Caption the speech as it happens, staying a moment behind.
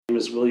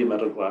is William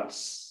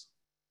Edelglass,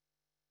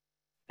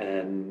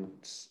 and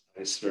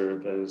I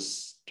serve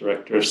as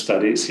Director of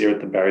Studies here at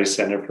the Barre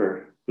Center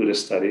for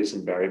Buddhist Studies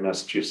in Barre,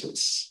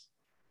 Massachusetts,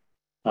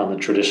 on the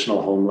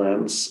traditional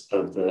homelands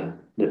of the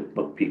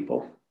Nipmuc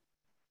people,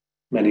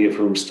 many of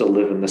whom still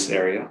live in this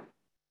area.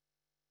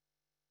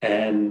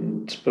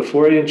 And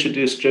before I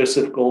introduce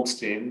Joseph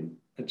Goldstein,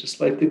 I'd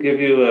just like to give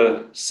you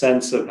a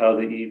sense of how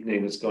the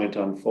evening is going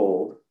to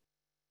unfold.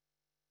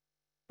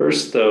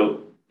 First, though,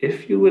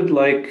 if you would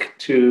like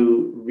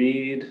to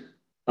read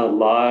a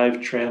live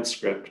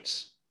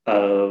transcript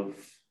of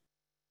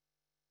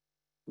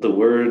the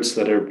words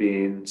that are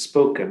being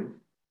spoken,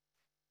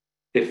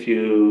 if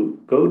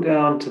you go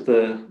down to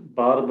the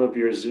bottom of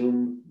your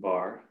Zoom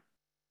bar,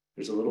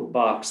 there's a little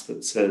box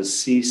that says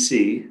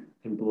CC,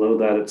 and below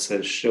that it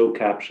says Show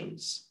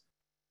Captions.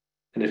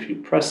 And if you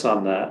press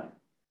on that,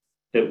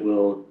 it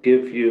will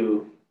give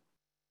you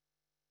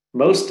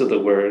most of the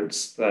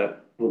words that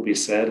will be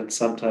said, and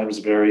sometimes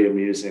very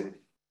amusing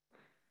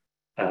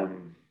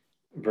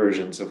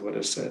versions of what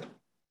is said.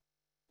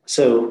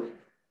 So,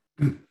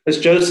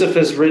 as Joseph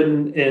has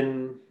written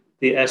in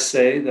the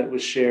essay that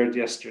was shared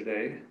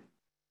yesterday,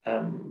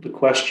 the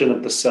question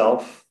of the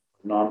self,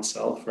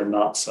 non-self, or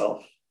not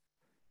self,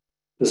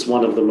 is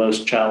one of the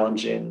most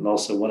challenging and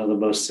also one of the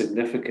most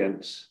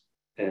significant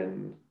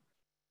in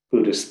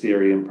Buddhist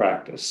theory and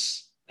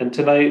practice. And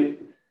tonight,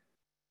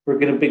 we're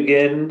going to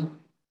begin,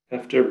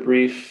 after a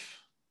brief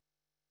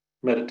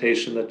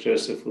meditation that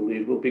Joseph will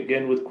lead, we'll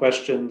begin with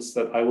questions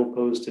that I will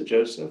pose to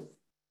Joseph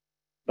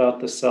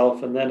about the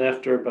self, and then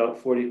after about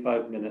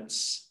 45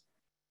 minutes,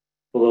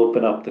 we'll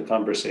open up the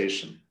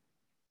conversation.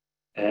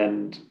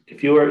 And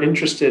if you are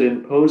interested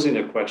in posing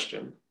a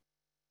question,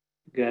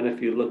 again,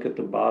 if you look at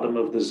the bottom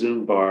of the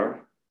Zoom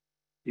bar,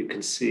 you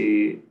can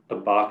see a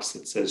box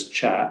that says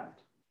chat.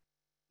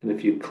 And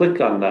if you click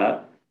on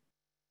that,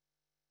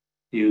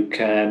 you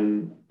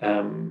can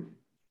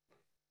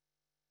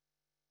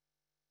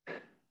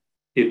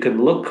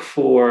look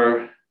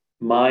for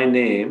my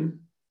name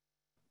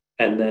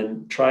and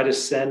then try to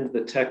send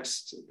the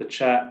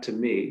chat to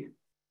me.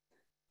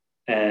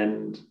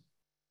 And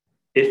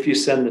if you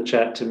send the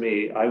chat to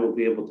me, I will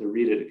be able to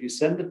read it. If you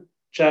send the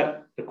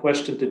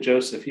question to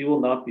Joseph, he will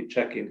not be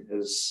checking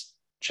his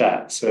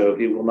chat, so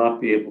he will not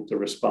be able to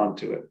respond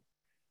to it.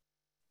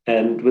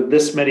 And with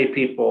this many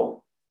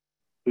people,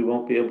 we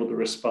won't be able to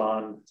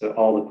respond to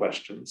all the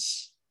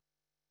questions.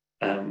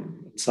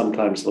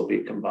 Sometimes they'll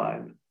be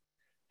combined.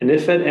 And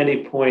if at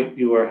any point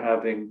you are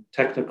having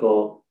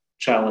technical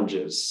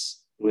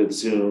challenges with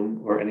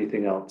Zoom or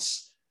anything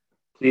else,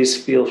 please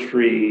feel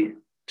free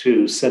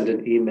to send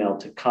an email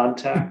to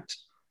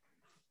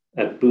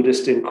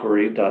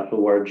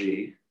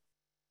contact@buddhistinquiry.org.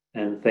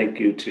 And thank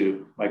you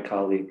to my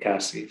colleague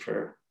Cassie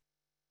for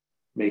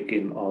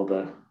making all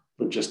the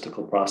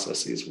logistical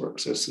processes work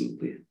so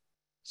smoothly.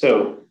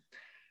 So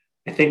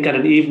I think on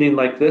an evening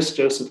like this,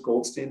 Joseph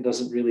Goldstein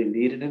doesn't really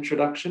need an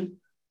introduction,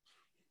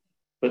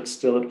 but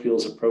still it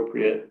feels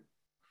appropriate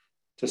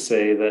to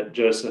say that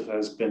Joseph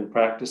has been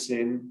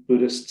practicing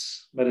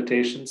Buddhist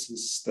meditation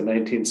since the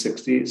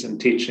 1960s and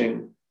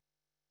teaching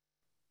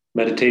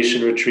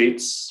meditation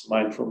retreats,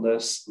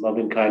 mindfulness,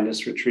 loving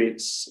kindness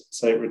retreats,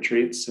 insight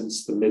retreats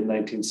since the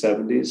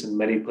mid-1970s in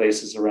many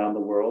places around the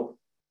world.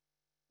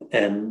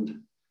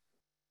 And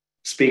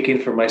speaking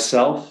for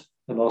myself,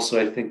 and also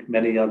I think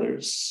many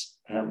others,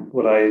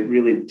 what I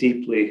really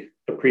deeply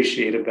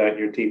appreciate about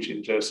your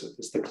teaching, Joseph,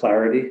 is the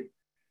clarity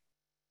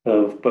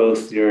of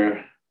both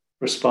your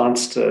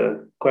response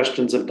to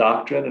questions of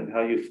doctrine and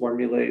how you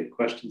formulate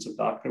questions of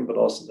doctrine, but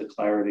also the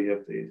clarity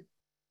of the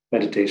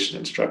meditation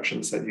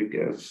instructions that you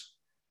give.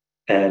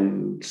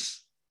 And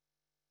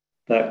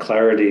that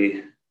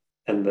clarity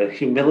and the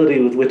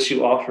humility with which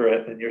you offer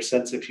it and your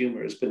sense of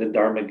humor has been a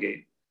Dharma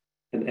gate,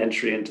 an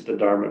entry into the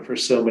Dharma for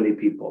so many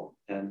people.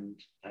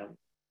 And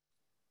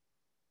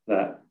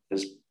that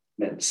has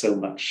meant so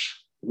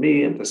much to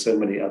me and to so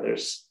many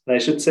others. And I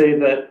should say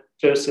that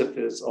Joseph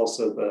is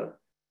also the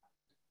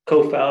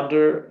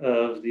co-founder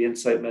of the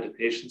Insight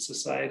Meditation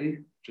Society,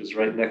 which is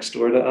right next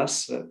door to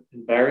us in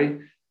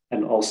Barre,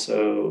 and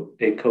also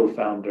a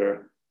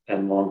co-founder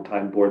and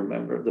longtime board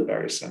member of the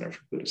Barre Center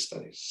for Buddhist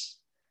Studies.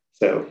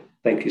 So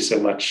thank you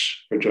so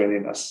much for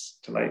joining us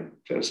tonight,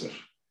 Joseph.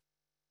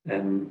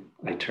 And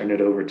I turn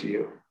it over to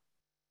you.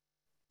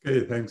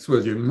 Okay, thanks,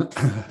 William.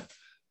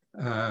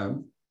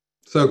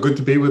 So good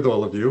to be with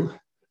all of you.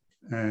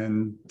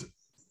 And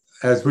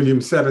as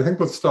William said, I think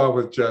we'll start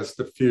with just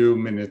a few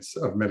minutes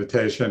of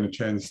meditation, a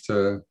chance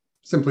to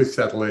simply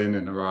settle in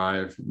and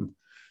arrive and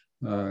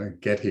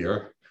get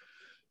here.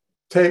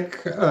 Take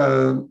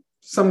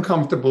some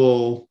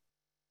comfortable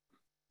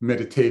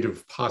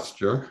meditative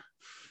posture,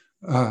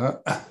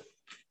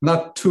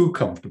 not too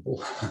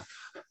comfortable,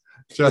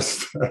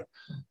 just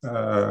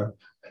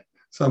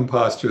some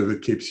posture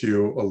that keeps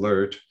you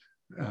alert.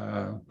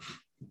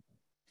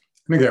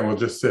 And again, we'll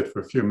just sit for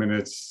a few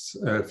minutes.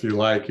 If you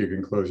like, you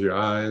can close your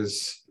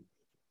eyes,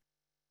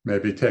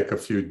 maybe take a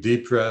few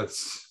deep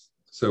breaths.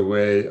 It's a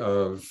way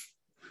of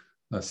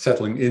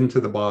settling into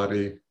the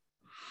body,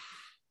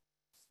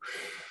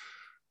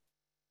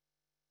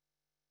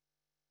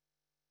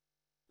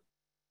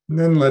 And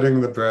then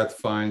letting the breath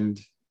find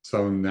its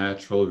own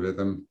natural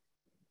rhythm.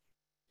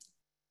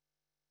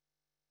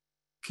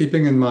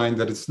 Keeping in mind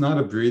that it's not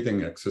a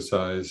breathing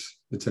exercise,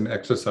 it's an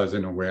exercise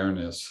in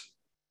awareness.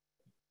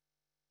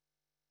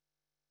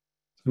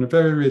 In a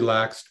very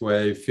relaxed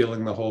way,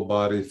 feeling the whole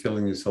body,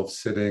 feeling yourself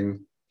sitting.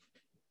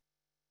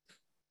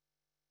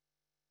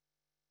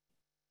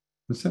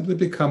 And simply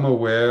become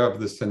aware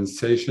of the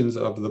sensations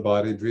of the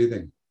body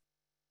breathing.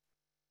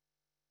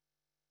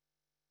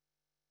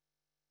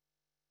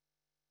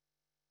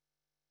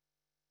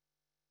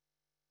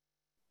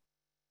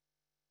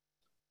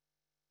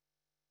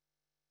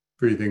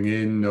 Breathing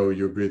in, know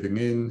you're breathing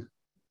in.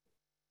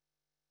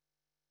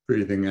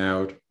 Breathing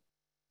out,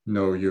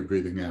 know you're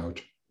breathing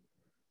out.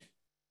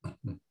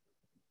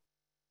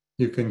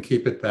 You can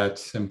keep it that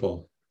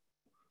simple.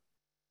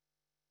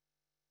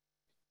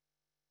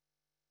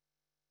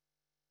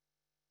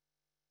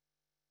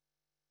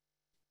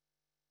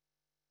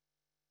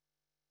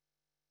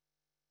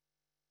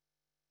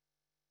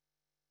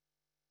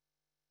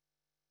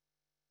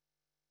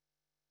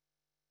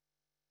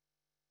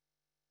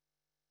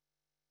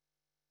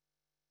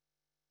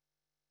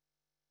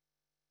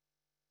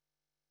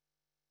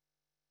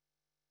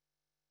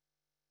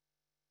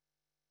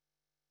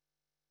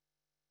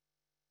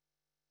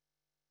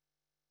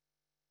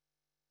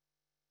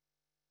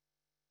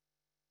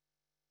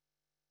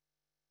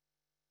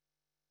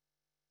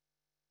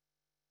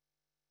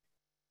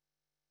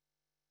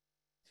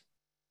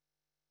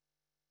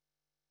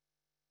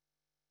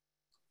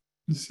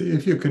 See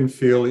if you can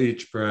feel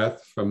each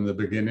breath from the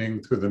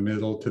beginning through the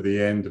middle to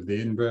the end of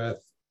the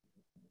in-breath,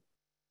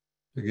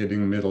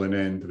 beginning, middle, and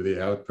end of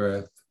the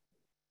out-breath.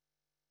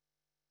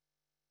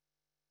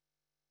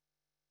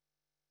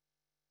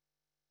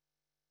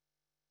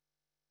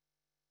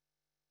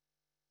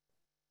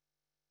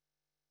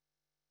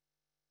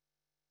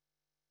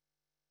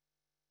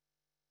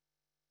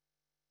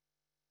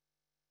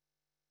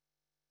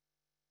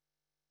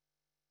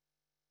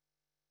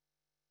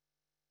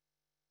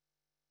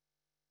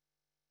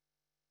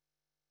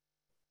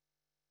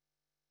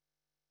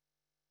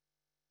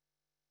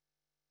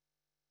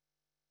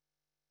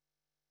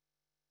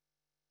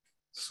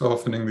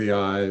 Softening the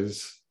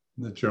eyes,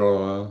 the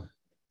jaw,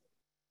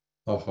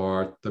 the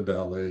heart, the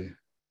belly.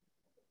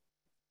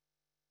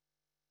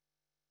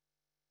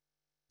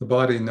 The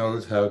body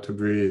knows how to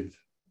breathe.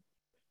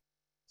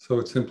 So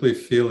it's simply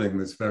feeling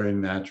this very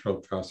natural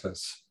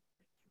process.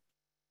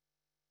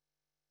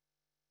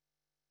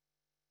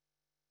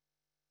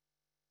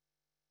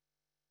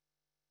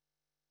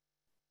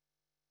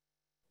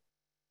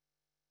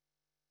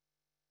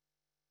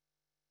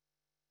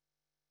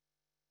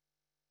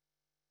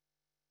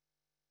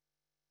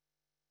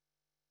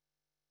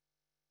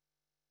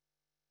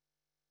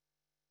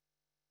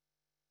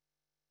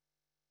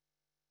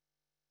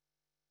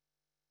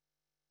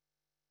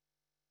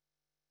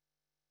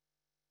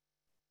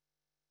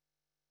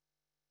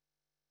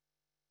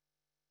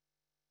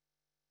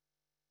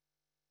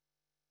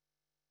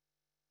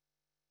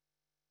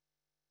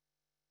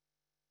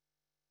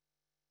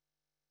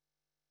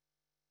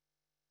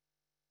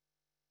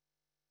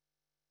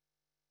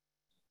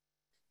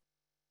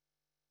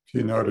 If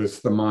you notice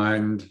the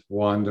mind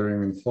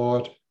wandering in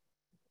thought,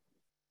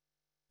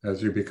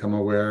 as you become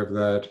aware of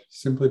that,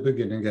 simply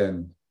begin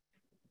again.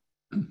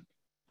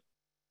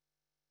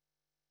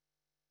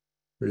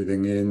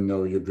 Breathing in,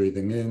 know you're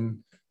breathing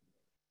in.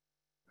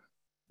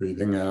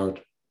 Breathing out,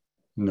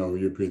 know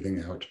you're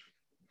breathing out.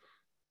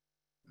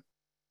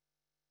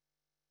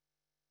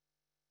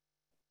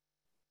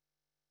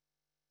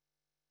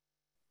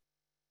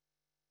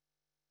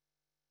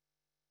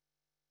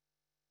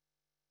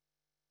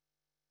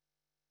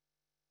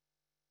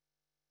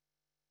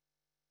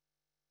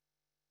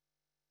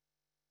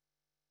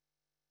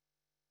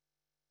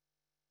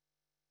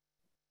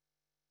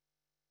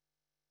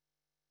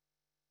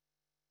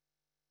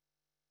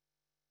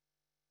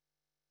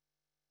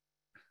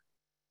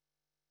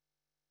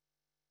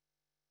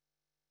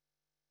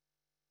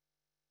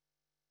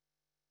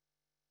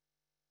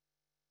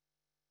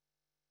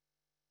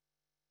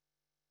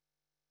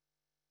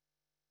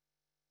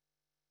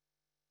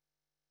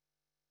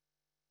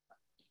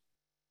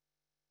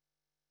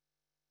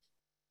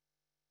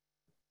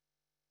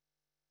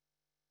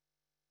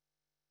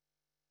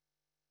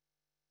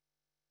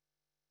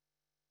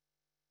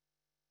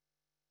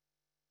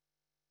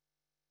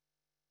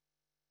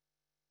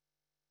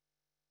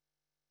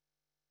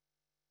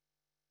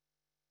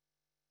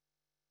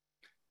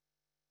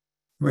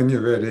 When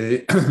you're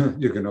ready,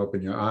 you can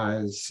open your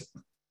eyes,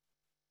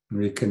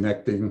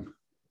 reconnecting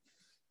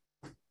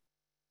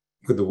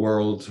with the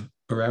world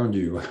around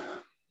you.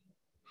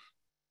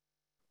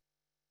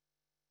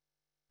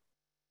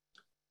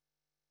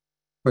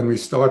 When we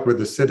start with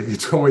the sitting,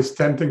 it's always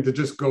tempting to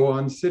just go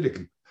on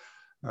sitting.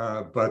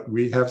 But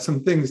we have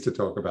some things to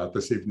talk about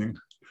this evening.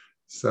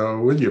 So,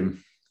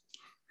 William.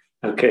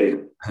 Okay.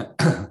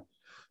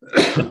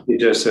 Thank you,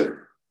 Joseph.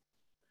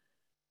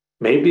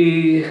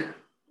 Maybe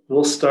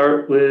we'll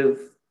start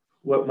with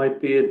what might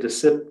be a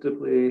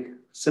deceptively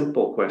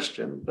simple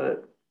question,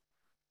 but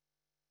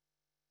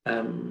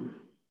Um,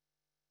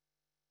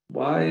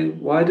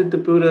 why did the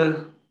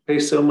Buddha pay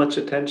so much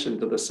attention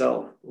to the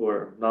self,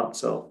 or not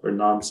self, or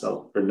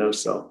non-self, or no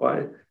self?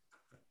 Why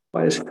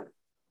is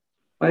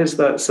why is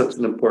that such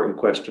an important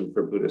question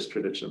for Buddhist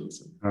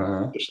traditions,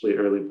 Uh-huh. especially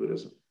early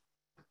Buddhism?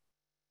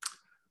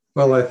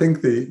 Well, I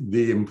think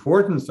the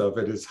importance of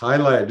it is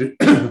highlighted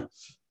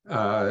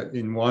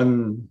in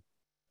one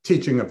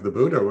teaching of the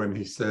Buddha when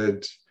he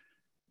said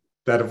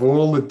that of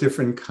all the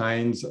different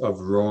kinds of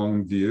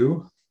wrong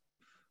view,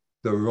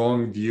 the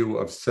wrong view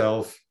of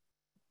self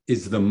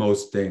is the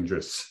most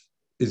dangerous,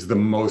 is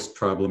the most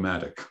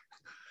problematic,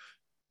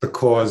 the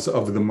cause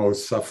of the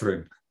most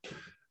suffering.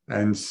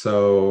 And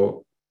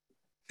so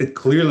it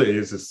clearly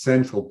is a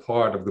central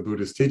part of the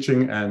Buddhist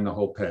teaching and the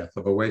whole path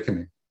of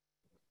awakening.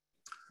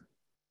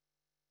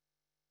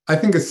 I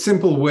think a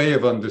simple way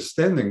of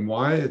understanding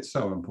why it's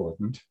so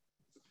important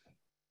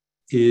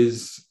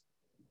is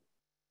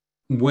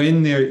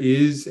when there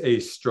is a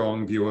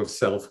strong view of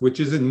self, which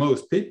is in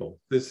most people.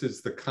 This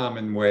is the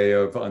common way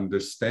of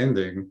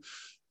understanding,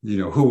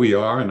 who we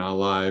are in our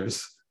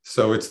lives.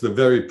 So it's the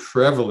very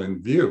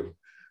prevalent view,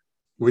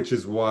 which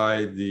is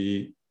why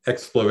the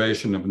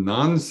exploration of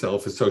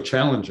non-self is so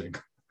challenging,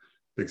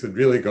 because it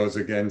really goes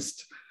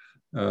against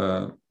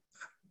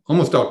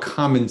almost our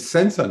common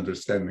sense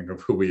understanding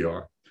of who we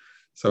are.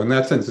 So in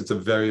that sense, it's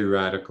a very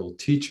radical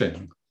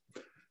teaching.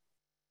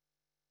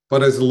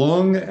 But as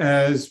long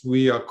as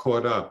we are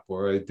caught up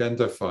or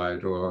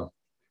identified or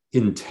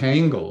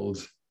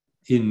entangled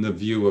in the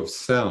view of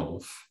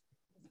self,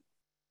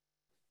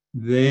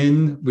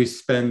 then we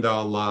spend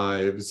our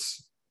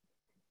lives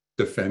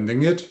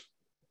defending it,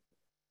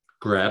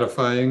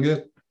 gratifying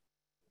it,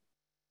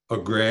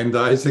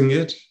 aggrandizing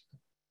it,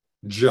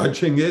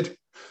 judging it.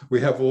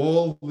 We have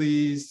all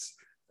these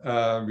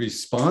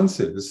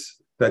responses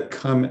that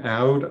come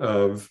out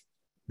of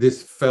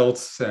this felt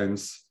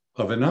sense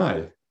of an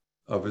I,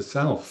 of a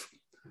self.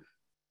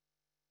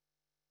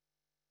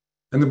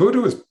 And the Buddha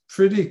was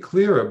pretty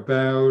clear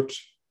about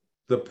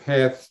the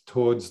path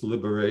towards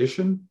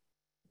liberation,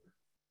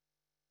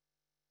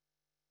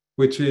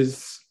 which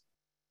is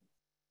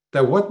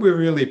that what we're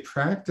really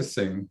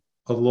practicing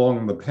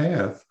along the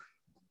path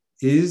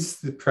is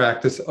the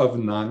practice of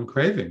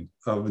non-craving,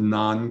 of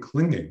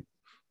non-clinging.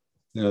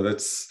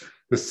 That's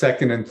the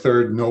second and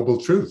third noble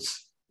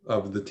truths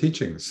of the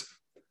teachings.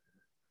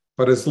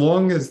 But as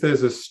long as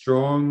there's a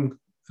strong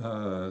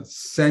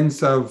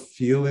sense of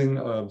feeling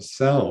of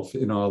self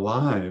in our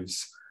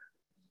lives,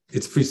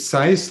 it's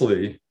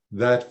precisely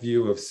that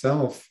view of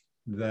self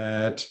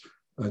that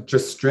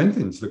just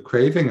strengthens the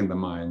craving in the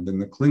mind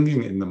and the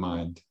clinging in the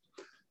mind.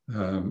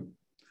 So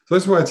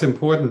that's why it's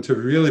important to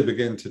really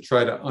begin to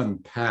try to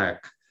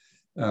unpack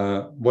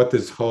what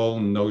this whole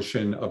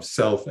notion of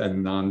self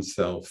and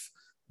non-self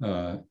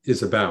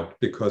is about,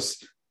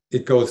 because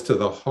it goes to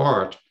the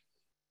heart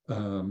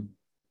of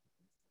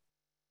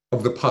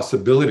the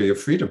possibility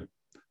of freedom.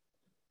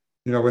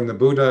 When the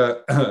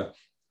Buddha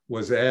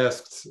was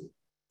asked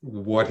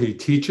what he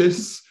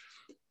teaches,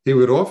 he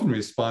would often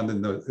respond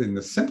in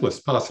the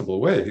simplest possible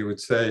way. He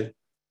would say,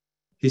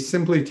 he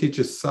simply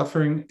teaches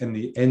suffering and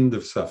the end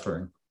of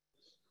suffering.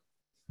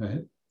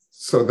 Right?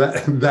 So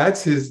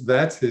that's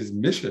his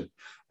mission.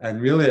 And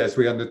really, as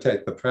we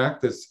undertake the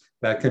practice,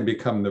 that can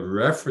become the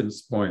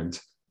reference point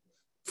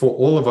for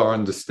all of our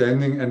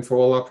understanding and for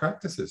all our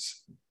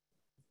practices,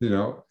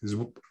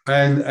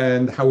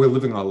 and how we're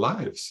living our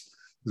lives.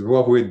 Is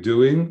what we're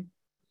doing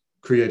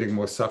creating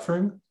more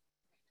suffering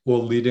or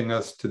leading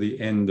us to the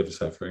end of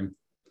suffering?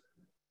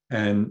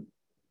 And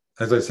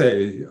as I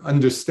say,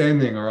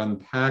 understanding or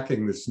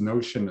unpacking this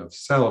notion of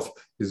self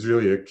is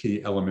really a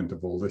key element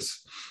of all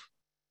this.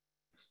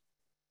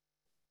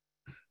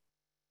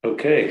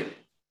 Okay,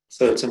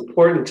 so it's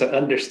important to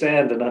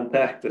understand and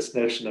unpack this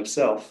notion of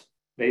self.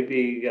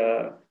 Maybe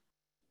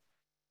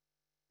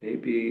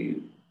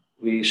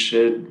we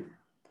should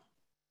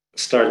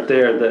start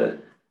there.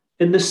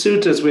 In the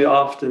suttas, we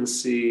often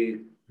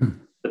see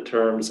the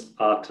terms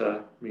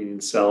atta,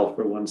 meaning self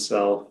or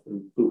oneself,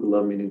 and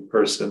pugala, meaning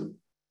person.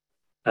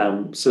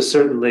 So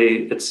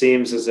certainly it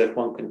seems as if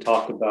one can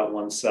talk about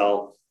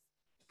oneself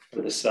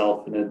or the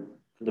self, and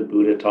the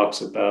Buddha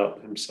talks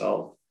about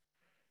himself.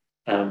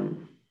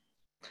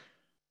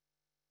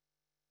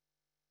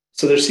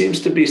 So there seems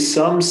to be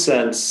some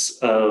sense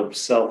of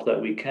self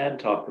that we can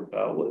talk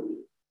about.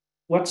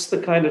 What's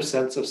the kind of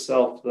sense of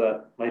self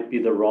that might be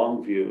the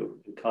wrong view,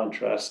 in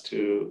contrast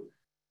to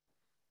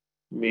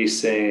me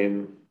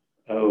saying,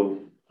 "Oh,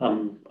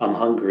 I'm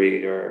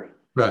hungry," or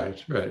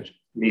Right.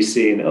 me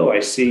seeing, "Oh,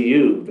 I see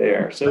you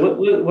there." So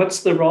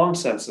what's the wrong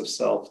sense of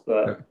self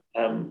that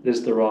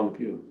is the wrong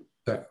view?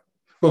 Yeah.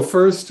 Well,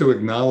 first to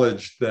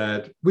acknowledge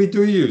that we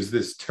do use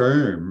this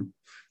term,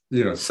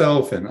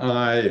 self and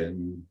I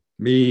and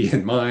me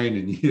and mine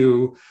and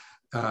you,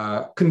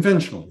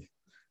 conventionally.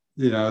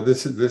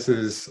 This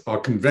is our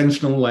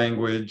conventional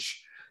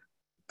language,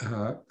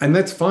 and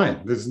that's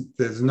fine.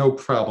 There's no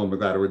problem with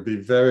that. It would be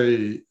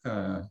very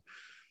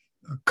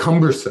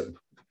cumbersome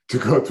to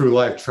go through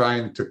life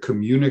trying to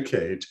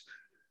communicate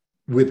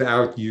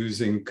without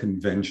using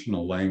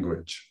conventional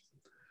language.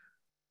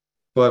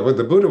 But what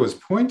the Buddha was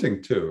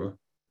pointing to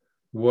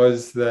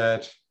was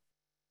that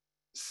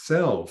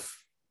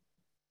self,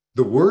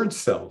 the word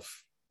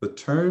self, the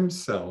term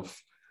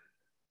self,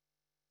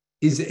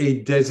 is a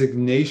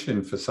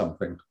designation for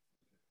something.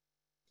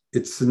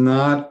 It's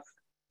not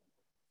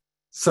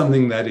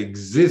something that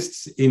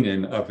exists in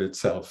and of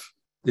itself.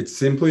 It's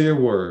simply a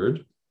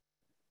word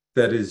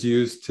that is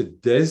used to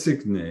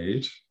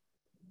designate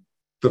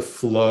the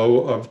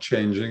flow of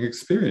changing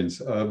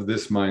experience of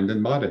this mind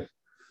and body.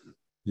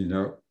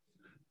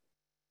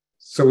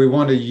 So we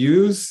want to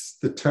use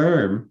the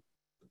term,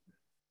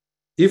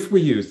 if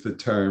we use the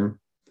term,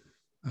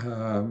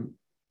 and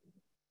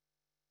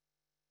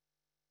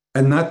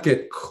not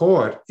get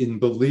caught in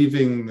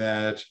believing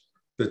that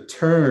the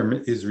term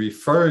is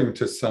referring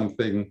to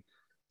something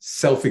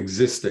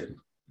self-existing.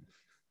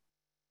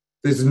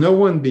 There's no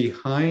one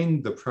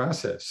behind the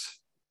process,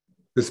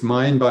 this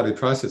mind-body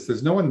process.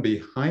 There's no one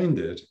behind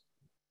it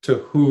to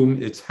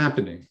whom it's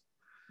happening.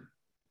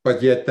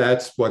 But yet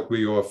that's what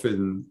we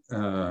often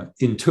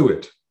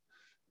intuit.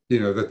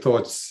 The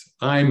thoughts,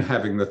 I'm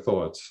having the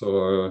thoughts,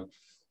 or,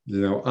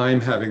 I'm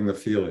having the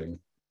feeling.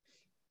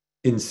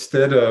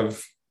 Instead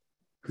of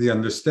the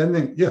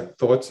understanding,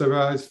 thoughts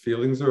arise,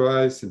 feelings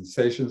arise,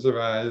 sensations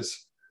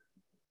arise.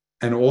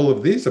 And all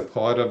of these are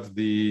part of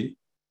the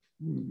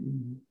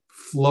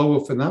flow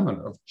of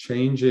phenomena of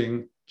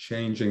changing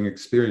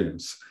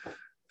experience.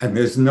 And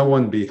there's no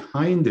one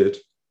behind it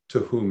to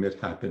whom it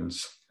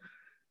happens.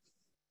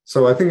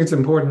 So I think it's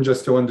important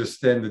just to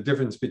understand the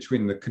difference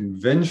between the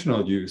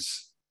conventional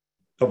use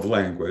of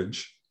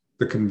language,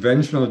 the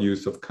conventional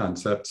use of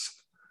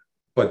concepts,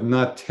 but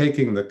not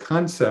taking the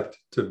concept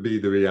to be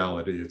the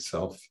reality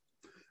itself.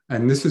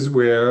 And this is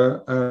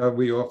where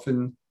we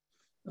often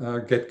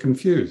get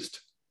confused.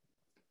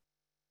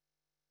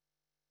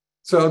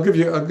 So I'll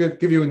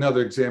give you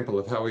another example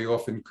of how we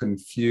often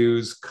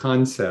confuse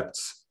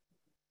concepts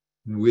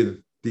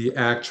with the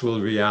actual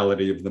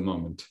reality of the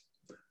moment.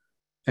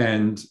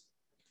 And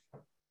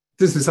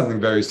this is something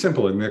very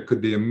simple, and there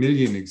could be a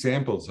million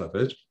examples of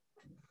it.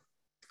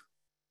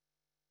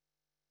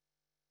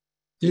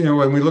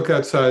 When we look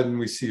outside and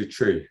we see a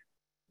tree,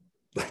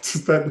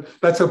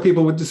 that's how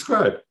people would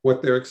describe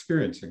what they're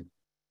experiencing.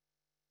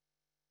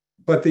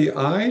 But the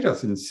eye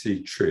doesn't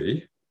see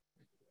tree.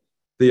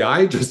 The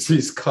eye just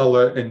sees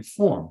color and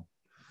form.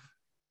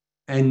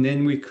 And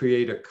then we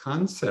create a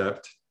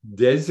concept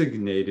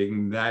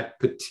designating that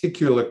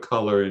particular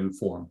color and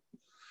form,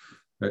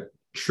 right?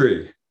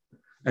 Tree.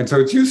 And so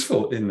it's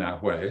useful in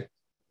that way,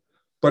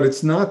 but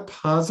it's not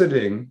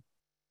positing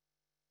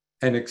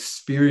an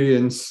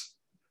experience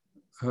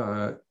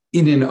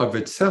in and of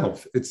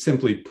itself. It's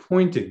simply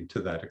pointing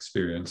to that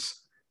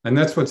experience. And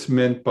that's what's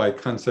meant by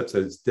concepts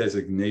as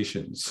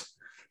designations.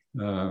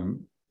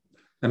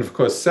 And of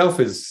course, self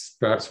is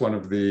perhaps one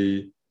of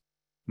the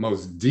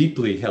most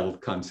deeply held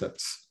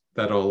concepts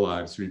that our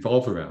lives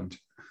revolve around.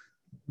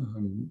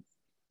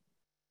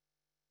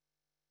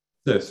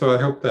 So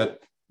I hope that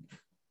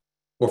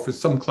offers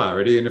some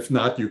clarity. And if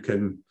not, you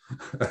can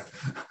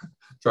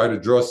try to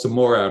draw some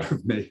more out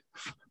of me.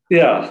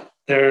 Yeah,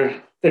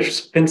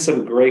 there's been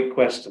some great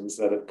questions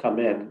that have come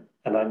in,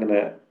 and I'm going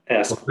to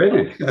ask.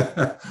 Already?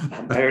 I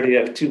already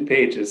have 2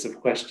 pages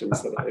of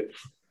questions that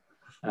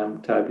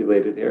I've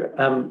tabulated here.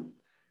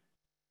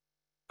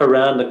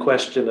 Around the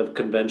question of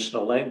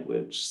conventional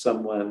language,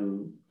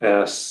 someone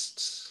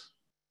asked,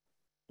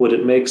 would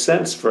it make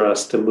sense for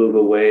us to move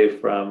away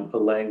from a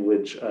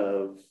language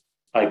of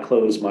I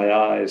close my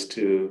eyes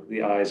to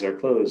the eyes are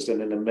closed?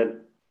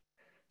 And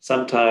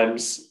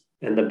sometimes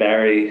in the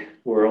Barre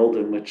world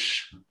in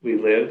which we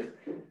live,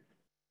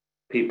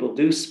 people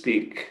do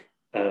speak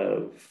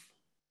of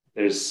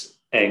there's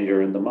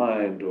anger in the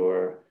mind,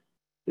 or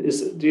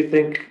do you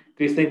think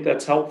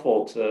that's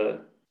helpful to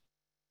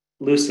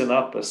loosen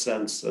up a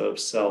sense of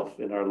self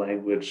in our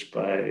language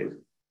by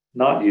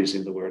not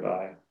using the word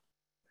I?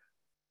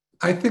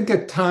 I think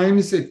at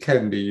times it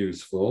can be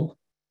useful,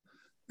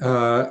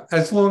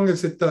 as long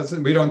as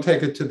we don't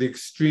take it to the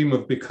extreme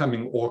of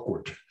becoming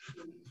awkward.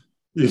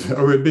 It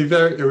would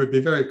be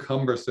very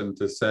cumbersome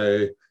to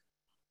say,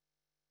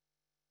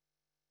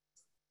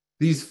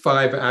 these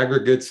 5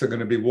 aggregates are going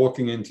to be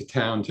walking into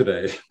town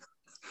today.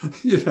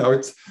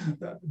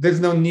 There's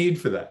no need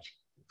for that.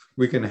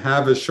 We could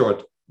have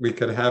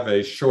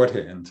a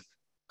shorthand.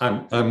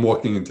 I'm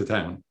walking into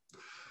town.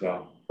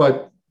 Yeah.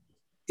 But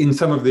in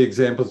some of the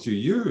examples you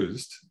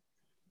used,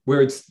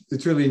 where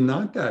it's really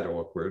not that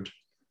awkward,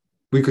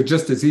 we could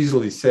just as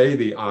easily say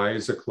the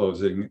eyes are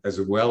closing as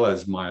well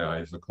as my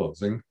eyes are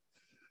closing.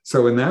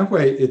 So in that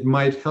way, it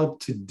might help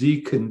to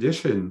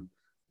decondition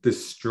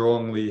this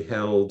strongly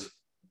held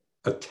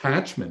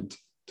attachment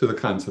to the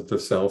concept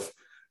of self,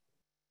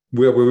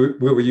 where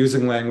we're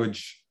using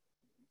language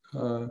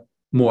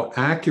more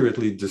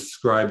accurately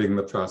describing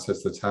the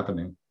process that's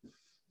happening.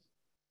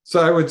 So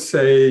I would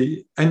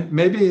say, and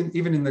maybe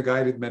even in the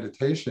guided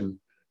meditation,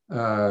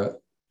 I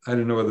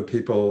don't know whether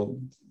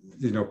people,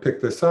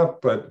 pick this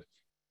up, but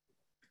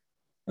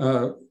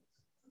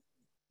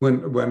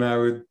when I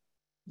would,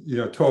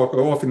 talk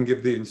or often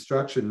give the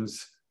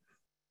instructions,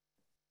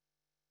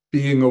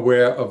 being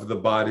aware of the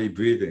body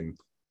breathing,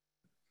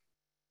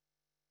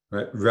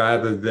 right?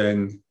 Rather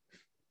than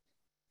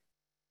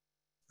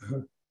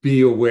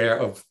be aware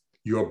of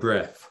your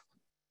breath.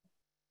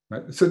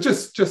 Right? So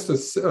just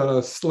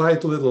a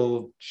slight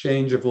little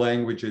change of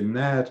language in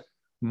that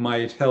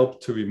might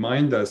help to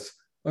remind us,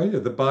 oh yeah,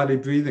 the body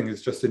breathing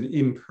is just an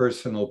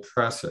impersonal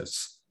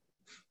process.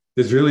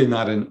 There's really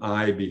not an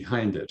I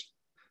behind it.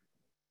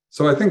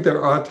 So I think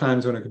there are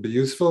times when it could be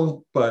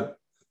useful, but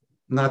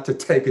not to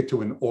take it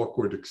to an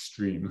awkward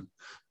extreme.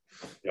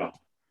 Yeah.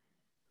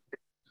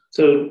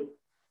 So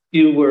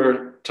you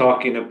were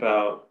talking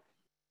about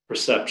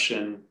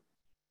perception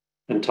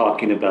and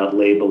talking about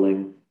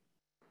labeling.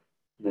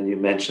 And then you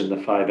mentioned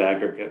the 5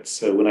 aggregates.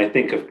 So when I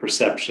think of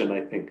perception,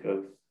 I think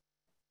of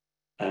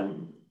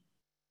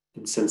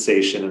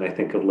sensation, and I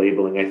think of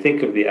labeling. I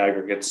think of the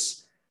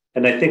aggregates.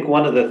 And I think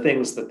one of the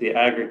things that the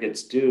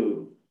aggregates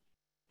do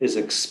is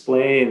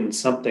explain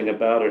something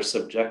about our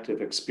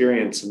subjective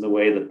experience in the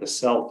way that the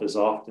self is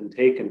often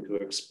taken to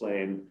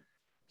explain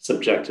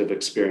subjective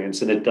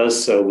experience. And it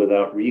does so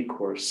without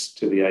recourse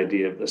to the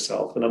idea of the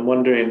self. And I'm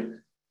wondering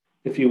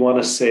if you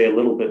want to say a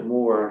little bit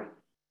more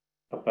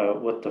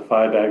about what the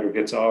 5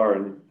 aggregates are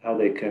and how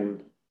they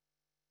can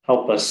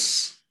help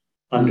us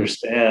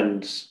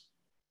understand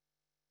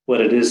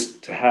what it is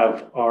to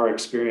have our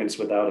experience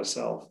without a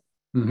self.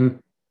 Mm-hmm.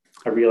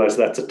 I realize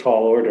that's a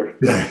tall order.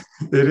 Yeah,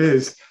 it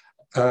is.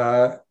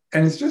 And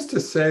it's just to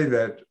say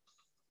that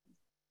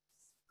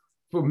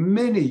for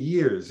many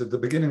years, at the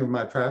beginning of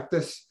my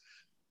practice,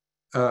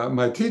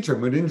 my teacher,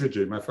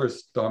 Munindraji, my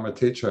first Dharma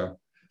teacher,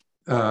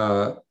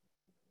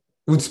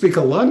 would speak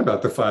a lot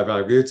about the 5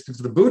 aggregates because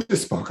the Buddha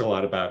spoke a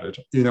lot about it.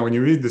 When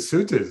you read the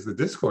suttas, the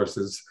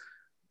discourses,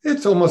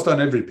 it's almost on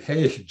every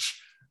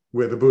page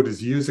where the Buddha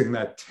is using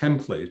that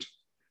template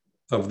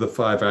of the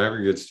 5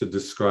 aggregates to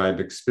describe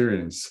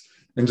experience.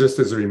 And just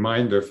as a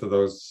reminder for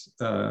those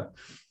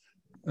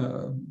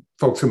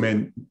folks who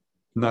may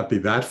not be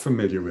that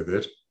familiar with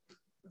it,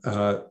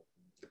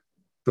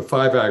 the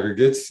 5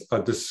 aggregates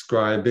are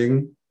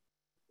describing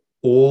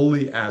all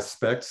the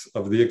aspects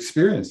of the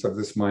experience of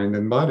this mind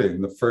and body.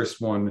 And the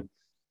first one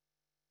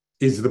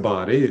is the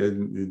body.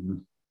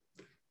 In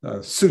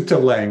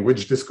sutta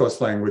language,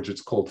 discourse language,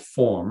 it's called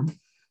form,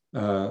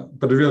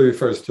 but it really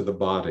refers to the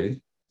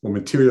body or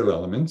material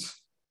elements.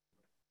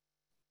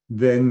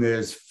 Then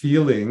there's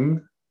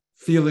feeling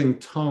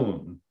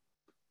tone,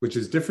 which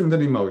is different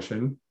than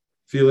emotion.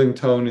 Feeling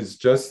tone is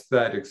just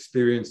that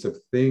experience of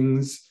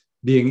things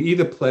being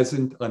either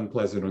pleasant,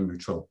 unpleasant, or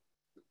neutral.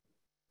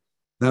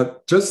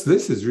 Now, just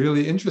this is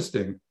really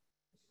interesting.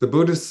 The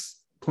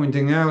Buddhists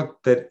pointing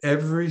out that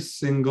every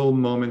single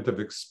moment of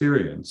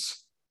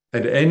experience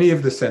at any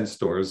of the sense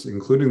doors,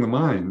 including the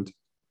mind,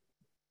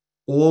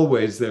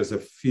 always there's a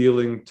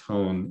feeling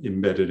tone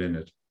embedded in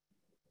it.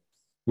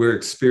 We're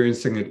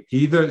experiencing it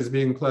either as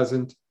being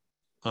pleasant,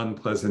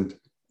 unpleasant,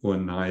 or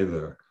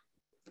neither.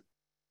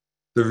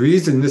 The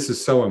reason this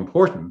is so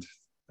important,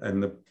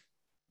 and the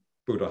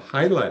Buddha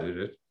highlighted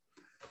it,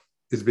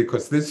 is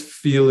because this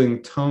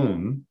feeling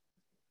tone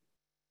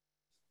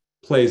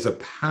plays a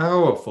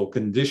powerful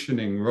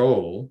conditioning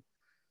role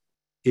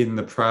in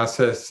the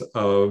process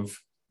of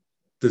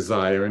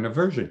desire and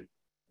aversion.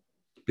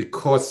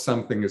 Because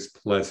something is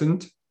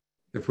pleasant,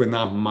 if we're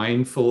not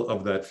mindful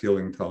of that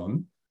feeling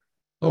tone,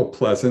 oh,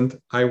 pleasant,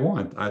 I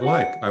want, I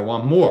like, I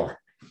want more.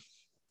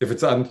 If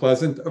it's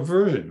unpleasant,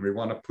 aversion, we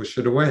want to push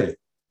it away.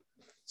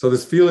 So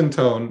this feeling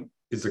tone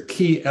is a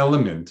key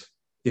element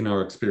in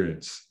our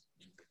experience.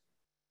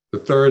 The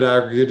 3rd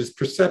aggregate is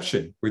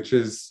perception, which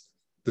is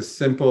the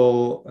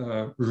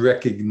simple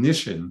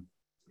recognition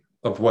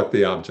of what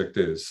the object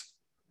is.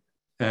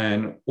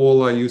 And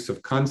all our use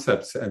of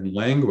concepts and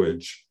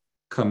language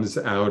comes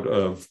out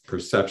of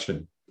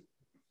perception.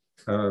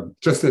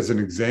 Just as an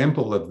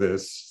example of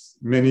this,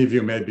 many of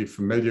you may be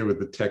familiar with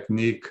the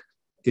technique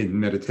in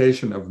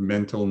meditation of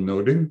mental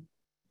noting,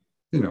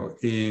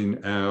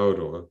 in, out,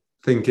 or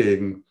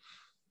thinking,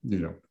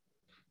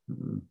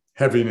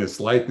 heaviness,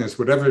 lightness,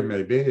 whatever it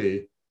may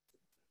be.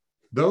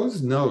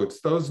 Those notes,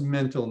 those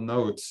mental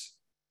notes,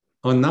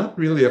 are not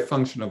really a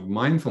function of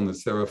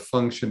mindfulness, they're a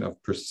function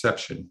of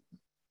perception.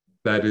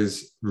 That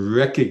is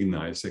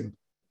recognizing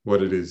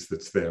what it is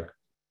that's there.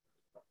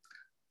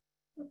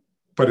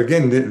 But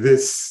again,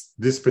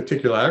 this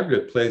particular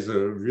aggregate plays a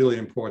really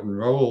important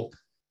role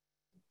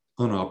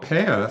on our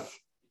path,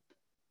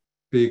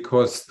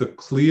 because the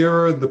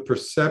clearer the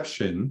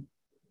perception,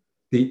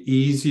 the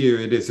easier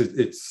it is.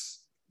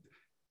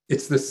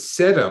 It's the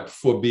setup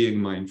for being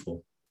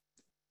mindful.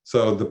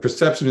 So the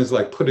perception is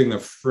like putting a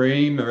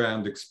frame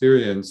around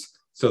experience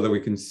so that we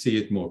can see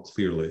it more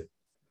clearly.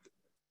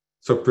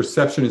 So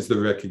perception is the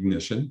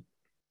recognition.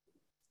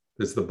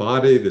 There's the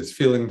body, there's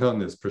feeling tone,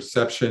 there's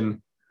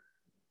perception.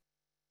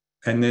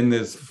 And then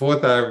there's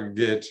 4th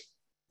aggregate.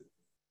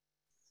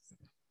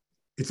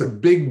 It's a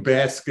big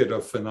basket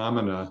of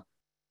phenomena.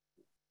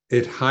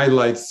 It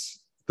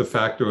highlights the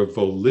factor of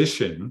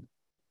volition,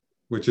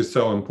 which is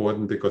so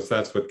important because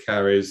that's what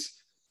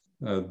carries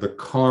the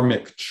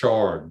karmic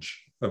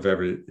charge of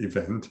every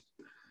event.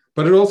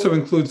 But it also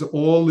includes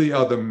all the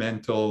other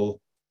mental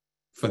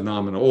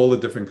phenomena, all the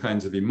different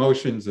kinds of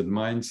emotions and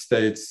mind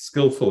states,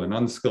 skillful and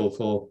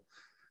unskillful,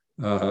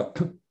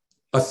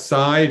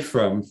 aside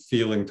from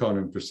feeling, tone,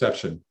 and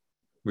perception,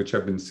 which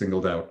have been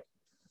singled out.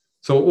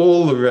 So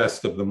all the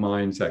rest of the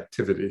mind's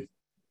activity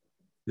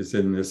is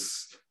in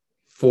this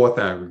fourth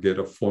aggregate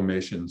of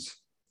formations.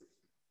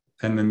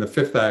 And then the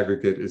fifth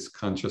aggregate is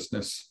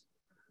consciousness,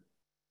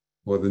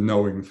 or the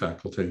knowing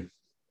faculty.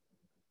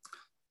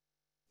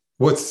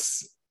 What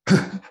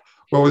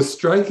was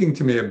striking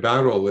to me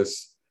about all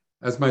this,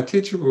 as my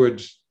teacher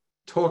would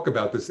talk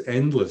about this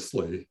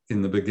endlessly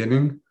in the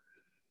beginning,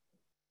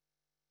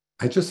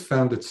 I just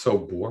found it so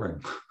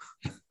boring.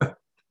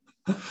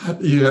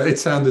 It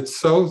sounded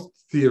so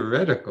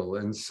theoretical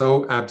and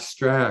so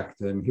abstract,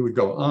 and he would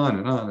go on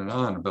and on and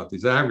on about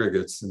these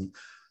aggregates. And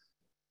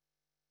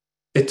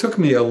it took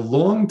me a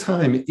long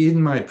time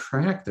in my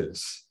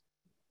practice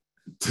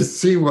to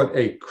see what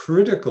a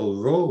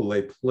critical role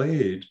they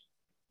played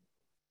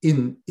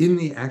in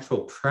the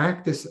actual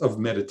practice of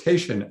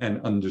meditation and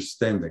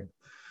understanding.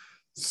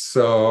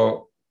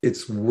 So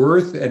it's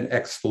worth an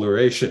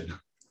exploration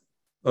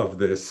of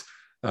this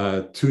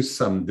to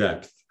some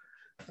depth,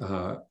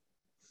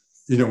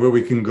 where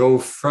we can go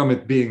from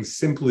it being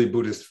simply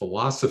Buddhist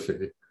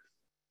philosophy,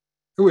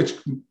 which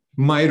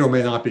might or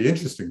may not be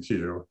interesting to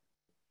you,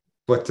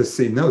 but to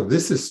see, no,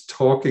 this is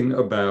talking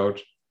about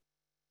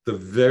the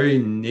very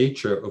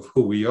nature of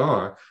who we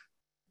are.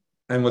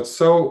 And what's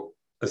so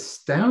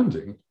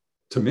astounding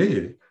to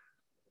me,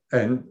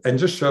 and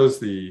just shows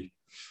the,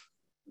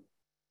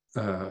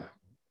 I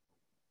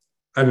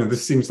don't know,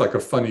 this seems like a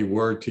funny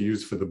word to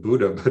use for the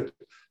Buddha, but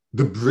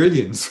the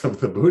brilliance of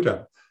the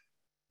Buddha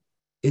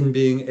in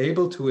being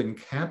able to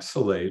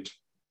encapsulate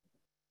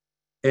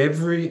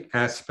every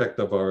aspect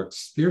of our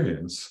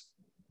experience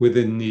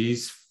within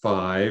these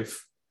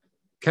 5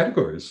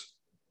 categories.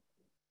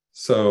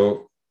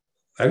 So,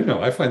 I don't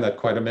know, I find that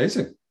quite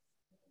amazing.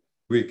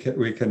 We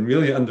can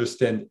really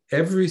understand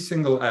every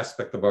single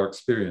aspect of our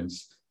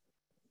experience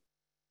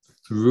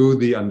through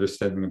the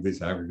understanding of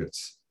these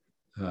aggregates.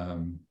 I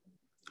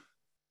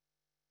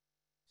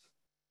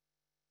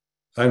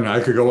don't know, I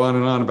could go on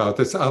and on about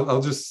this.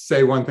 I'll just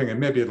say one thing, and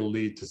maybe it'll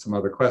lead to some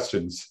other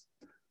questions.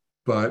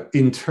 But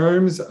in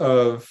terms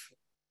of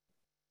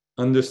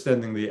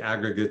understanding the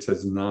aggregates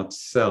as not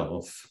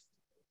self,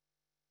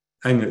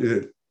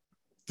 and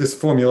this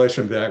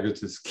formulation of the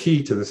aggregates is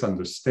key to this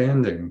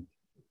understanding.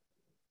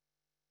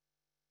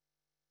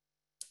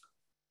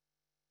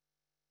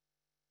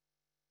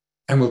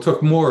 And we'll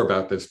talk more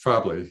about this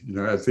probably,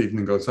 as the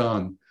evening goes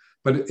on.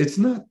 But it's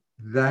not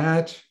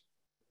that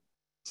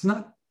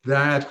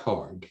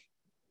hard.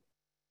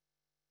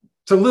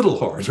 It's a little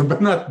hard,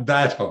 but not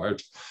that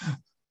hard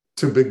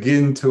to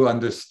begin to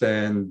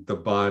understand the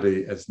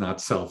body as not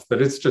self,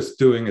 but it's just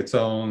doing its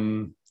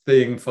own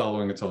thing,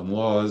 following its own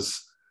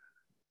laws.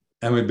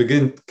 And we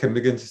can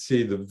begin to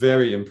see the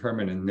very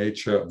impermanent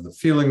nature of the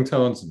feeling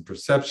tones and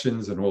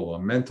perceptions and all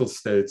our mental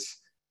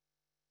states,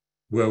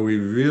 where we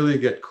really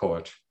get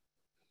caught.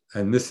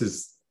 And this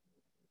is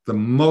the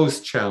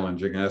most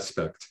challenging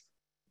aspect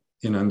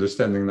in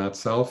understanding not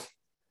self,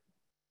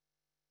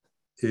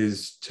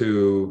 is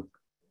to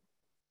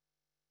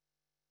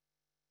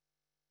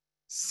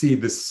see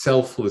the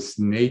selfless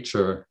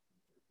nature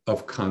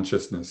of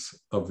consciousness,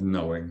 of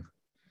knowing.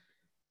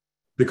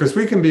 Because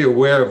we can be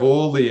aware of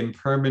all the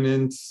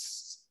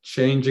impermanence,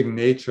 changing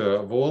nature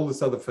of all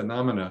this other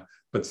phenomena,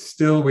 but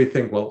still we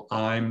think, well,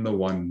 I'm the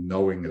one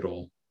knowing it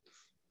all,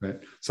 right?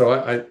 So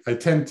I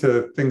tend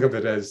to think of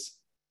it as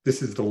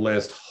this is the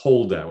last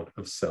holdout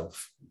of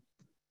self,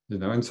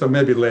 and so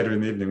maybe later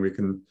in the evening we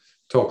can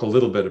talk a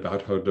little bit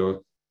about how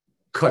to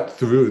cut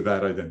through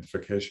that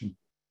identification.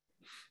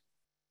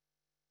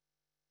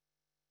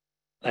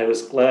 I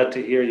was glad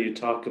to hear you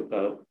talk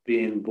about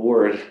being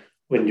bored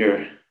when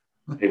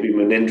maybe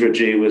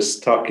Munindraji was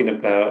talking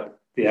about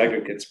the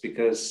aggregates,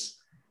 because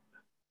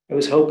I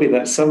was hoping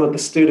that some of the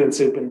students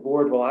who've been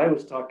bored while I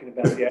was talking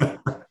about the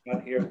aggregates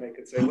out here, they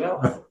could say,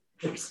 well,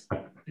 there's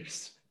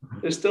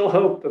still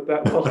hope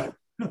that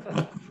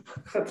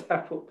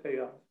will pay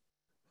off.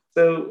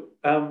 So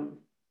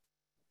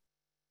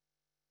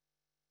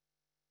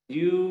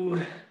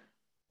you,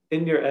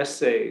 in your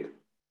essay,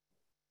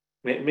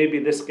 maybe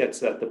this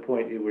gets at the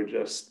point you were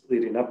just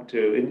leading up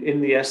to,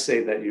 in the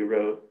essay that you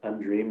wrote,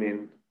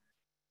 Undreaming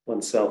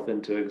Oneself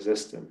into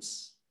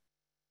Existence,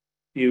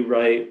 you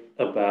write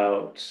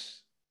about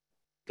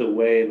the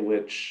way in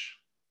which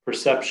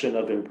perception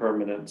of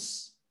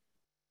impermanence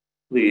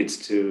leads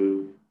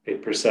to a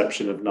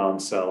perception of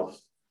non-self,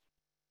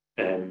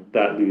 and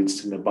that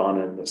leads to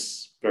nibbana in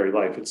this very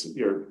life.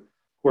 You're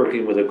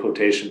working with a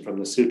quotation from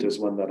the suttas,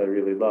 one that I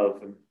really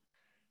love,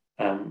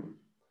 and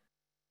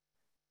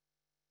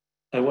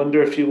I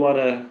wonder if you want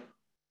to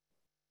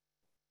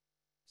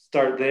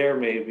start there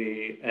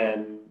maybe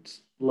and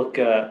look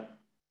at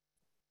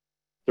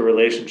the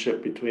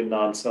relationship between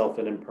non-self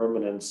and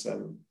impermanence,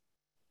 and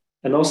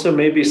And also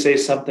maybe say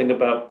something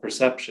about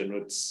perception.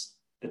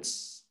 It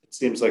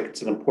seems like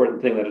it's an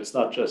important thing that it's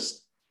not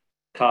just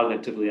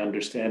cognitively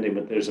understanding,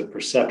 but there's a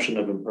perception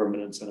of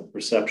impermanence and a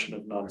perception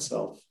of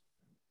non-self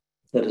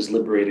that is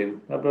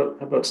liberating. How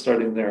about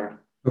starting there?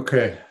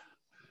 Okay.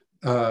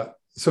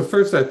 So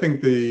first, I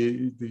think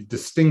the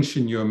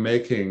distinction you're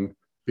making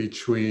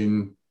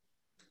between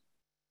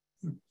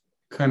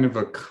kind of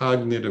a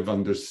cognitive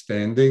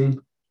understanding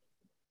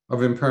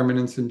of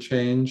impermanence and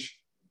change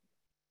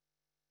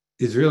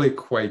is really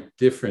quite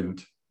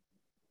different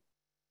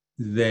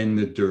than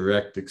the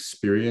direct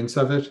experience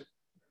of it.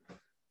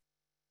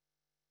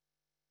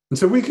 And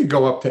so we could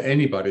go up to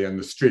anybody on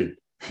the street,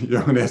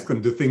 and ask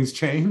them, do things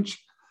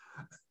change?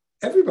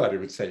 Everybody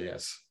would say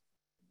yes.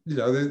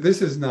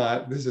 This is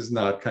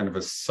not kind of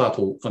a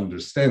subtle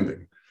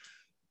understanding.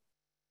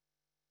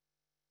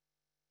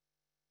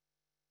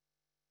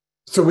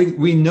 So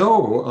we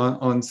know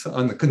on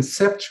the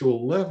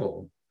conceptual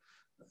level,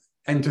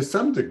 and to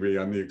some degree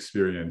on the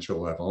experiential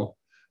level,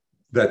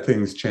 that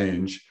things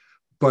change,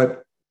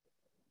 but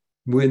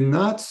we're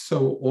not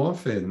so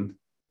often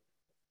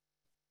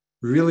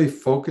really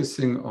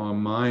focusing our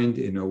mind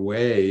in a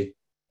way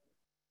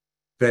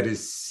that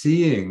is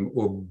seeing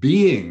or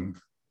being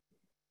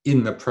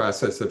in the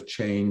process of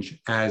change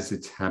as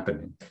it's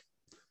happening.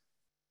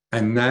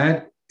 And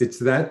it's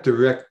that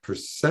direct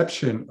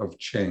perception of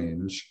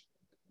change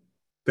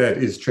that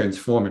is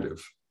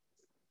transformative.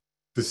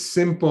 The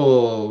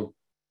simple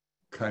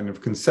kind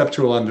of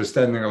conceptual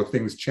understanding of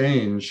things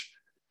change,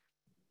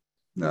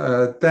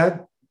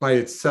 that by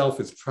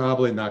itself is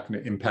probably not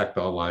going to impact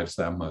our lives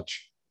that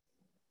much.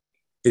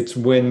 It's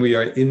when we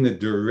are in the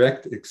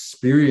direct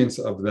experience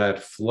of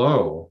that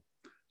flow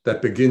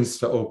that begins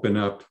to open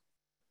up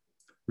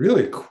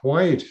really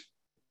quite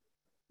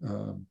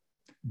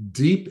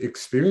deep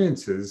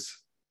experiences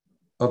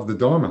of the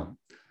Dharma.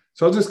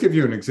 So I'll just give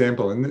you an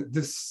example. And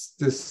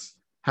this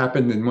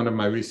happened in one of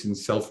my recent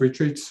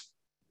self-retreats.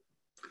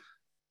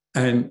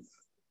 And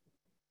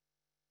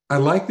I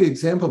like the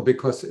example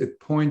because it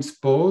points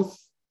both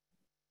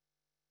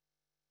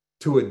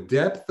to a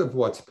depth of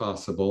what's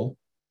possible,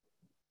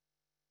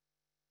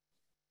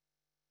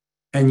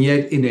 and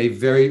yet in a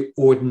very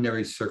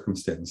ordinary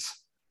circumstance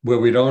where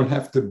we don't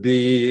have to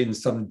be in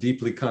some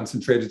deeply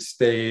concentrated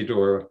state,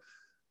 or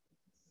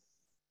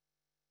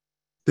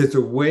there's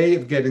a way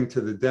of getting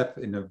to the depth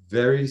in a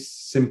very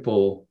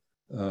simple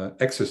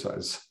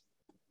exercise.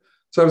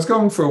 So I was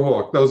going for a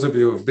walk. Those of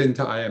you who have been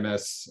to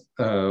IMS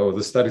or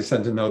the study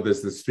center know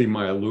there's this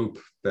 3-mile loop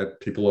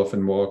that people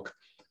often walk.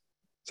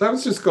 So I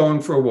was just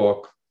going for a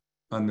walk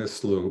on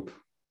this loop.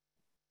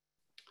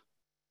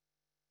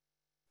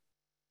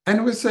 And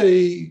it was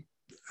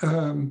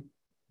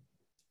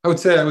I would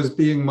say I was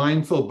being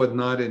mindful, but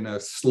not in a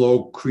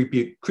slow,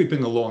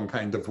 creeping along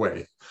kind of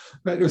way.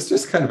 Right? It was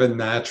just kind of a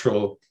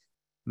natural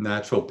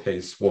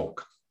pace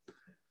walk.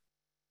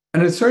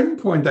 And at a certain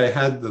point, I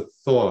had the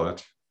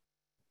thought,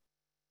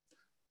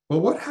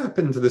 well, what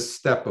happened to this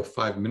step of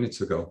 5 minutes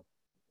ago?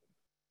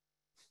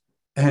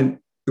 And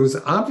it was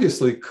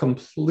obviously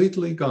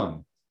completely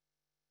gone.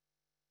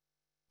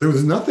 There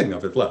was nothing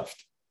of it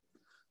left.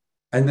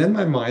 And then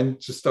my mind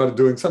just started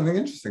doing something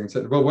interesting and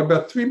said, well, what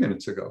about 3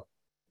 minutes ago?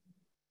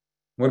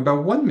 What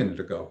about 1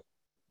 minute ago?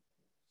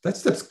 That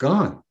step's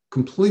gone,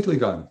 completely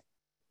gone.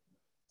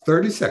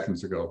 30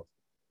 seconds ago,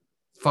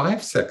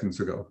 5 seconds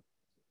ago,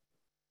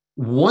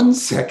 1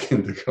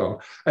 second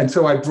ago. And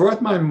so I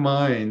brought my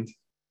mind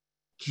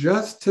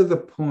just to the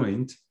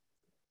point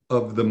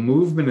of the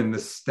movement in the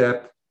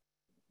step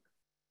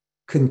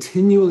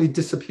continually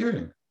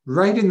disappearing,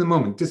 right in the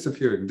moment,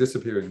 disappearing.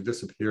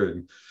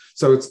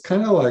 So it's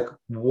kind of like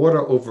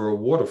water over a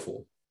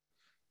waterfall,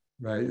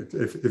 right?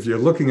 If you're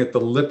looking at the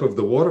lip of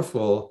the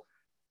waterfall,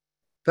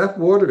 that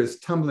water is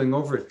tumbling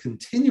over it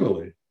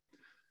continually.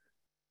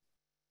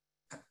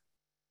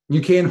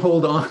 You can't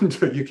hold on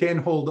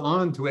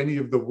to any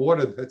of the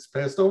water that's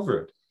passed over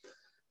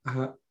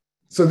it.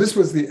 So this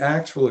was the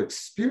actual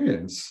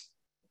experience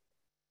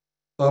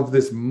of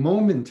this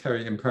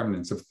momentary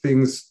impermanence of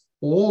things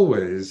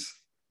always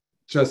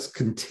just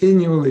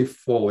continually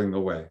falling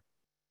away.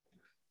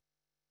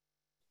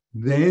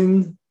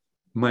 Then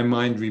my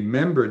mind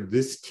remembered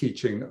this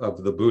teaching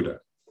of the Buddha,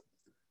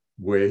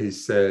 where he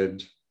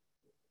said,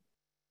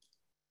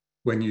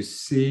 when you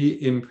see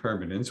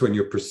impermanence, when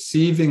you're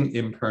perceiving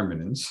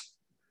impermanence,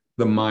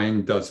 the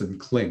mind doesn't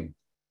cling.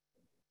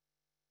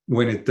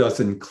 When it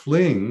doesn't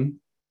cling,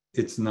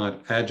 it's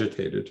not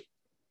agitated.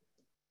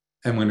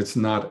 And when it's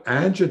not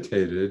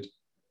agitated,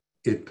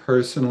 it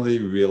personally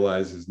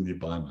realizes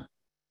Nibbana.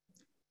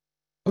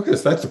 Okay,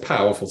 so that's a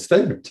powerful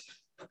statement.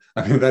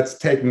 I mean, that's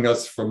taking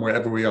us from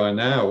wherever we are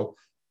now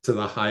to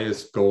the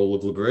highest goal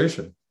of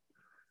liberation.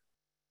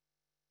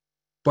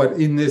 But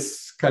in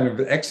this kind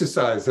of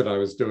exercise that I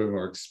was doing,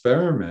 or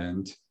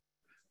experiment,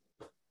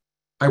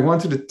 I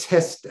wanted to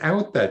test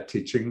out that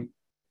teaching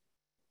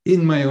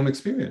in my own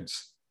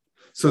experience.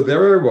 So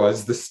there I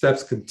was, the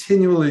steps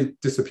continually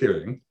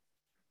disappearing.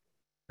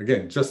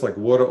 Again, just like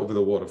water over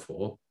the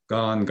waterfall,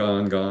 gone.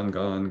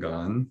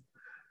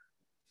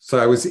 So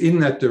I was in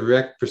that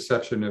direct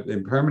perception of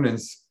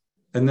impermanence.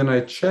 And then I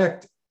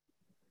checked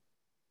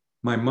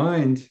my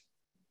mind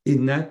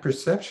in that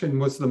perception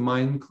was the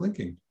mind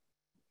clinging.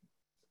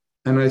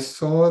 And I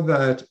saw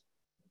that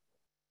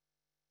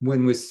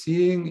when we're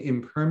seeing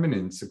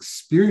impermanence,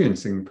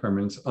 experiencing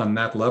impermanence on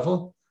that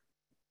level,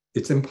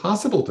 it's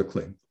impossible to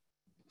cling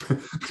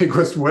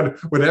because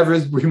whatever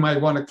we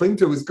might want to cling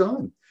to is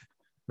gone,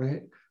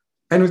 right?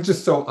 And it was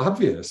just so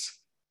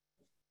obvious.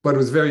 But it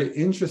was very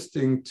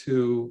interesting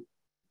to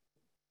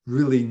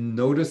really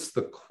notice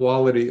the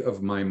quality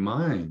of my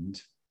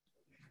mind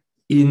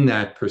in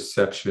that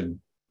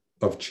perception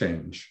of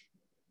change,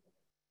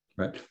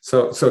 right?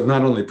 So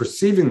not only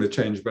perceiving the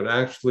change, but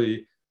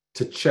actually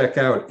to check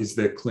out, is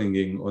there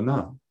clinging or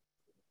not?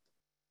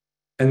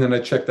 And then I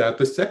checked out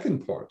the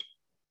second part.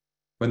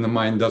 When the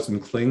mind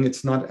doesn't cling,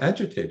 it's not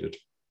agitated.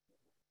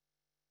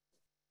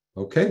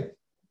 Okay.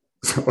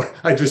 So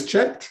I just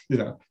checked,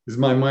 is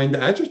my mind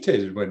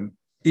agitated when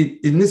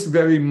in this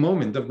very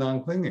moment of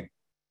non-clinging?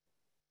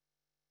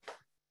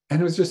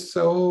 And it was just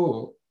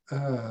so,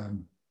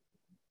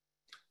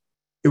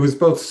 it was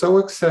both so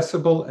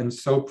accessible and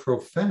so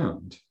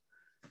profound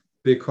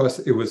because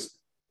it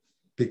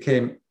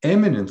became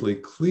eminently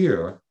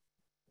clear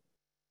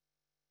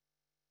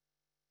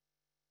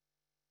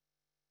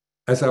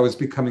as I was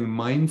becoming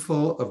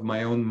mindful of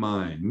my own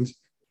mind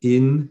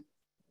in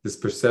this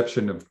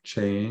perception of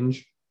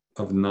change,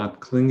 of not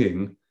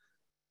clinging,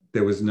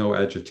 there was no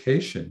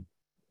agitation.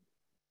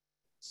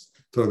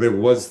 So there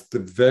was the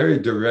very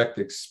direct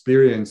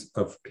experience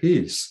of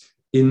peace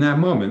in that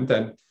moment.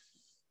 And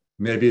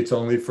maybe it's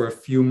only for a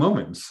few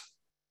moments,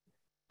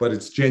 but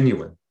it's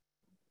genuine.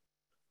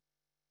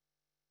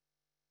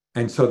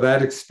 And so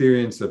that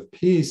experience of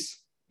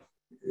peace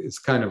is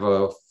kind of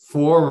a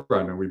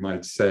forerunner, we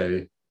might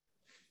say,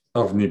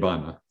 of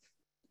Nibbana,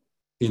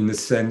 in the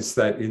sense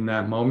that in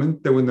that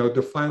moment, there were no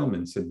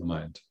defilements in the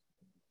mind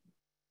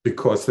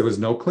because there was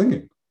no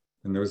clinging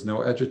and there was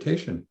no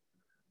agitation.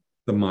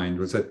 The mind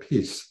was at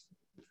peace.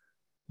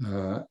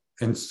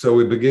 And so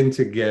we begin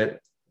to get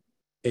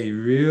a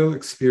real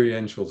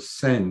experiential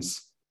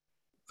sense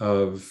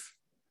of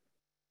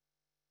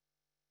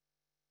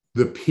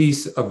the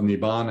peace of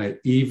Nibbana,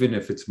 even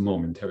if it's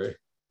momentary.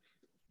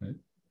 Right?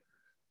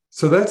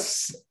 So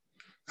that's,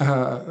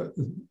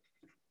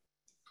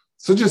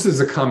 so just as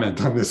a comment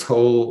on this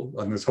whole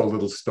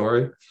little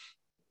story,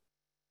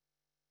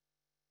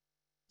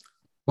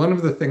 one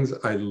of the things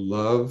I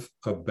love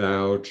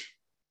about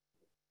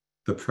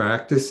the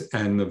practice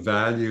and the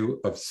value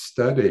of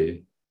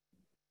study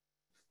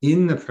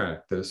in the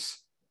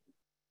practice,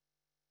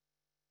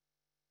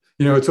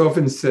 it's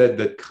often said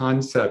that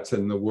concepts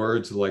and the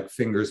words are like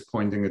fingers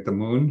pointing at the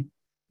moon,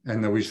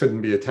 and that we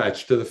shouldn't be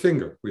attached to the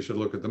finger. We should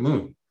look at the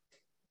moon.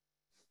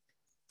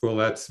 Well,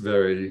 that's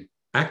very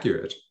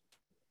accurate.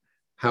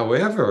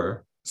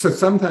 However, so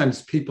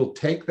sometimes people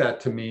take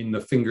that to mean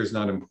the finger's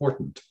not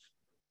important.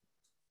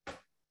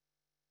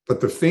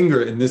 But the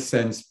finger, in this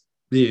sense,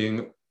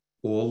 being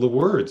all the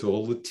words,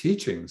 all the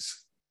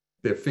teachings,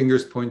 their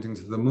fingers pointing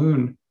to the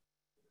moon,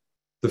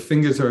 the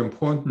fingers are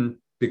important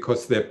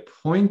because they're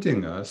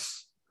pointing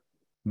us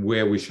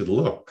where we should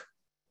look,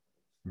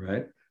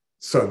 right?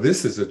 So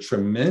this is a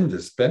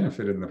tremendous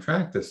benefit in the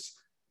practice.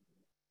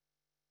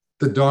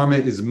 The Dharma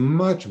is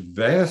much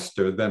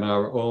vaster than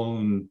our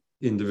own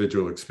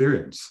individual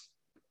experience.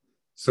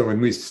 So when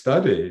we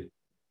study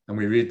and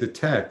we read the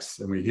texts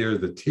and we hear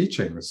the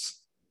teachings,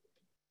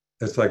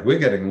 it's like we're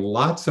getting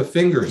lots of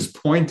fingers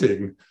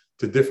pointing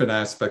to different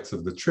aspects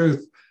of the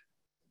truth.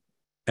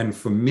 And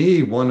for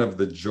me, one of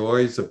the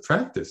joys of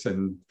practice,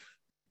 and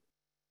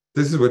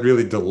this is what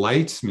really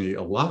delights me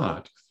a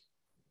lot,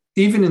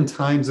 even in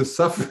times of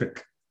suffering,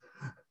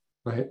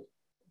 right?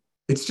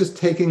 It's just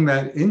taking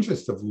that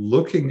interest of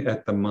looking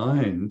at the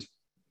mind,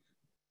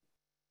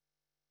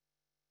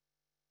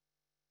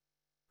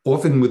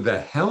 often with the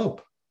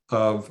help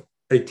of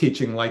a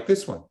teaching like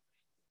this one.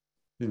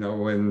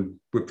 When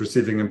we're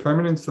perceiving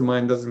impermanence, the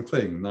mind doesn't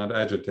cling, not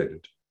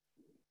agitated,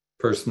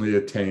 personally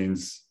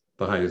attains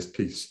the highest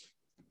peace.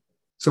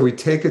 So we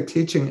take a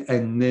teaching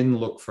and then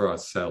look for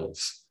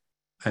ourselves.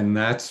 And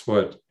that's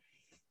what,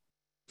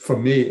 for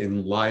me,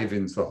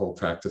 enlivens the whole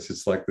practice.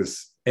 It's like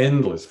this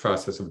endless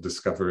process of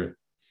discovery.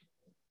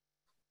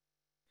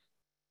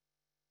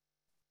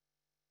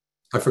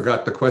 I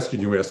forgot the question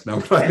you asked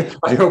now, but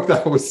I hope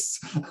that was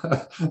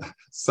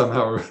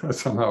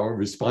somehow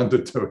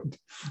responded to it.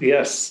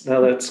 Yes,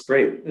 no, that's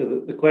great.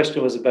 The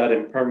question was about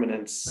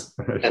impermanence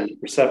and the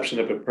perception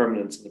of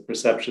impermanence and the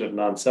perception of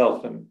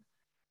non-self. And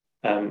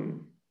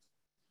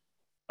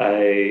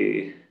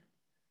I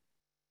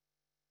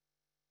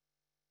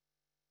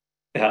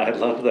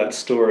love that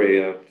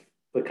story of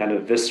the kind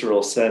of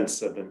visceral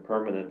sense of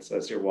impermanence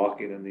as you're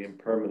walking and the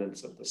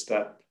impermanence of the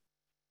step.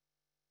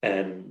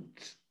 And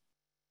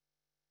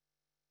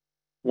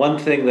one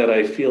thing that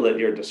I feel that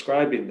you're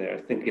describing there,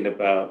 thinking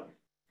about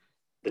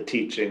the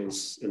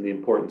teachings and the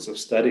importance of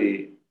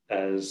study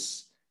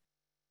as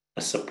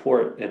a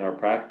support in our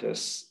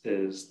practice,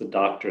 is the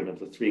doctrine of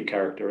the three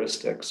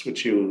characteristics,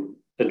 which you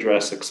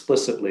address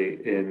explicitly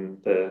in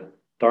the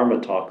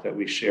Dharma talk that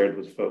we shared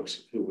with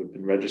folks who had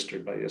been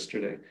registered by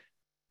yesterday.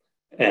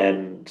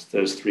 And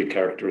those three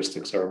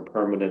characteristics are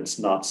impermanence,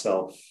 not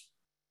self,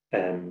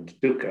 and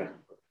dukkha.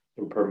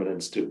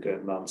 Impermanence, dukkha,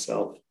 and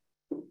non-self.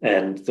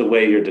 And the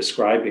way you're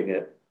describing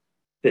it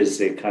is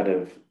a kind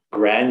of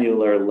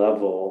granular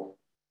level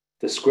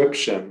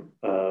description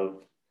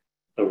of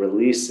a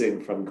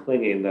releasing from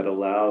clinging that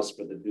allows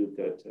for the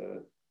dukkha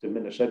to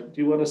diminish. Do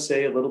you want to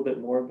say a little bit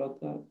more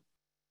about that?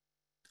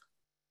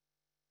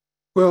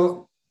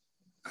 Well,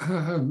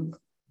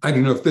 I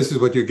don't know if this is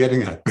what you're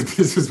getting at, but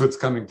this is what's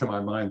coming to my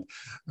mind.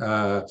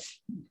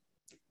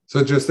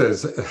 So just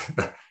as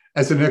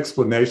an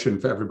explanation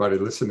for everybody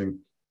listening,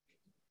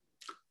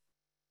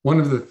 one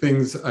of the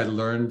things I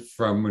learned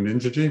from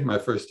Munindraji, my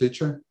first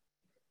teacher,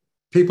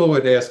 people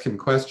would ask him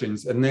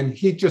questions and then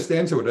he'd just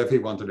answer whatever he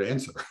wanted to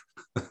answer.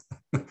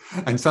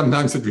 And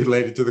sometimes it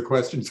related to the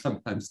question,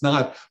 sometimes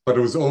not, but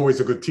it was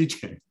always a good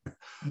teaching.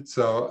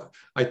 So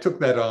I took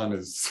that on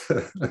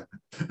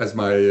as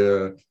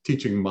my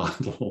teaching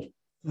model.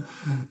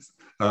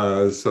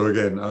 So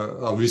again,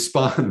 I'll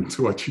respond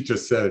to what you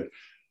just said.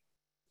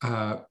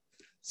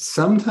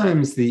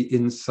 Sometimes the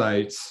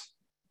insights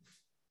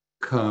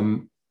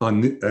come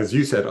on, as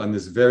you said, on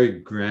this very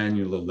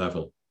granular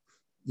level,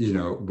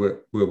 where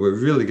we're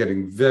really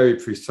getting very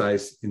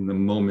precise in the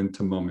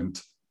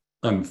moment-to-moment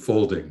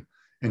unfolding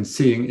and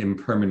seeing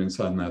impermanence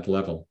on that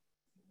level.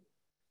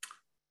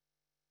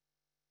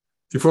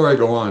 Before I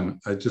go on,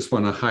 I just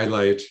want to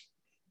highlight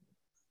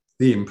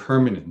the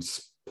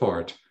impermanence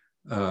part.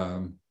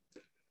 Again,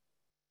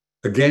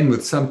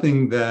 with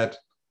something that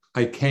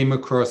I came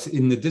across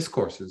in the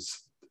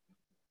discourses.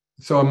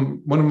 So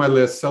one of my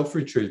last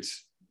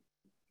self-retreats,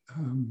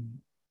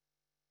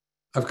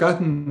 I've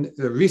gotten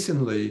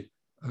recently,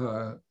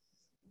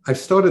 I've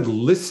started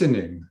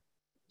listening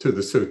to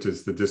the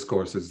suttas, the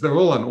discourses. They're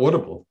all on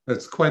Audible.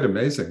 It's quite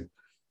amazing.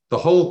 The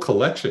whole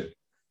collection,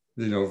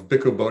 of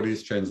Bhikkhu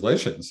Bodhi's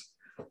translations.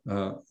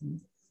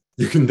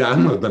 You can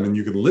download them and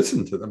you can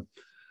listen to them.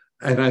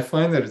 And I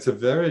find that it's a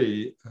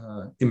very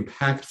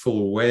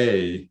impactful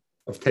way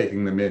of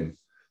taking them in.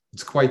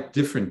 It's quite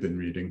different than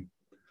reading.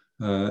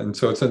 And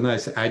so it's a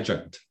nice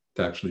adjunct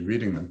to actually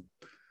reading them.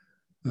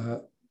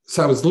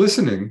 So I was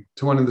listening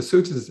to one of the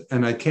suttas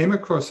and I came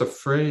across a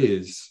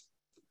phrase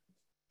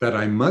that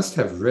I must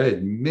have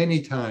read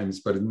many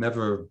times, but it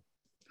never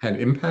had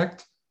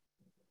impact.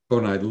 But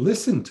when I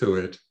listened to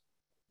it,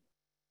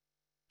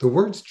 the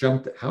words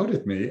jumped out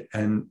at me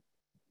and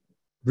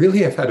really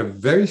have had a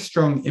very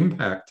strong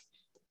impact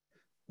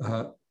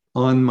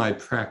on my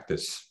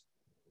practice.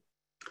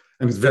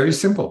 And it's very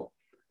simple.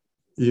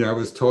 I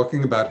was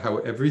talking about how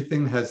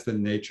everything has the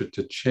nature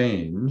to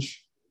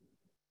change.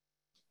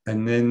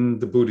 And then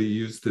the Buddha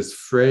used this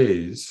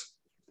phrase,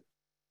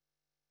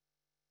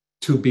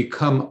 to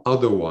become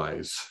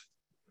otherwise.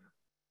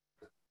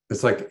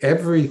 It's like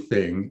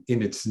everything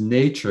in its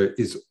nature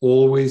is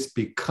always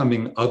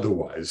becoming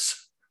otherwise.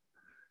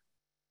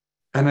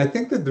 And I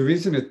think that the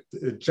reason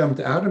it jumped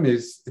out at me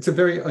is it's a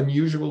very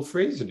unusual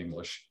phrase in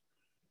English,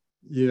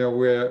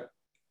 where,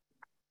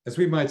 as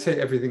we might say,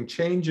 everything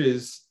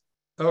changes.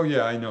 Oh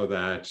yeah, I know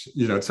that.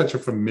 It's such a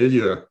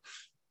familiar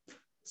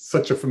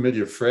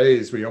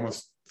phrase. We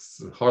almost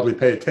hardly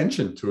pay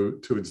attention to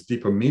its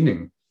deeper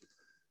meaning.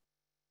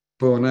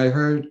 But when I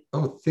heard,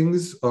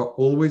 things are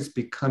always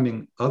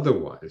becoming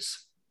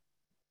otherwise,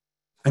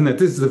 and that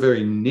this is the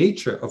very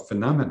nature of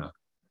phenomena,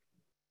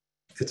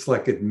 it's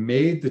like it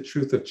made the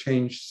truth of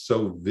change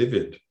so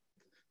vivid.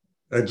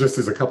 Just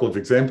as a couple of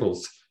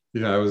examples,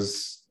 I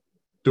was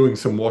doing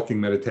some walking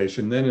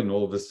meditation then, and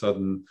all of a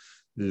sudden,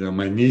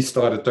 my knee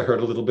started to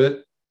hurt a little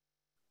bit.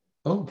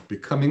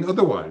 Becoming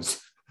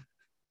otherwise.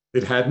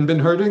 It hadn't been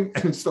hurting,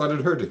 and it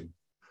started hurting.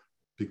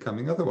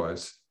 Becoming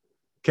otherwise.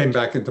 Came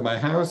back into my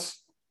house.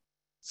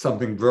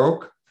 Something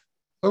broke.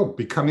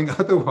 Becoming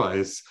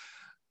otherwise.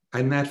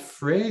 And that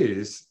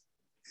phrase,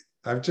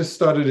 I've just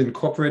started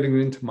incorporating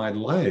it into my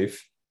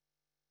life,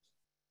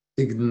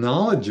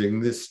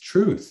 acknowledging this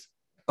truth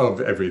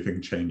of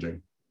everything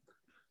changing.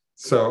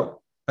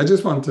 So I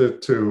just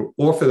wanted to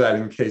offer that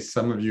in case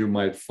some of you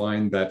might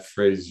find that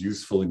phrase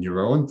useful in your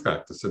own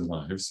practice and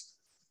lives.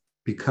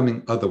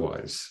 Becoming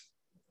otherwise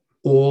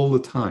all the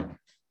time.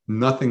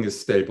 Nothing is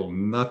stable.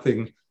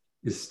 Nothing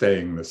is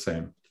staying the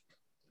same.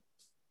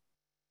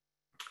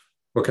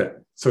 Okay,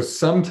 so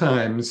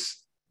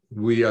sometimes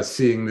we are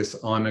seeing this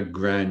on a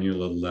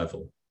granular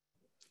level.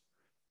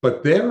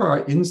 But there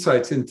are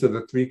insights into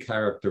the three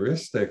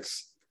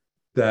characteristics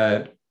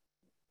that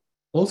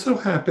also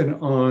happen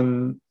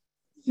on,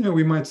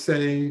 we might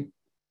say,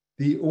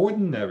 the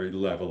ordinary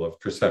level of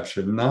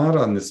perception, not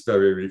on this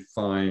very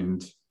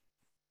refined,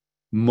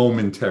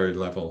 momentary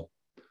level.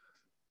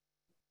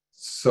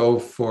 So,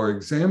 for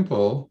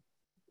example,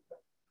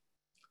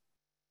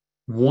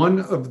 one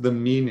of the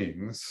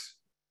meanings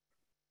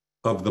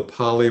of the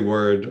Pali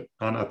word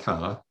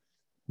anatta,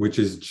 which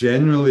is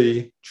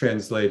generally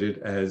translated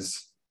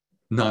as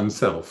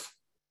non-self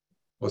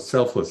or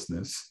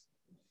selflessness,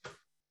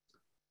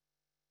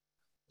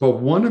 But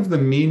one of the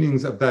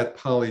meanings of that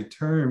Pali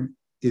term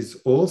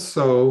is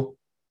also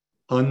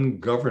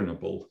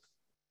ungovernable,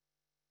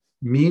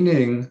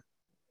 meaning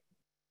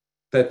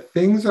that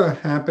things are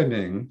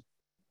happening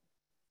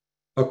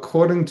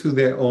according to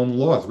their own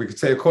laws. We could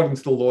say according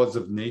to the laws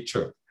of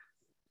nature,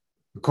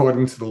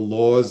 according to the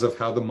laws of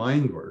how the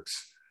mind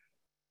works.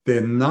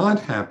 They're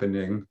not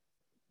happening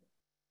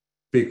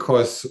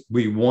because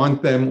we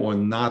want them or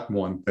not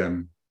want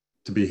them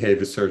to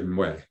behave a certain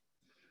way.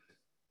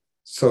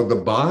 So the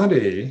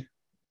body,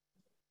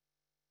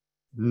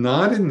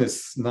 not in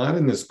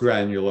this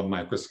granular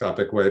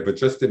microscopic way, but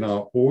just in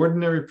our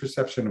ordinary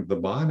perception of the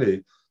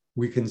body,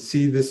 we can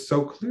see this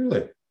so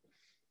clearly.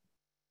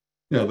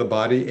 The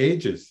body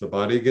ages, the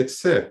body gets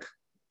sick,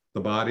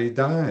 the body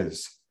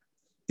dies.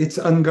 It's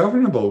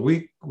ungovernable.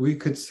 We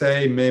could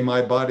say, may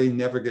my body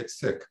never get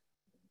sick.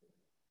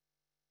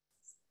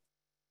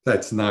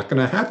 That's not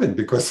going to happen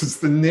because it's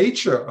the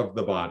nature of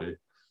the body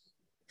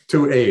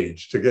to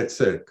age, to get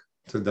sick,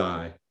 to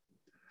die.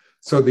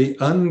 So the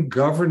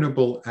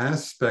ungovernable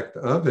aspect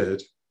of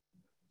it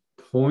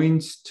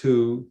points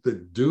to the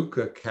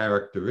dukkha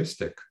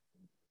characteristic.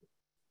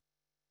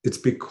 It's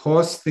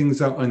because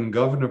things are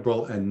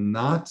ungovernable and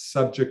not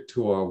subject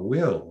to our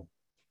will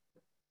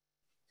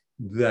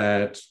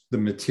that the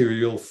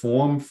material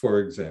form, for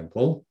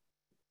example,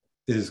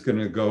 is going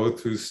to go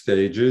through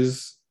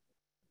stages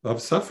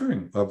of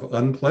suffering, of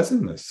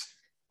unpleasantness,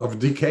 of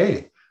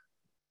decay.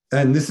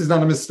 And this is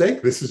not a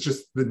mistake. This is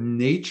just the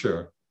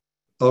nature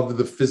of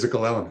the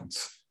physical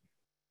elements.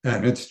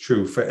 And it's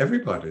true for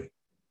everybody.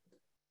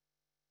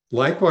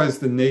 Likewise,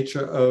 the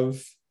nature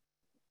of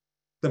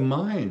the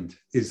mind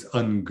is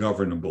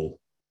ungovernable,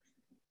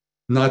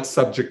 not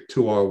subject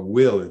to our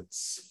will.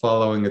 It's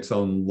following its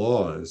own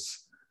laws.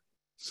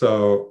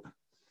 So,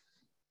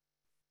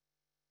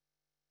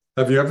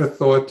 have you ever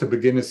thought to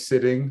begin a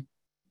sitting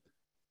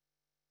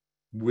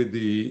with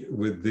the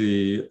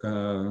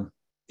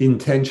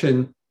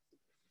intention,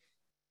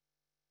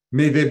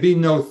 may there be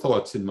no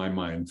thoughts in my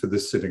mind for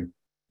this sitting?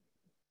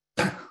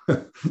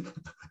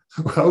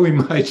 Well, we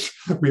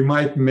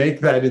might make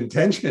that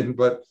intention,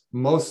 but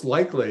most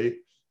likely,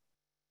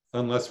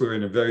 unless we're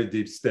in a very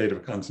deep state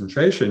of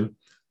concentration,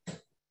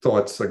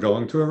 thoughts are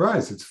going to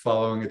arise. It's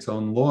following its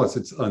own laws.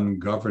 It's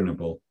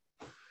ungovernable.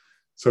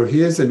 So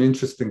here's an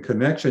interesting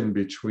connection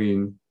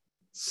between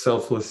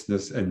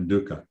selflessness and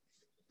dukkha.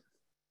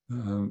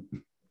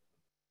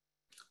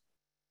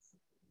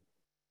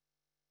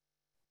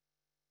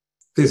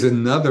 There's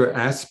another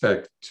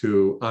aspect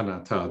to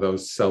anatta,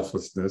 those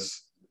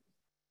selflessness.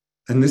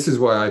 And this is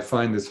why I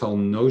find this whole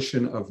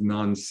notion of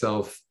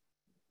non-self,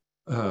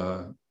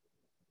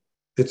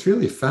 it's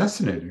really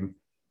fascinating,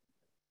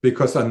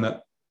 because on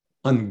the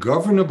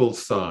ungovernable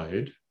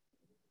side,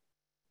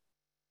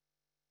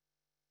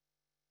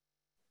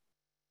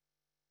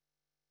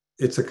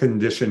 it's a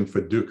condition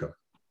for dukkha,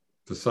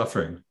 for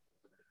suffering.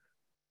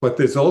 But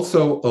there's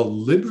also a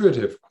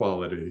liberative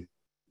quality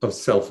of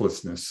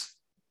selflessness,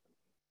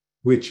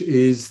 which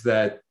is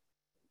that,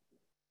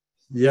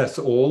 yes,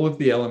 all of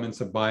the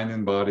elements of mind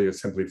and body are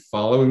simply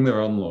following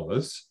their own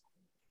laws.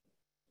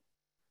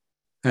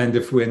 And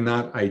if we're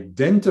not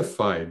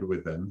identified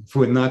with them, if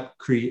we're not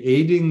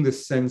creating the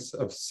sense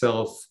of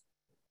self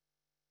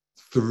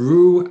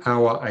through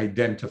our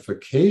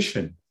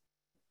identification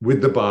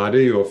with the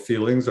body or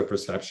feelings or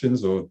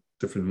perceptions or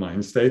different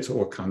mind states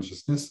or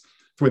consciousness,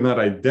 if we're not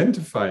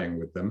identifying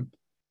with them,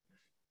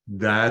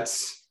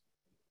 that's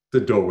the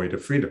doorway to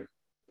freedom.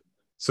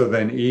 So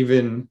then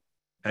even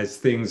as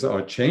things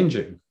are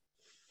changing,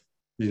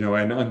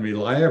 and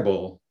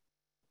unreliable,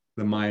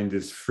 the mind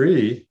is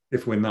free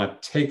if we're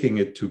not taking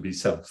it to be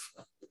self.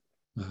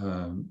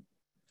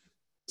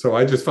 So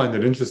I just find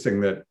it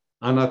interesting that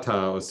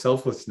anatta, or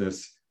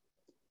selflessness,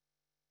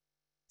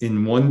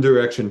 in one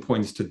direction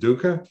points to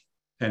dukkha,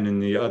 and in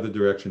the other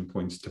direction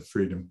points to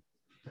freedom.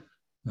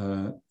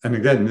 And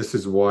again, this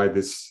is why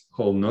this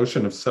whole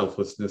notion of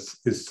selflessness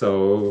is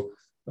so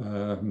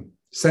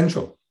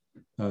central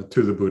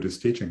to the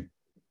Buddhist teaching.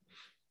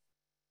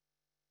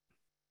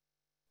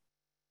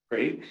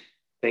 Great,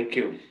 thank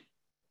you.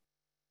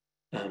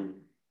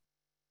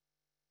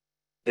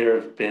 There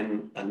have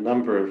been a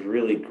number of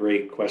really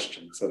great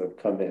questions that have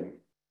come in,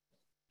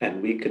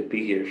 and we could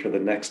be here for the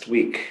next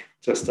week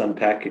just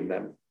unpacking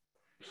them.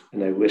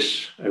 And I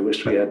wish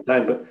we had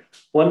time. But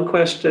one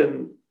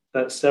question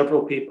that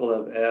several people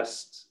have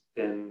asked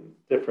in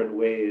different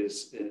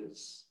ways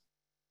is,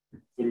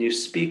 when you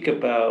speak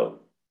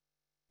about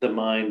the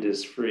mind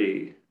is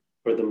free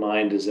or the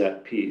mind is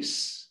at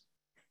peace,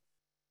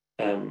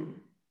 the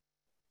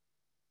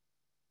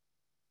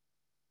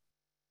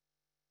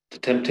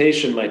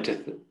temptation might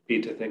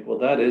be to think, well,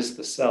 that is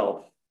the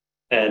self.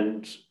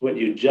 And what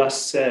you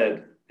just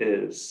said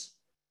is,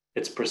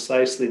 it's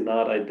precisely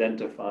not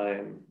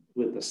identifying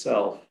with the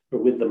self or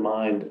with the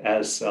mind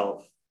as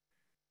self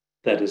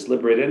that is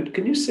liberated. And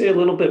can you say a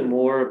little bit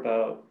more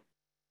about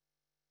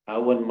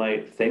how one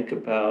might think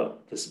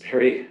about this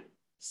very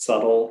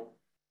subtle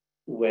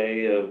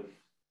way of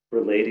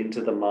relating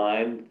to the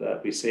mind,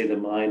 that we say the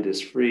mind is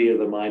free or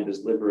the mind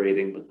is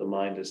liberating, but the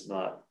mind is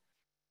not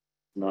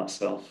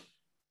self.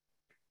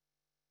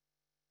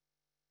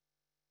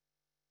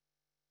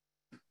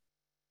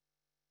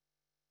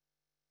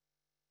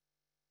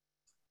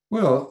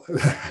 Well,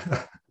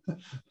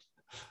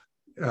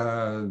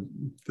 there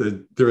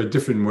are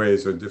different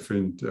ways or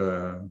different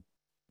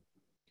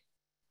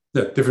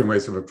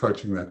ways of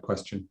approaching that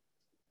question.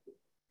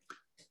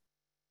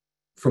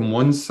 From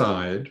one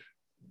side,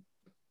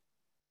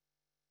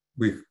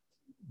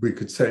 we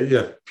could say,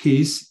 yeah,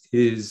 peace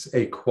is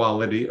a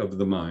quality of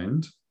the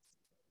mind.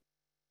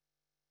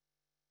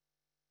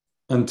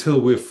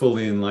 Until we're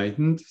fully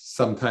enlightened,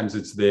 sometimes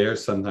it's there,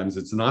 sometimes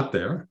it's not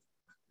there.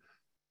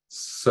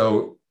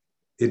 So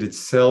it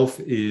itself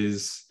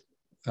is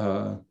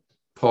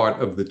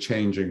part of the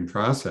changing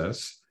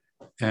process.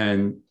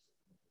 And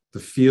the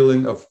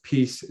feeling of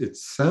peace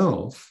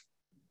itself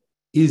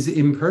is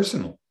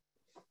impersonal.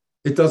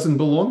 It doesn't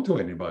belong to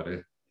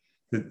anybody.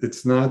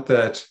 It's not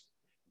that,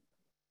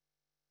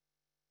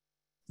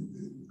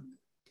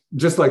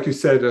 just like you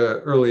said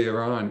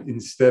earlier on,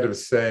 instead of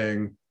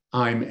saying,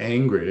 I'm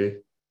angry,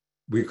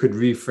 we could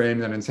reframe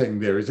that and saying,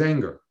 there is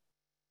anger.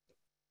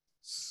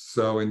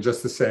 So in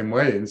just the same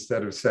way,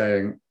 instead of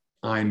saying,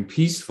 I'm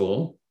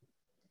peaceful,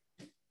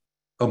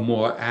 a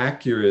more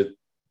accurate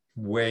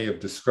way of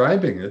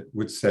describing it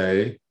would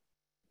say,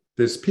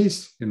 there's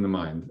peace in the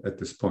mind at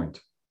this point.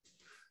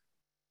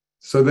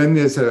 So then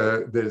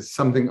there's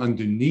something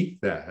underneath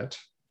that.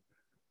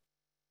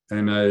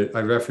 And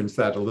I referenced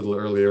that a little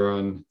earlier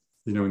on,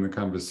 in the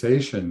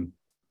conversation,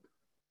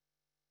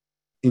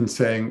 in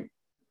saying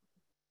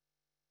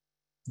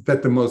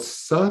that the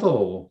most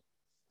subtle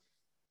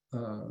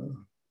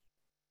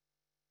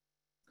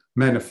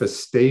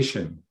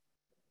manifestation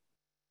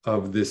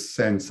of this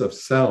sense of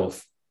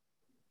self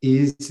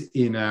is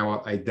in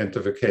our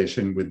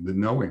identification with the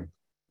knowing.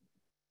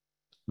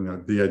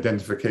 The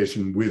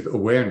identification with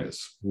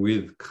awareness,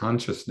 with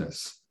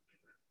consciousness.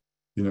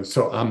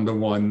 So I'm the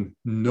one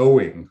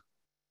knowing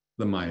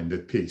the mind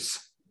at peace.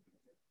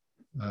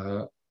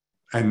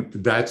 And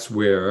that's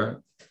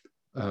where,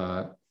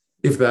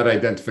 if that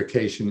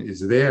identification is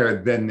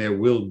there, then there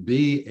will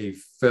be a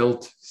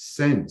felt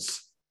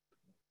sense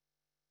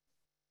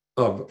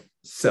of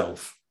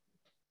self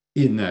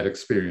in that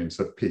experience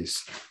of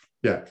peace.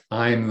 Yeah,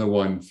 I'm the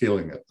one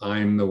feeling it.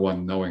 I'm the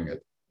one knowing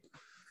it.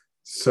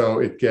 So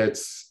it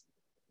gets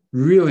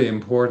really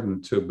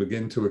important to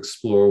begin to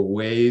explore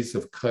ways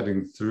of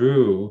cutting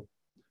through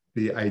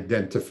the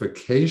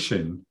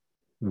identification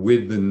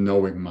with the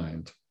knowing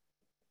mind,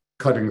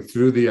 cutting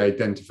through the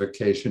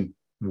identification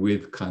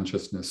with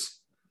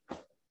consciousness.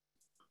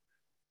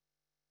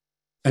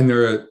 And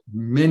there are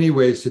many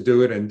ways to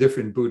do it, and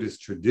different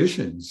Buddhist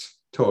traditions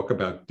talk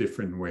about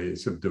different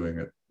ways of doing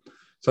it.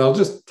 So I'll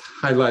just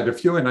highlight a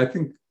few, and I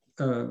think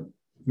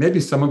maybe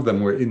some of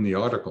them were in the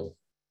article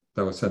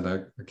that was sent.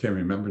 I can't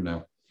remember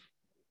now.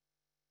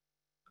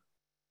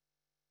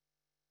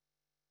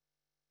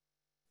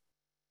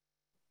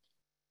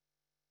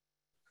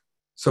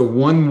 So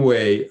one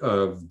way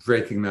of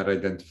breaking that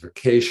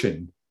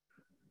identification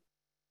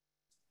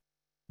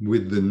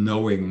with the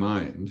knowing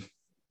mind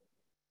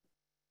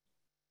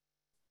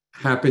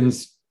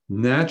happens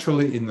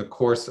naturally in the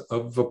course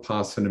of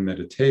Vipassana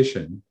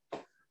meditation,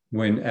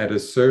 when at a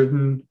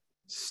certain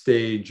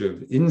stage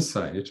of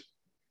insight,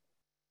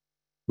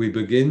 we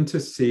begin to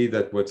see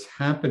that what's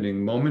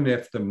happening moment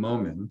after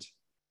moment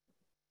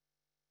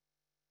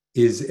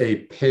is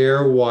a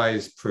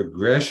pairwise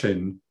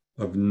progression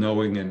of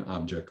knowing an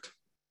object.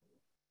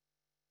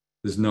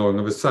 There's knowing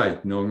of a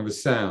sight, knowing of a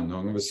sound,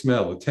 knowing of a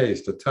smell, a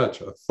taste, a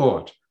touch, a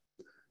thought.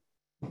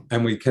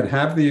 And we can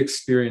have the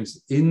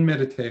experience in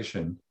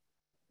meditation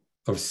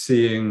of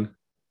seeing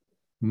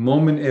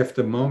moment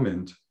after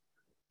moment,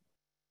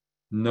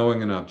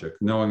 knowing an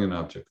object, knowing an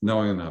object,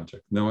 knowing an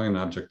object, knowing an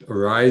object,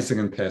 arising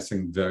and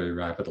passing very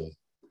rapidly.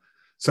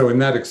 So in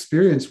that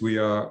experience, we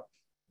are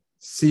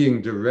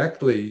seeing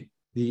directly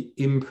the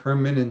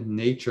impermanent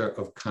nature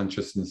of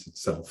consciousness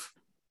itself.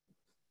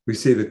 We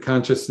see that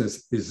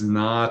consciousness is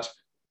not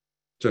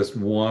just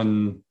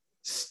one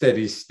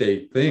steady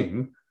state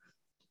thing,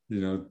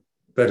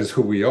 that is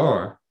who we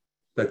are,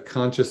 that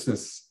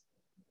consciousness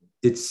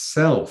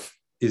itself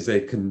is a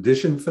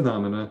conditioned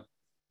phenomena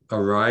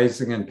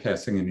arising and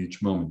passing in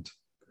each moment.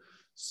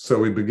 So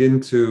we begin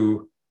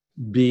to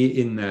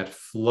be in that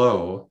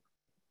flow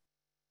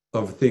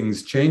of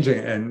things changing,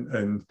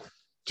 and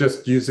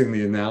just using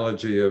the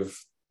analogy of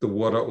the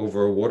water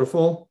over a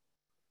waterfall,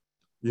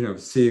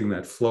 seeing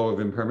that flow of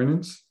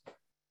impermanence,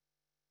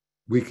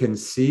 we can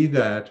see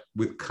that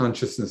with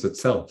consciousness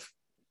itself.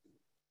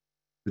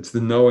 It's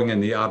the knowing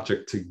and the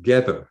object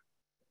together,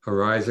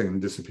 arising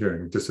and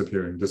disappearing,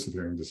 disappearing,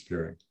 disappearing,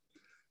 disappearing.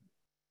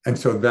 And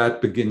so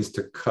that begins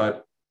to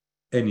cut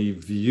any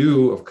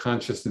view of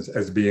consciousness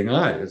as being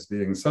I, as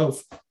being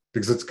self,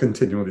 because it's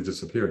continually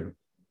disappearing.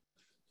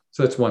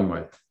 So that's one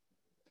way.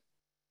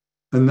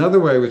 Another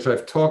way, which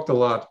I've talked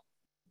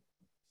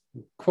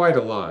quite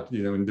a lot,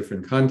 in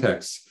different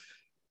contexts,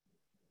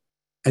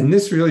 and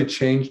this really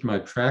changed my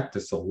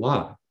practice a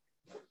lot,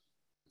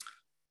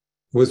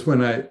 was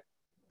when I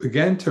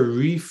began to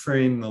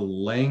reframe the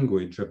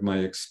language of my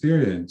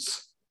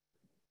experience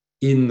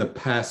in the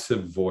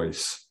passive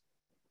voice.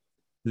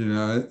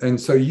 And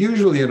so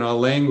usually in our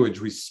language,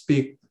 we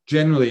speak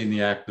generally in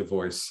the active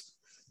voice.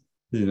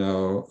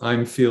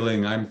 I'm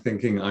feeling, I'm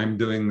thinking, I'm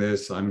doing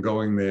this, I'm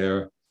going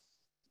there.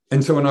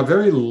 And so in our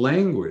very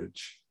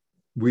language,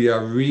 we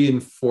are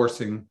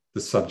reinforcing the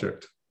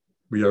subject.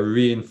 We are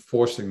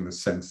reinforcing the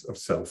sense of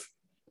self,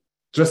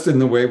 just in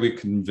the way we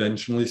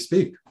conventionally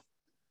speak.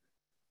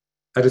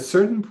 At a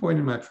certain point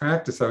in my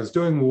practice, I was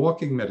doing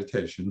walking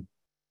meditation.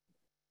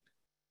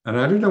 And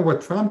I don't know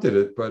what prompted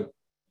it, but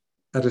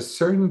at a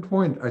certain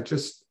point, I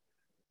just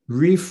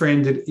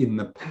reframed it in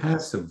the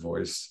passive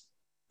voice.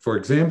 For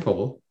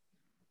example,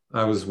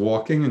 I was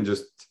walking and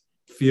just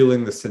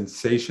feeling the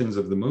sensations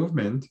of the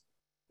movement.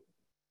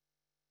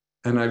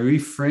 And I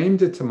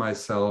reframed it to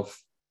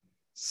myself,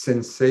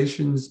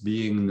 sensations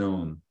being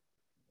known,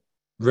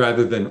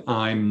 rather than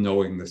I'm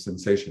knowing the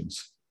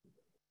sensations.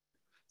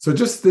 So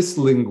just this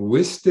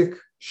linguistic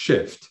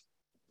shift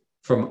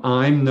from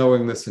I'm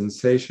knowing the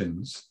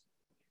sensations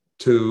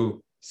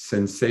to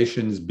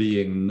sensations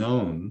being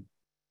known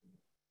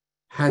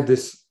had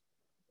this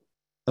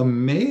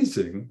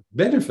amazing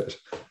benefit.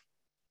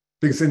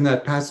 Because in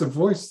that passive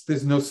voice,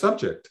 there's no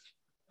subject.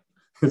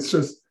 It's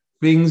just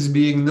things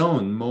being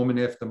known moment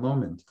after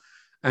moment.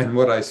 And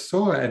what I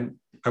saw, and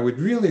I would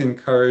really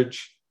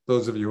encourage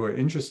those of you who are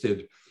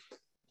interested,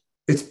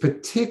 it's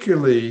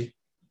particularly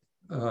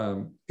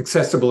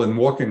accessible in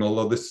walking,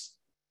 although this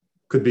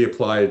could be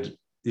applied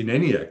in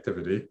any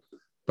activity,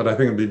 but I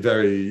think it'd be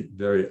very,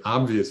 very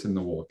obvious in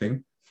the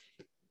walking.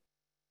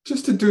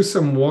 Just to do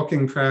some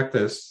walking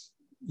practice,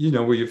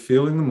 where you're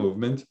feeling the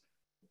movement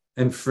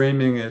and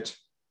framing it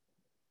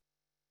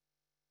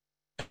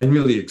and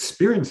really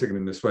experiencing it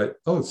in this way.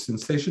 Oh,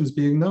 sensations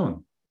being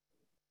known.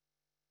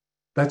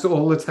 That's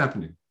all that's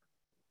happening.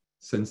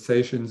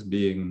 Sensations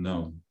being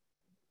known.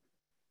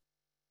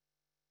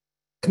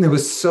 And there were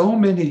so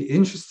many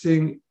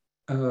interesting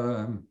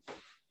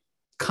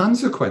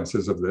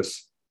consequences of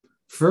this.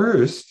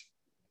 First,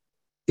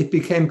 it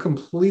became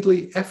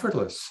completely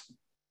effortless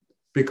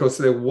because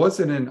there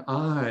wasn't an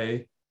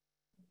I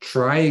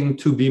trying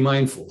to be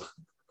mindful,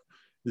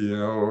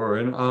 or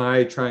an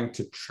I trying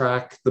to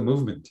track the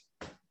movement.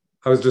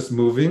 I was just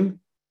moving,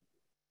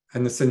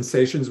 and the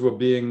sensations were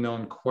being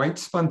known quite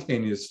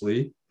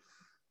spontaneously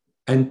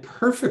and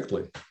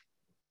perfectly.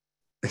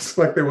 It's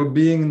like they were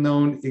being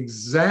known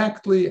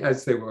exactly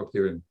as they were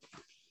appearing.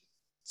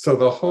 So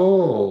the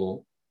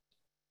whole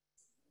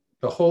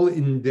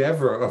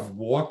endeavor of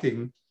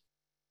walking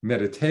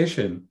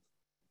meditation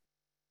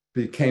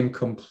became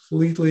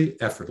completely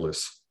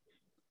effortless,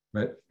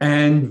 right?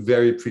 And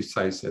very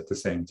precise at the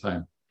same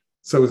time.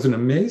 So it was an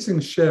amazing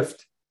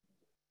shift,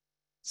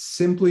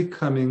 simply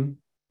coming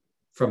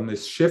from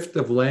this shift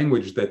of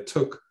language that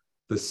took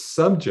the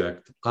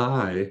subject,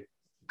 I,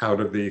 out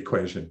of the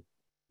equation,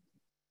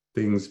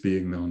 things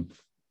being known.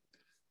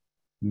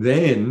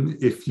 Then,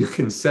 if you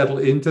can settle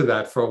into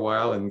that for a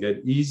while and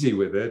get easy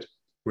with it,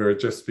 where it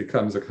just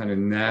becomes a kind of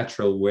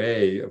natural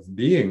way of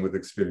being with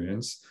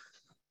experience,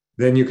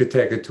 then you could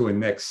take it to a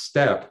next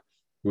step,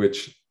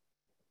 which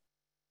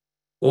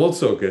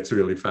also gets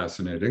really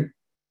fascinating.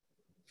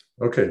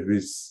 Okay,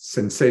 these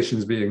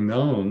sensations being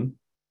known,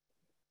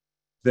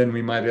 then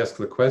we might ask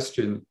the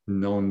question,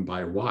 known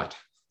by what?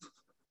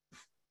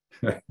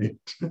 Right?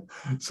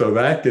 So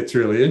that gets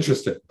really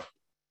interesting.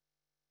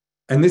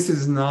 And this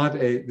is not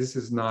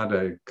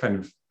a kind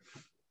of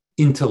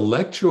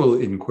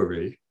intellectual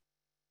inquiry.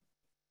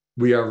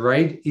 We are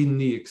right in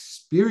the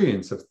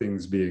experience of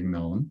things being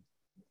known.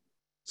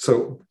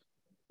 So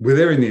we're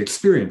there in the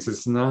experience.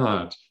 It's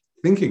not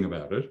thinking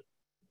about it.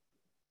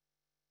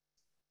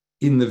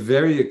 In the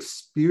very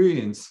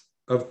experience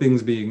of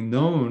things being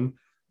known,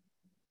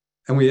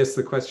 and we ask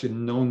the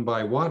question, known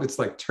by what? It's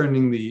like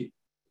turning the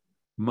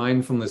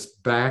mindfulness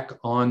back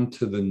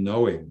onto the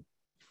knowing.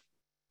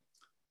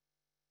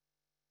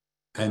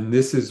 And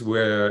this is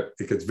where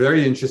it gets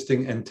very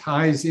interesting and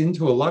ties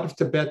into a lot of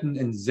Tibetan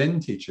and Zen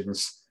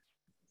teachings,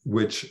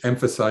 which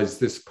emphasize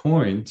this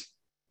point.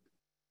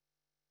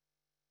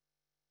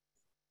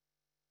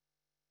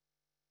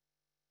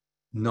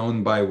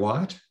 Known by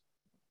what?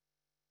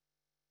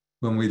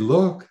 When we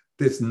look,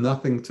 there's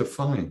nothing to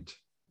find.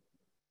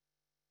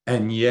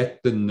 And yet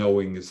the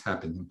knowing is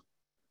happening.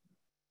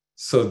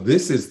 So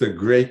this is the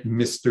great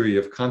mystery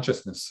of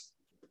consciousness.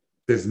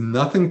 There's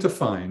nothing to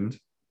find,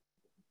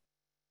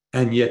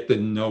 and yet the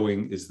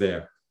knowing is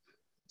there.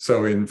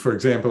 So for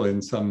example,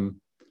 in some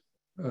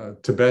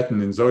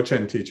Tibetan and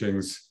Dzogchen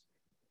teachings,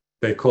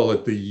 they call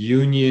it the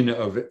union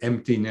of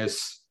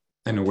emptiness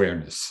and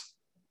awareness,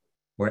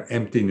 or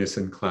emptiness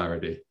and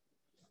clarity.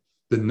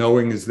 The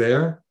knowing is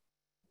there,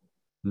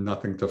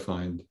 nothing to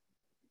find.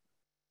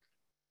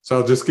 So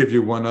I'll just give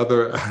you one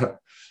other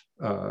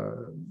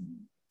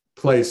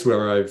place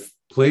where I've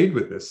played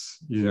with this,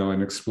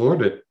 and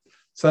explored it.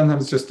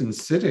 Sometimes just in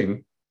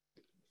sitting,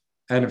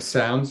 and if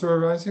sounds are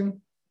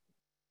arising,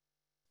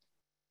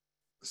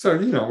 So,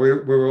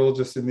 we're all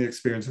just in the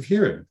experience of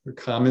hearing, a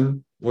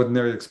common,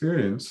 ordinary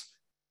experience.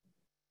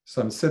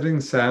 Some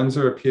sitting sounds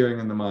are appearing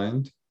in the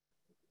mind.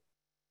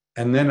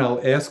 And then I'll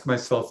ask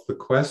myself the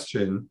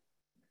question,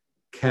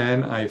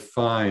 can I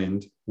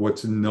find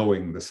what's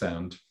knowing the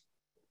sound?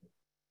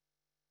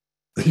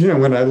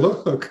 When I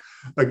look,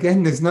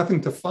 again, there's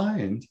nothing to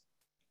find.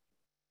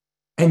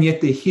 And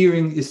yet the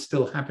hearing is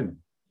still happening.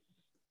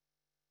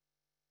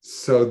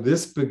 So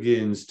this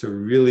begins to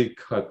really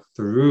cut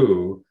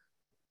through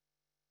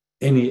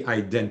any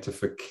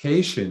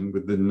identification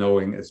with the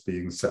knowing as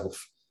being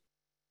self,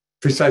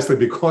 precisely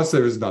because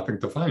there is nothing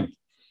to find.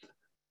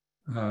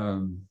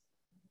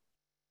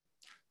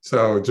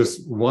 So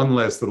just one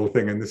last little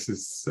thing, and this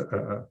is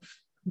a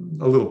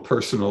little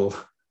personal.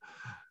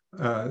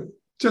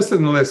 Just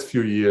in the last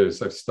few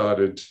years, I've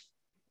started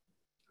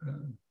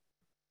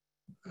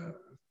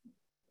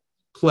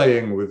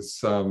playing with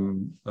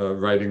some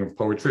writing of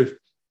poetry,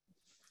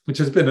 which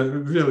has been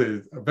a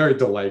very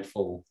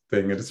delightful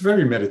thing. And it's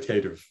very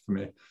meditative for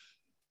me.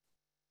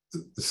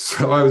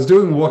 So I was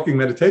doing walking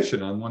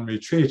meditation on one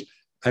retreat,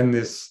 and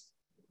this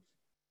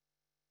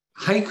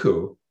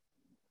haiku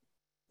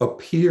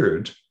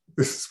appeared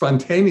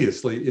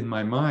spontaneously in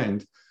my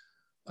mind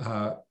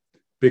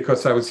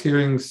because I was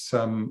hearing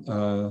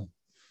the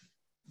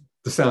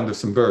sound of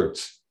some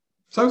birds.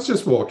 So I was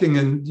just walking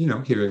and,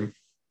 hearing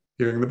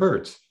the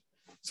birds.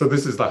 So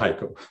this is the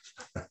haiku.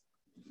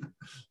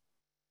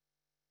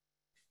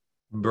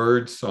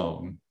 Bird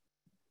song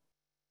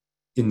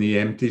in the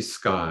empty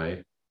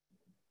sky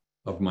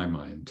of my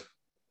mind.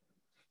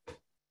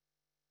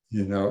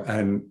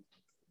 And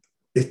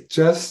it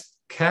just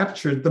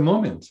captured the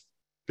moment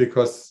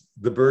because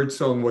the bird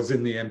song was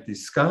in the empty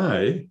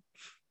sky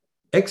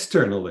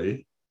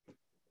externally,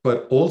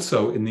 but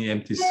also in the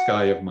empty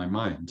sky of my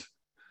mind.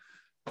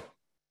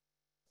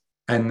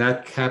 And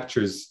that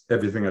captures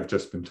everything I've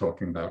just been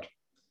talking about.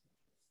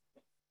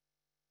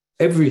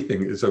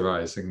 Everything is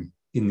arising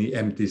in the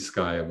empty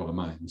sky of our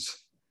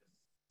minds.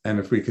 And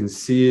if we can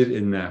see it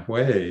in that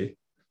way,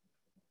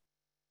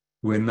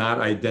 we're not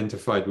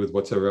identified with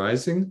what's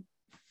arising,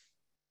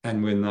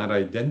 and we're not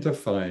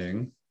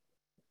identifying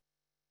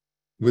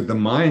with the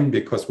mind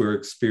because we're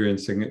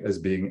experiencing it as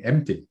being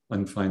empty,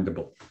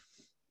 unfindable.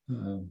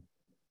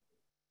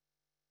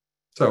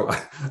 So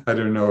I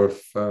don't know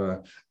if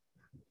that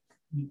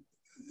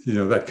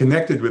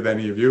connected with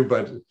any of you,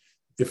 but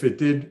if it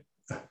did,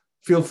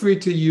 feel free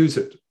to use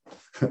it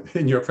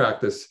in your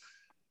practice.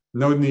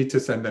 No need to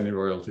send any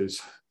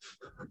royalties.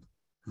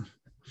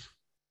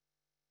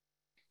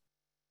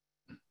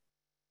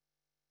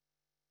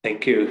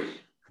 Thank you,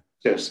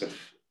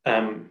 Joseph.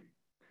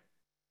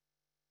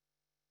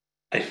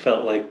 I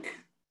felt like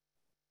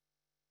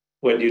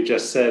what you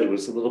just said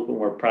was a little bit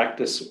more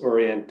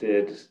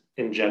practice-oriented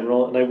in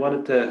general, and I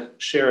wanted to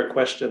share a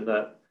question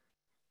that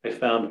I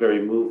found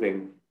very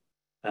moving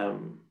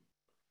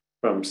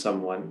from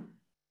someone.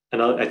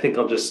 And I think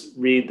I'll just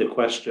read the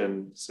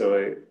question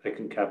so I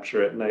can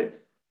capture it. And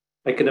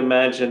I can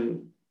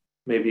imagine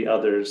maybe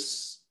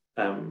others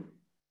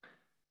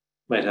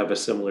might have a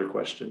similar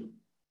question.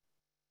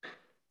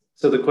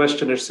 So the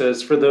questioner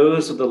says, for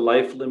those with a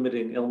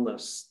life-limiting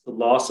illness, the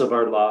loss of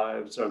our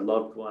lives, our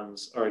loved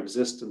ones, our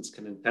existence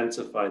can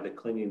intensify the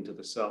clinging to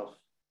the self.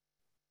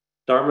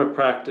 Dharma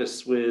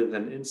practice with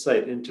an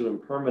insight into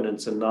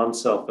impermanence and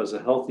non-self as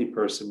a healthy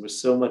person was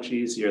so much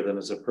easier than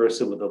as a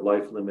person with a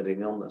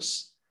life-limiting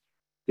illness.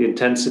 The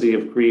intensity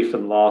of grief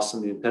and loss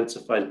and the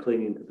intensified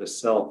clinging to the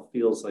self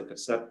feels like a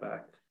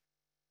setback.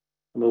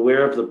 I'm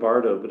aware of the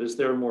Bardo, but is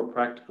there a more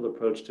practical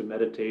approach to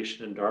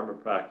meditation and Dharma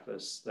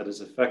practice that is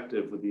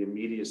effective with the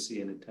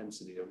immediacy and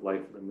intensity of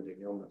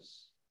life-limiting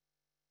illness?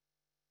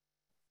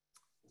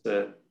 It's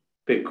a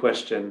big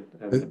question.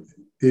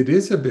 It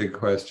is a big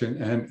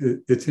question.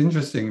 And it's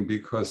interesting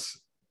because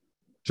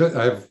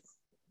I have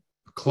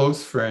a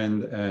close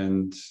friend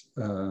and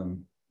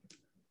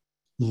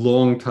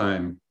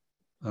long-time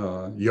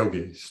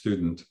yogi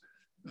student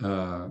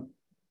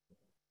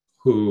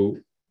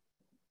who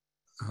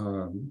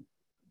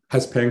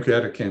has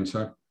pancreatic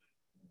cancer,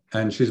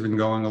 and she's been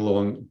going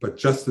along, but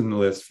just in the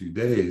last few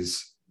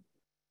days,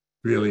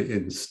 really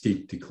in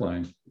steep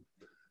decline.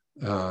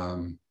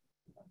 And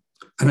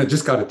I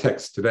just got a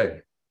text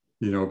today,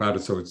 about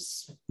it, so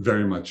it's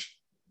very much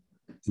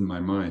in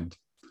my mind.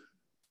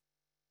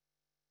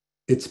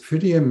 It's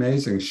pretty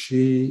amazing.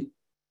 She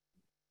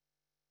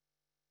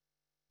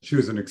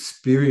was an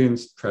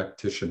experienced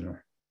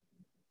practitioner,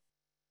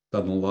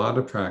 done a lot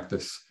of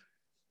practice,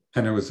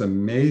 and it was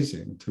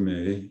amazing to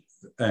me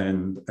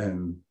and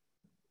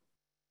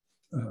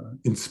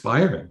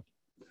inspiring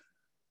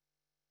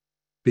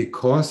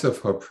because of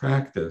her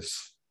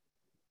practice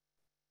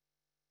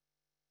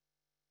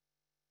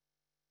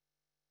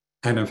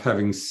and of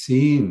having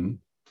seen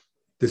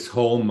this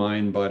whole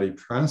mind-body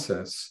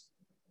process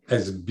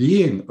as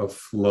being a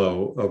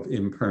flow of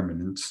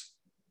impermanence.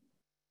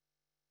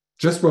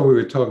 Just what we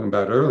were talking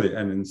about earlier,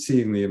 and in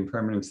seeing the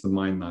impermanence of the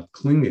mind not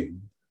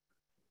clinging,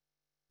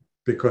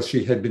 because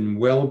she had been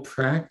well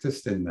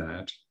practiced in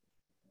that,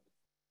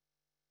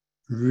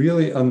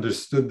 really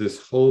understood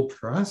this whole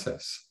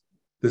process,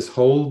 this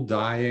whole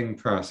dying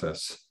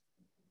process.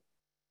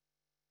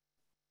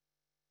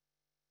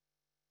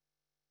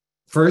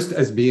 First,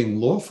 as being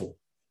lawful,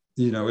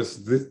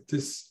 is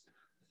this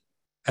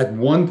at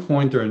one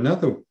point or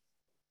another,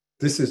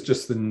 this is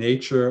just the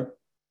nature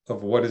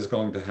of what is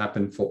going to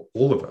happen for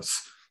all of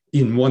us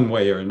in one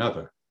way or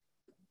another.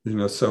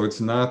 So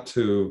it's not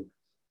to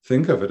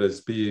think of it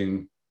as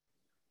being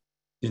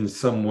in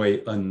some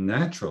way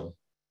unnatural.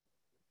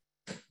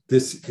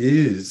 This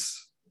is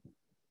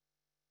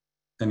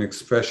an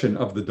expression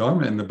of the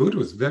Dharma, and the Buddha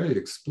was very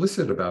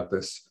explicit about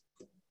this.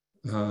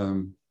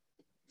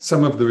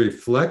 Some of the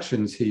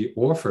reflections he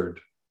offered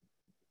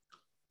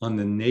on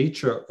the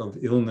nature of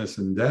illness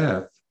and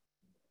death,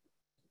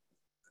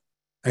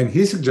 and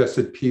he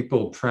suggested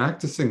people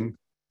practice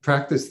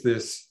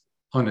this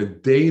on a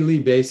daily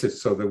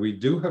basis so that we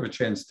do have a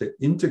chance to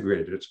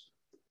integrate it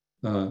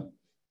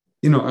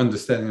in our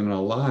understanding in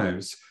our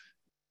lives.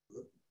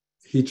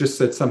 He just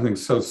said something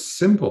so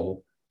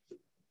simple,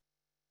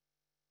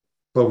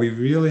 but we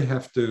really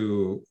have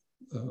to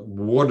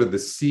water the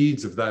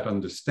seeds of that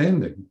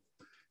understanding.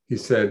 He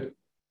said,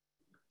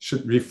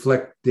 should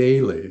reflect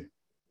daily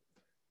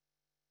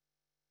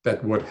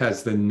that what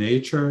has the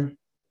nature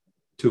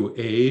to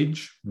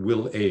age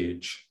will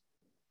age,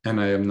 and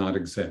I am not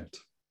exempt.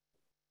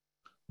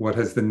 What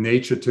has the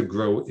nature to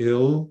grow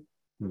ill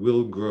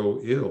will grow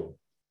ill,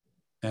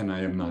 and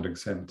I am not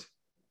exempt.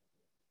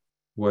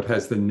 What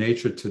has the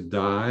nature to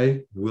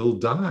die will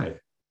die,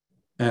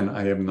 and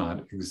I am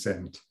not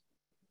exempt.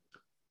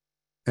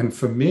 And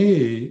for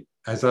me,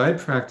 as I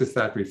practice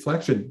that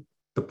reflection,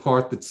 the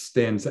part that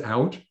stands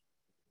out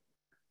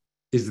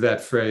is that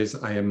phrase,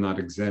 I am not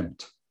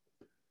exempt.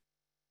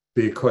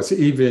 Because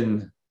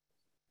even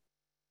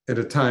at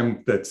a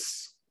time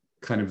that's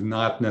kind of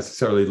not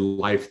necessarily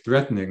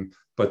life-threatening,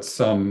 but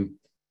some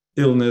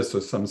illness or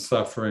some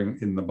suffering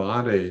in the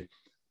body,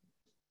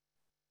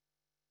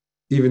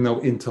 even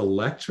though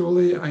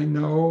intellectually I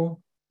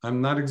know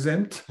I'm not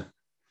exempt,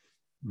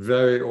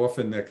 very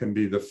often there can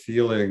be the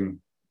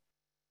feeling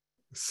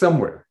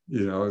somewhere,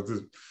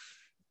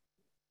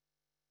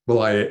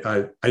 well,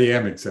 I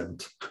am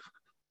exempt.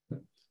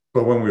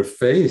 But when we're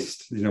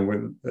faced,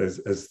 when as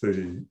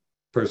the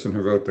person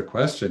who wrote the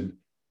question,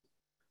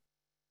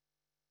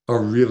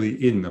 are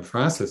really in the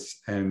process,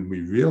 and we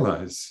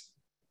realize,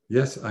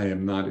 yes, I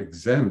am not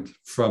exempt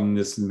from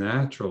this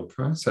natural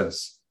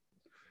process.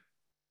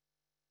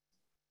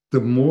 The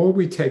more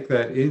we take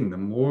that in, the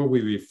more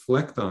we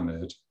reflect on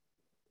it,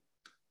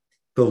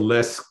 the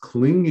less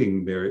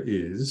clinging there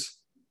is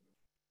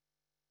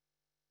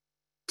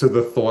to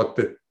the thought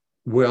that,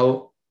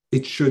 well,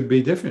 it should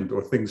be different,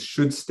 or things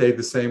should stay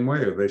the same way,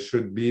 or they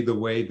should be the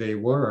way they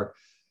were.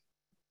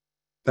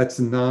 That's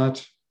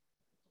not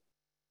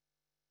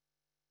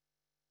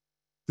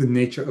the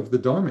nature of the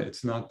Dharma.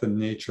 It's not the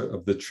nature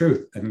of the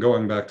truth. And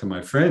going back to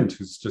my friend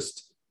who's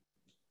just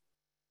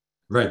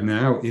right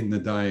now in the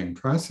dying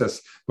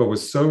process, what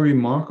was so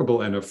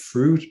remarkable and a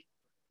fruit,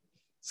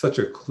 such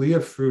a clear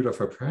fruit of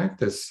her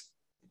practice,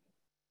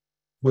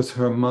 was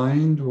her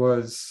mind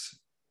was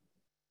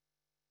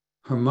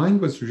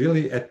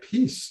really at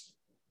peace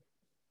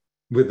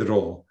with it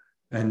all.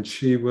 And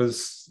she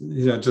was,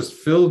 just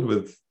filled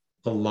with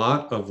a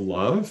lot of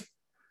love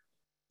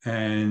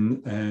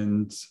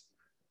and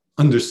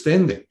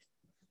understanding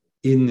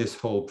in this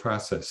whole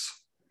process.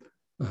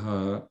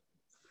 And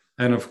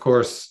of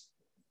course,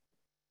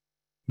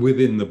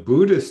 within the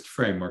Buddhist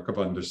framework of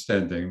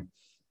understanding,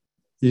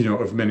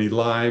 of many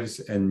lives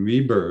and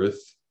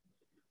rebirth,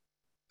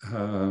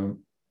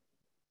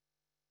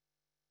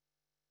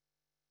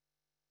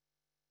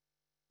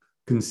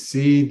 can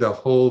see the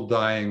whole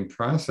dying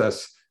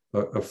process,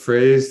 a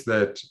phrase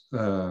that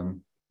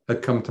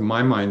had come to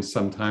my mind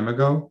some time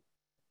ago,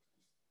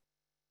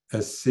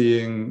 as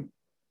seeing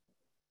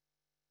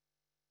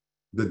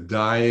the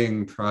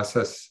dying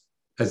process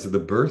as the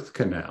birth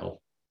canal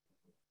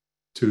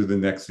to the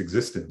next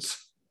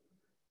existence,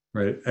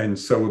 right? And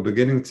so we're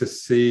beginning to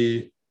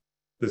see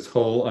this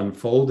whole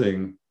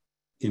unfolding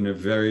in a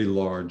very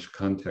large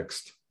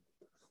context.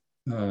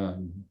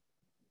 And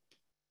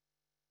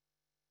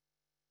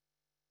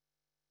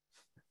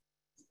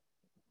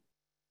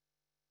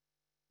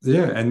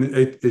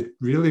it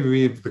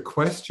really, the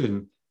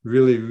question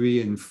really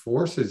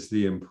reinforces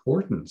the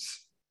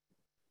importance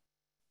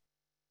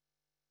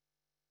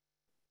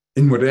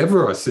in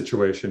whatever our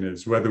situation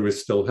is, whether we're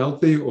still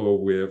healthy or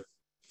we're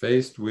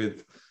faced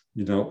with,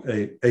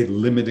 a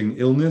limiting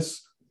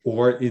illness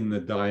or in the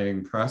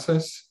dying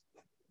process.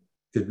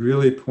 It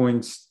really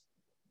points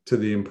to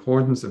the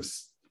importance of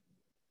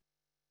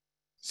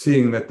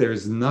seeing that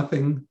there's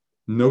nothing,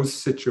 no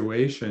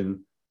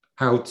situation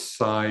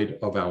outside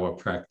of our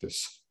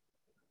practice,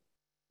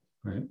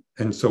 right?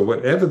 And so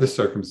whatever the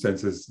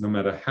circumstances, no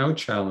matter how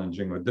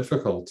challenging or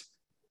difficult,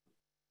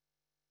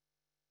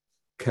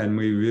 can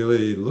we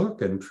really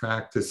look and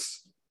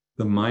practice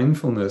the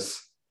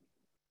mindfulness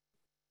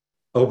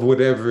of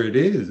whatever it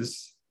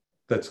is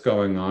that's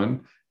going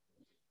on,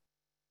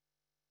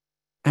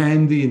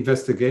 and the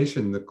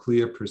investigation, the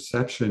clear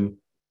perception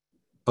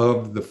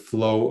of the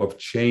flow of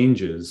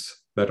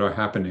changes that are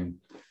happening.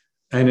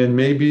 And it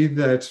may be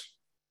that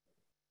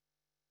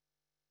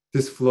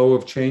this flow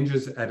of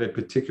changes at a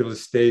particular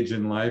stage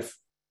in life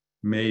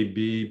may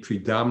be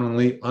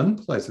predominantly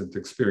unpleasant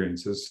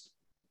experiences.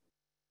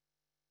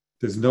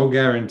 There's no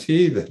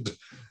guarantee that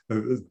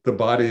the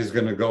body is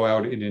going to go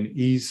out in an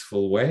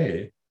easeful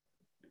way,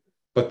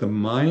 but the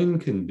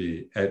mind can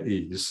be at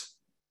ease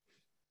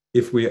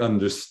if we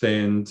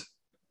understand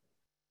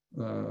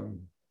the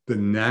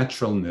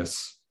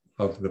naturalness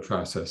of the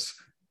process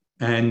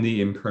and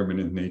the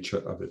impermanent nature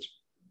of it.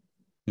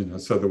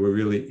 So that we're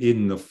really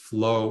in the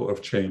flow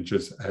of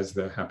changes as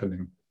they're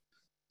happening.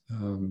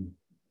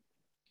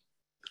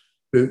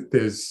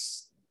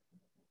 There's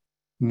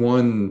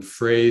one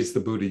phrase the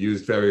Buddha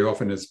used very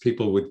often as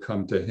people would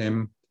come to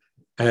him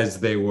as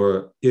they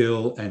were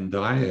ill and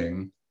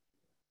dying.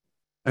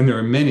 And there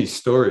are many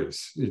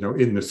stories,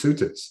 in the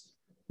suttas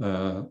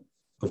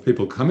of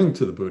people coming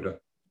to the Buddha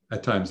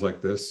at times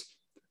like this.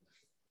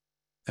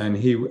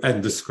 And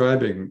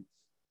describing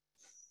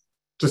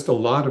just a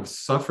lot of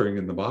suffering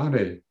in the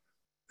body.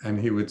 And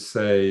he would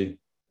say,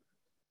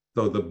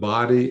 though the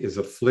body is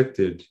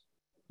afflicted,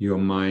 your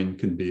mind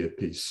can be at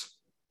peace.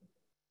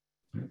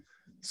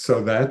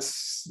 So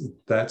that's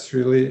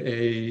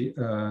really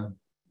a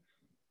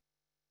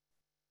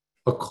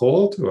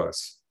call to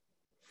us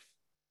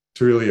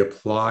to really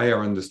apply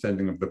our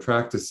understanding of the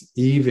practice,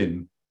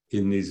 even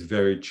in these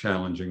very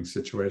challenging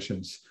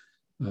situations.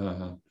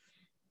 And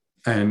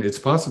it's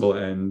possible.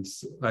 And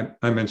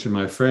I mentioned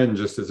my friend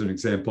just as an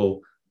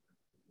example.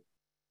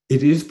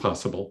 It is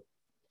possible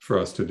for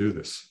us to do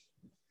this.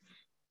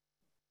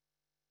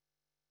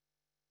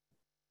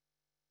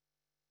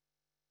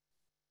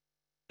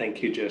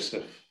 Thank you,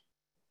 Joseph.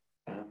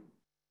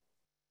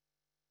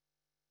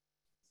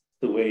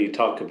 The way you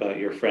talk about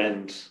your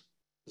friend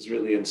is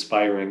really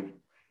inspiring.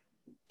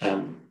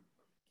 It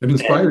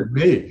inspired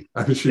me.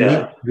 I mean, she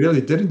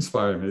really did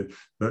inspire me.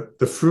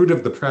 The fruit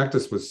of the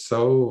practice was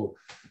so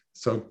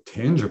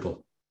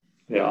tangible.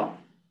 Yeah.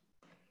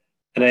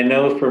 And I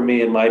know for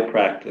me in my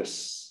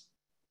practice,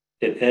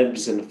 it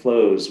ebbs and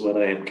flows what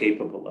I am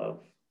capable of.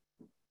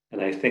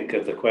 And I think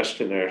of the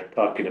questioner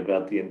talking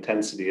about the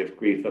intensity of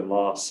grief and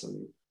loss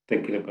and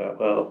thinking about,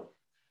 well,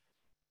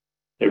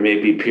 there may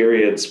be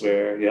periods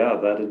where,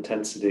 that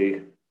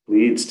intensity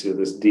leads to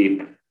this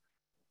deep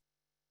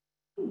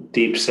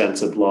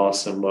sense of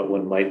loss and what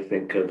one might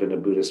think of in a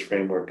Buddhist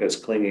framework as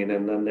clinging.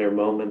 And then there are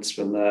moments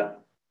when that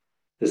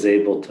is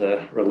able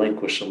to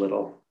relinquish a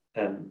little.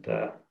 And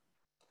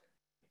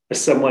as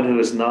someone who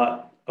is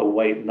not a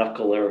white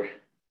knuckler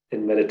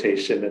in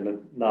meditation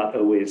and not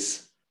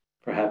always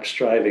perhaps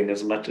striving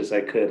as much as I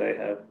could, I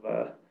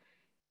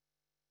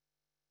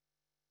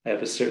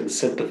have a certain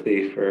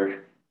sympathy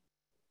for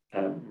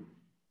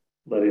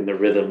letting the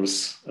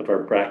rhythms of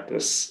our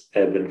practice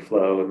ebb and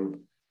flow, and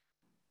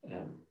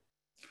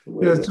the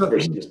way this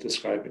person is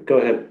describing. Go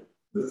ahead.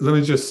 Let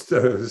me just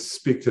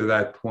speak to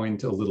that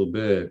point a little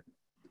bit.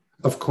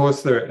 Of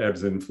course, there are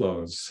ebbs and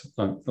flows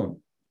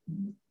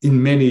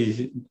in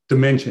many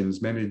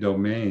dimensions, many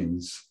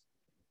domains.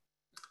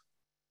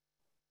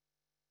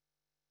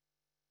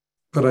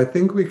 But I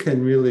think we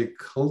can really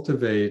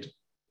cultivate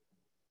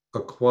a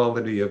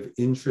quality of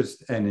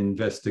interest and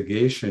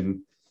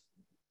investigation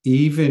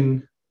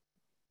even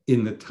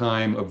in the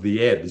time of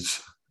the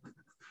ebbs,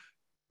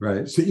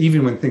 right? So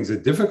even when things are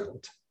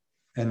difficult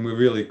and we're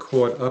really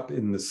caught up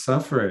in the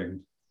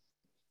suffering,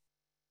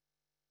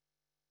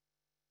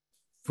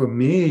 for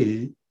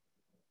me,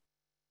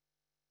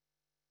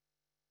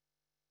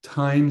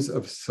 times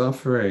of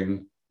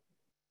suffering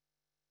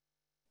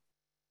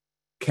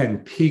can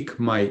pique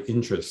my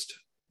interest.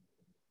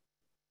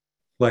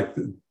 Like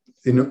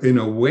in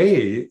a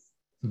way,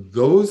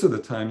 those are the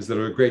times that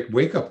are a great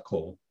wake-up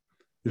call,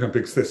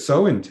 because they're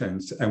so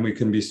intense and we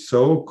can be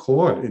so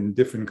caught in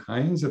different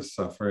kinds of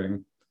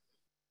suffering.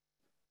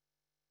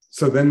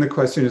 So then the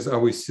question is, are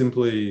we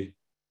simply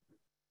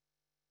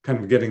kind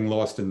of getting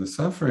lost in the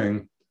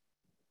suffering,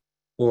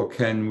 or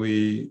can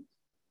we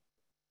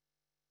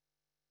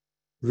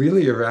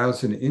really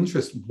arouse an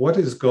interest? What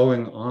is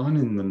going on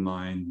in the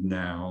mind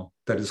now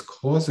that is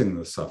causing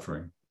the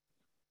suffering?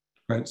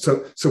 Right?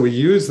 So we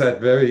use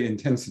that very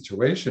intense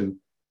situation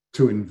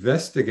to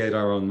investigate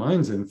our own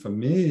minds. And for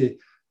me,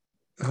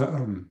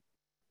 the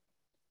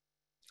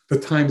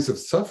times of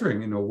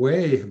suffering, in a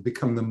way, have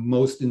become the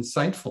most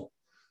insightful,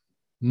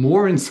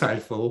 more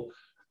insightful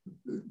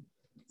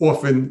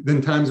often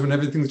than times when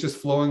everything's just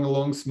flowing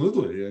along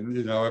smoothly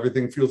and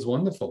everything feels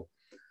wonderful.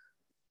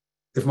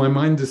 If my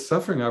mind is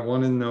suffering, I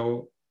want to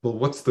know, well,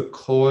 what's the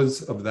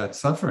cause of that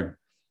suffering?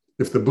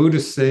 If the Buddha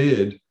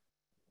said,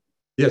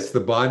 yes, the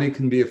body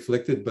can be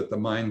afflicted, but the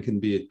mind can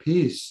be at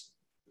peace.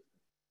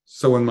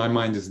 So when my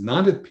mind is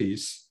not at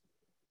peace,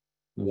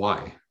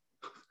 why?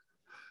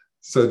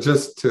 So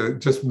just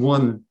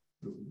one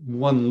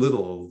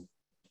little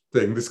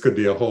thing. This could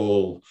be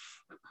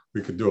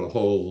we could do a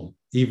whole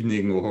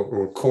evening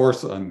or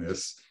course on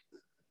this.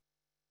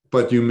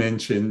 But you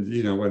mentioned,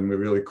 when we're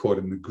really caught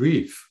in the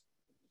grief,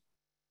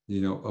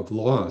 of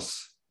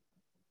loss.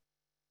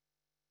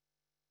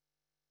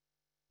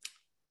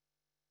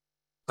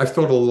 I've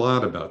thought a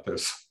lot about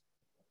this.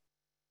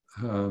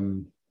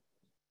 And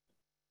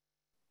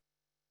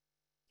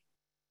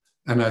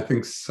I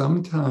think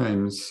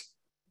sometimes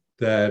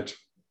that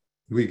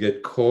we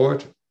get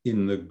caught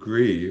in the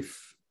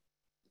grief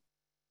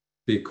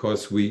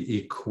because we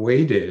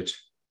equate it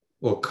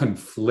or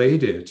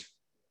conflate it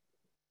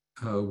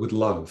with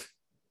love.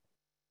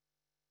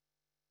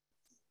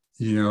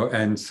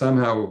 And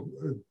somehow,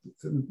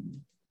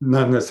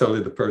 not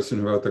necessarily the person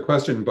who wrote the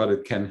question, but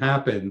it can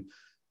happen,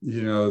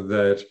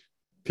 that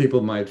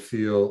people might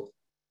feel,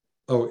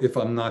 oh, if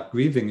I'm not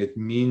grieving, it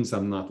means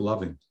I'm not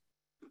loving,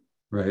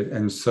 right?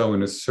 And so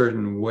in a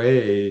certain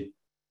way,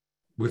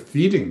 we're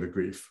feeding the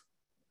grief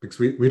because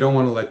we don't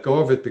want to let go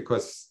of it,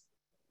 because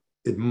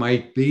it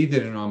might be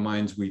that in our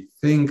minds we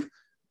think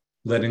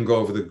letting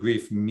go of the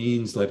grief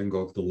means letting go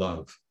of the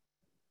love.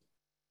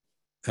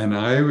 And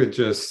I would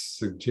just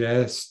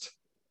suggest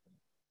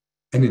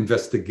an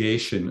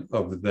investigation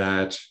of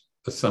that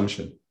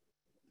assumption,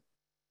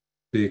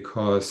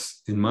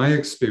 because in my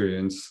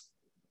experience,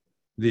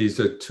 these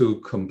are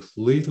two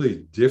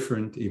completely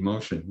different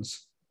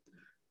emotions,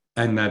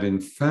 and that in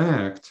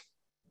fact,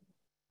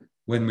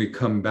 when we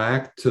come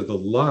back to the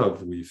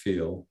love we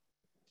feel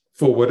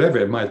for whatever,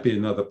 it might be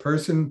another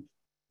person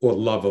or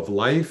love of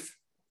life,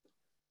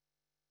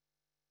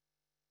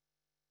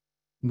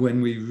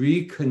 when we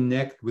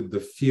reconnect with the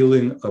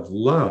feeling of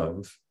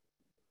love,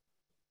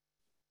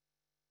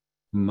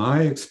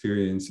 my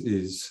experience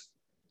is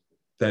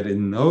that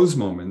in those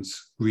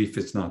moments, grief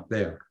is not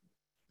there,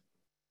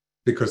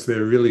 because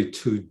they're really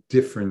two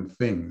different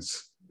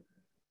things.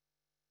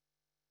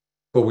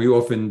 But we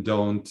often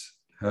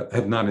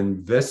have not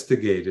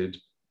investigated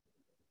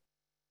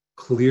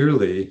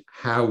clearly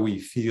how we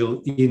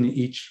feel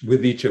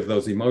with each of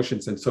those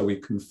emotions, and so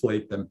we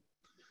conflate them.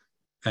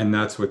 And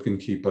that's what can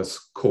keep us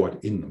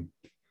caught in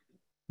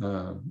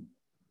them.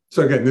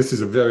 So again, this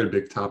is a very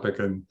big topic,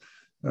 and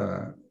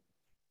I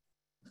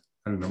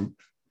don't know,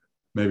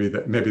 maybe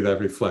that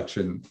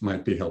reflection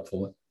might be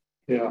helpful.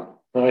 Yeah,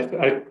 I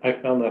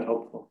found that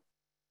helpful.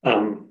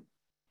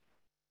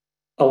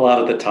 A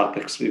lot of the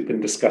topics we've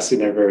been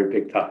discussing are very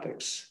big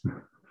topics.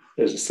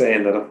 There's a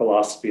saying that a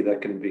philosophy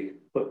that can be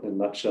put in a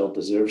nutshell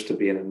deserves to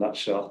be in a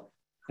nutshell.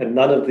 And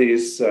none of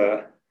these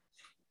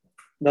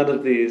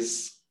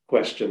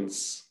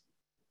questions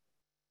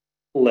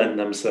lend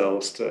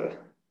themselves to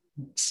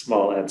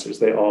small answers.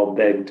 They all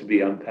beg to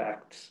be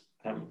unpacked.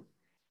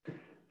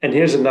 And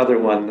here's another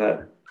one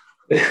that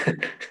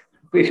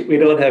we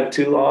don't have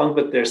too long,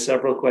 but there's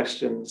several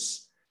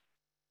questions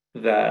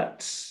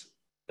that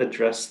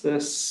address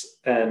this.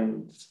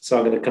 And so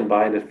I'm going to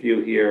combine a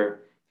few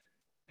here,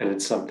 and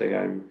it's something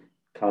I'm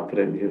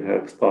confident you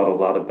have thought a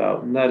lot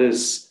about. And that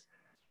is,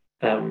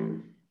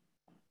 on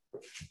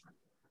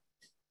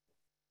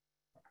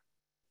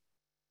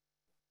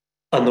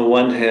the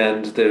one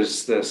hand,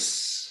 there's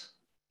this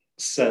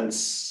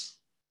sense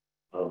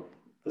of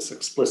this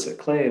explicit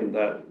claim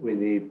that we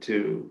need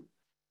to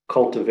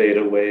cultivate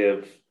a way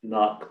of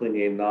not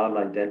clinging,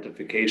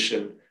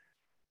 non-identification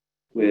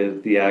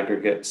with the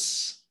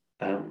aggregates.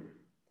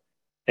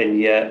 And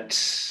yet,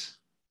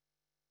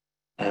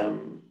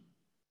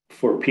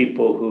 for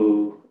people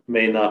who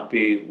may not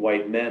be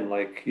white men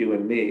like you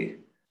and me,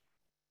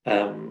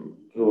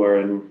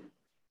 who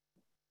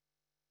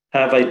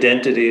have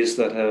identities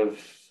that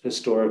have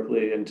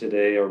historically and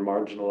today are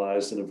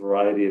marginalized in a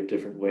variety of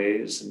different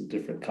ways and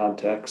different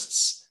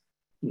contexts,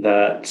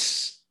 that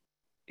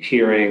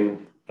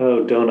hearing,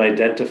 oh, don't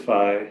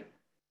identify,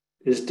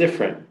 is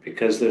different,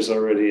 because there's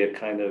already a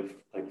kind of,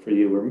 like for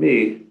you or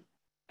me,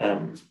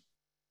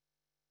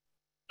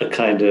 a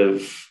kind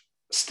of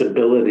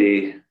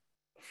stability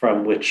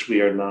from which we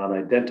are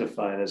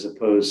non-identifying, as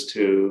opposed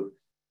to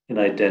an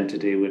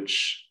identity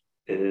which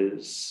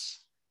is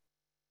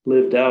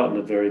lived out in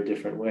a very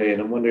different way.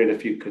 And I'm wondering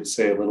if you could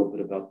say a little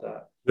bit about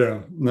that.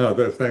 Yeah, no,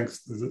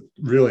 thanks. It's a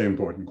really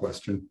important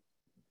question.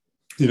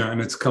 And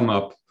it's come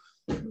up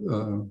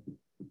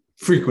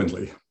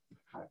frequently,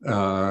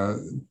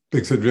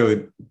 because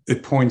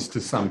it points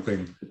to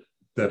something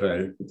that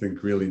I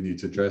think really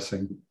needs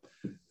addressing.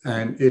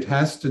 And it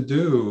has to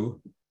do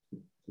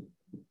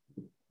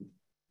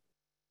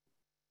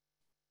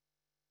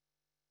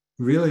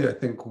really, I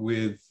think,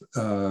 with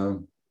a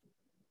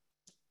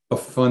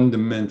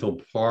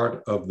fundamental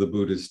part of the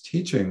Buddhist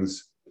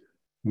teachings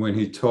when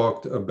he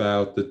talked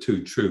about the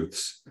two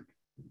truths,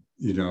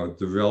 the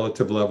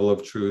relative level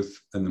of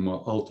truth and the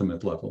more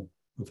ultimate level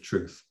of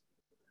truth.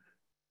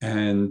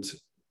 And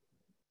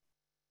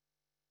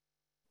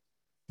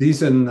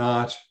these are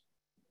not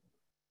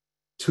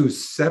two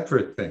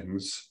separate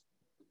things.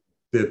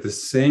 They're the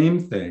same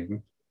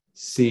thing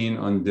seen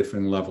on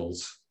different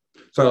levels.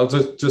 So I'll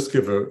just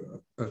give a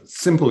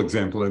simple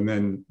example and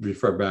then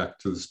refer back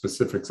to the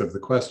specifics of the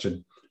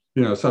question.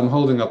 So I'm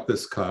holding up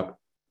this cup,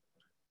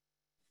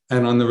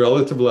 And on the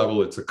relative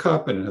level, it's a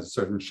cup and it has a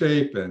certain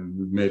shape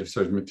and made of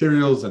certain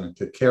materials, and I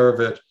take care of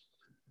it.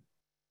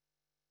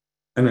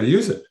 And I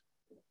use it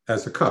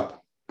as a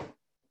cup.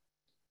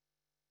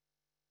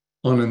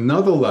 On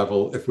another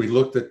level, if we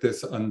looked at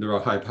this under a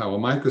high power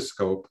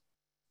microscope,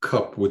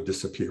 cup would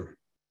disappear.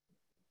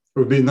 It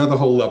would be another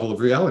whole level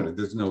of reality.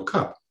 There's no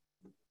cup.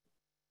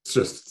 It's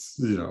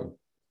just,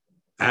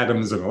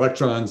 atoms and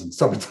electrons and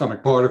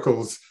subatomic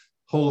particles,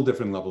 whole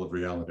different level of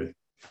reality.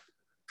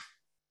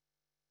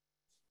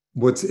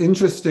 What's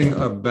interesting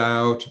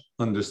about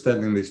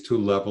understanding these two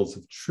levels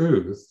of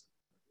truth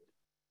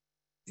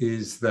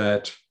is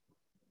that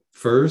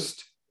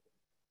first,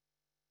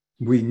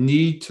 we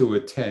need to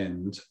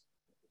attend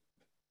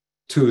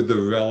to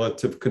the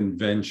relative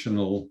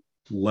conventional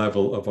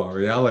level of our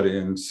reality.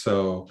 And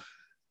so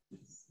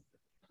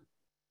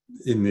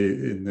in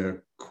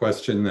the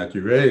question that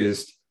you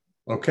raised,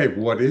 okay,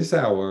 what is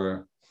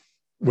our,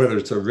 whether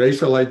it's a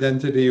racial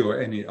identity or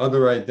any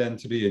other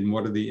identity, and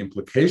what are the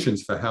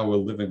implications for how we're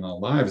living our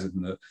lives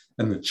and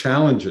the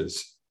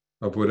challenges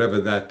of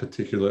whatever that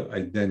particular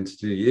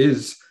identity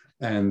is,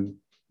 and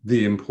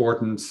the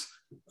importance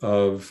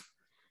of,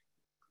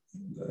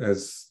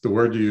 as the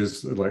word you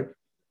use, like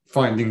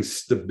finding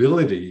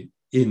stability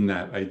in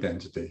that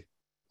identity.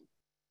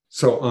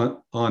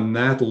 So on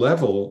that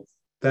level,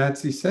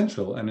 that's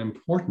essential and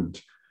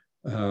important.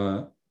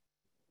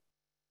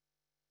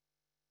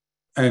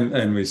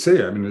 And we see,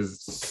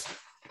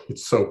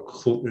 it's so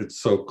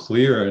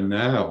clear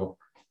now.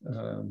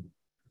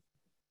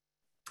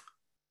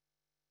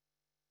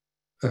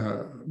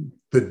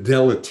 The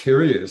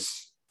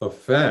deleterious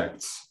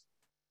effects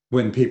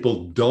when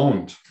people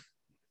don't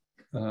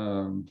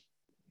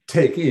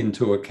take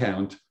into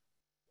account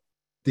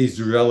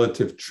these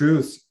relative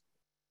truths,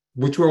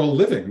 which we're all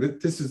living.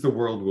 This is the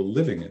world we're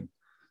living in.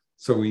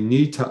 So we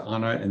need to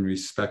honor and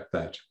respect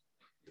that.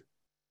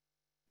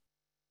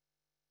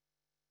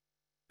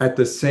 At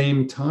the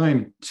same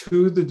time,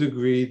 to the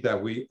degree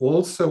that we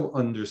also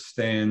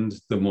understand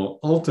the more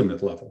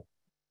ultimate level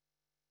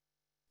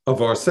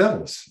of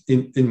ourselves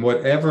in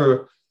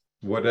whatever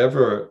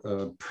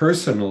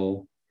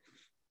personal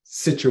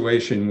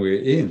situation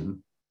we're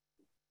in,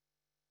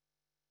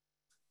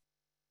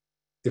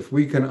 if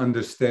we can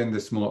understand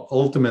this more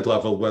ultimate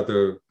level,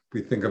 whether we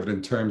think of it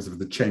in terms of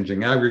the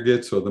changing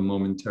aggregates or the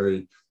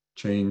momentary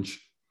change,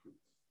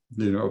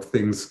 of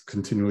things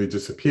continually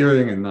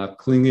disappearing and not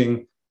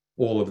clinging,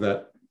 all of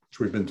that which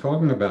we've been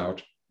talking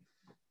about,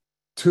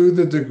 to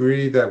the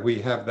degree that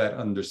we have that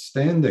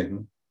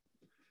understanding,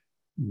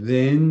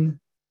 then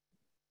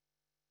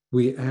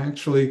we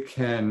actually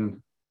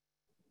can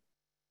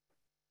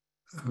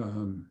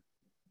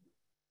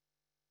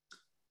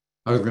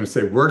I was going to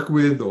say work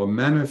with or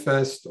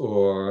manifest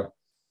or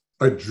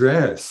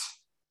address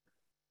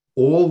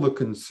all the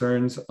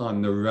concerns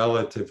on the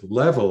relative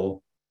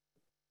level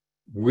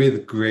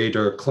with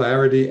greater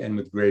clarity and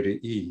with greater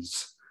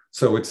ease.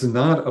 So it's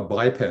not a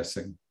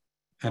bypassing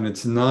and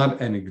it's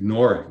not an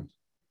ignoring.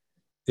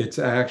 It's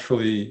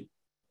actually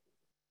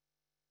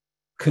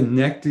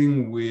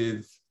connecting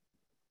with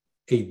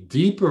a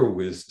deeper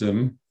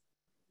wisdom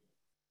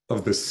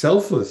of the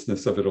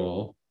selflessness of it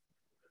all,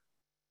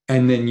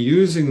 and then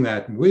using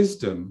that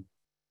wisdom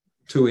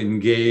to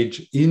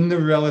engage in the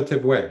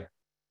relative way,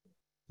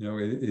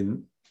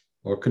 in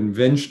or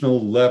conventional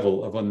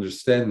level of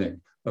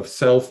understanding of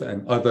self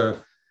and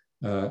other,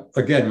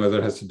 again, whether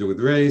it has to do with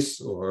race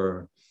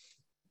or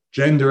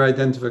gender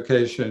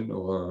identification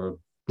or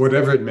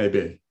whatever it may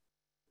be,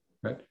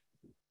 right?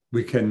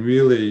 We can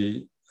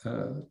really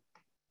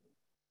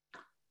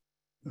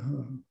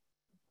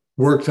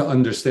work to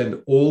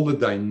understand all the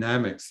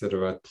dynamics that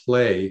are at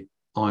play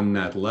on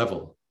that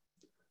level.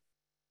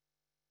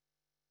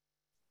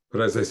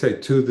 But as I say,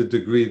 to the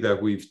degree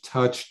that we've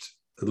touched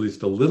at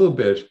least a little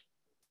bit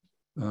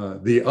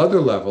the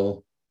other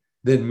level,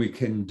 then we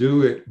can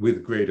do it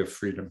with greater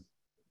freedom,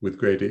 with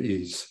greater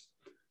ease.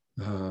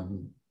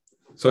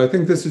 So I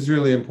think this is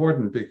really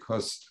important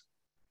because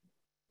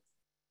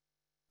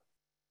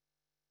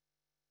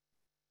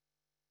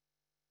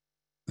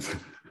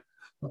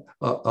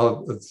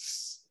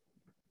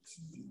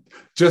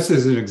just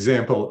as an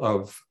example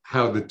of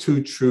how the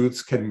two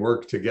truths can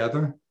work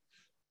together.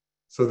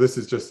 So this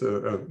is just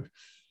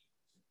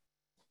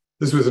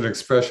this was an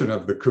expression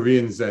of the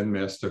Korean Zen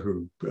master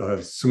who,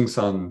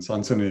 Sungsan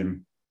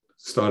Sansanim,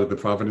 started the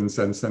Providence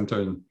Zen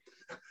Center.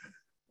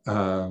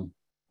 And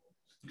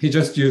he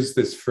just used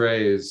this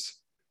phrase,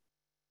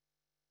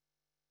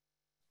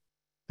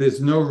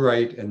 there's no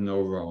right and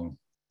no wrong,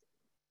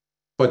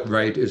 but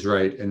right is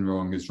right and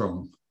wrong is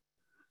wrong.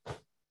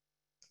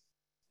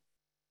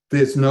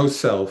 There's no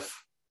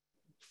self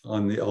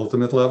on the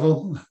ultimate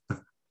level,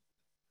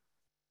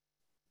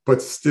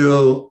 but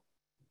still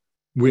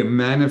we're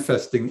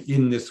manifesting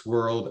in this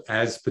world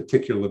as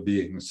particular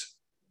beings,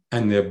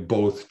 and they're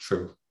both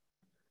true,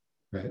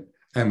 right?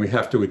 And we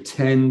have to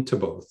attend to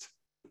both.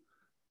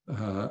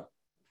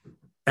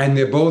 And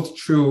they're both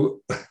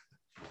true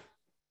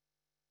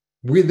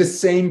with the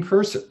same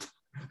person.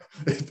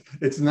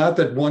 It's not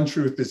that one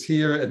truth is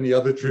here and the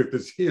other truth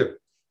is here.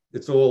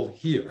 It's all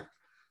here.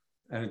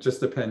 And it just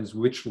depends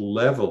which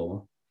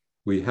level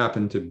we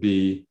happen to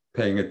be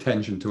paying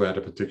attention to at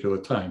a particular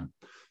time.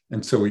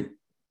 And so we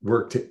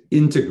work to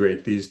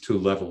integrate these two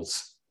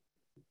levels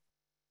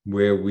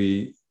where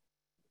we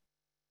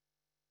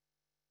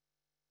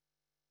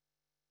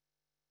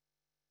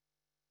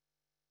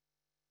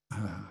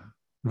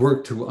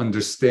work to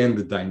understand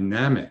the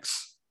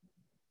dynamics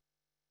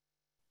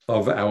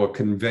of our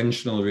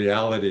conventional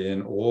reality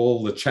and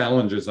all the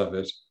challenges of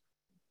it,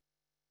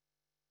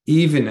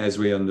 even as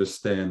we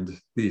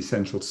understand the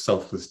essential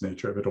selfless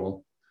nature of it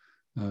all.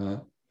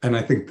 And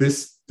I think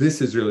this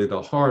is really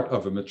the heart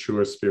of a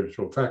mature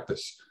spiritual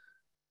practice,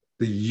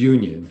 the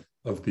union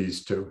of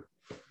these two,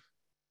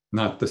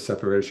 not the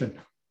separation.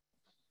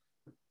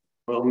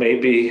 Well,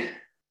 maybe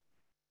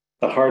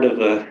the heart of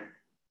a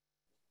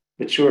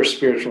mature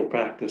spiritual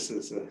practice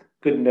is a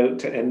good note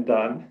to end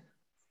on.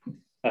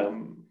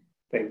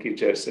 Thank you,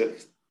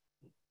 Joseph.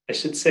 I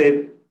should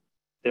say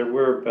there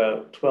were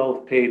about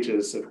 12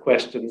 pages of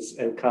questions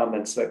and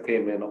comments that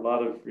came in, a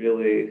lot of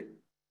really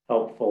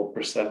helpful,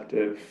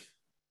 perceptive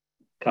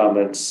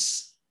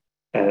comments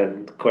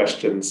and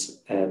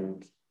questions,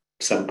 and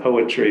some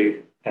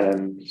poetry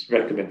and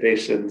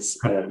recommendations.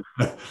 And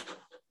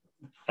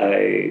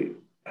I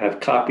have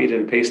copied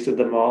and pasted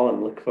them all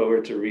and look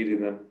forward to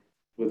reading them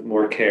with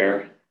more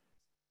care.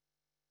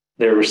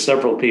 There were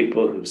several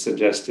people who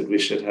suggested we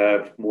should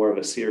have more of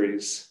a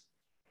series.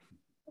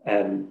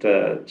 And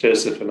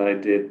Joseph and I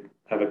did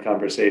have a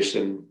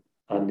conversation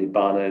on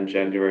Nibbana in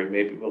January.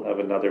 Maybe we'll have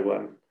another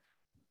one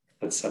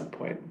at some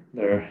point.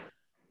 There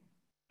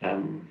are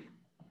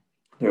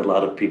a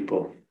lot of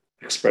people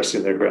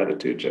expressing their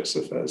gratitude,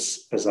 Joseph,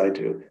 as I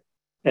do.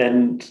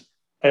 And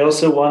I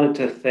also wanted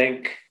to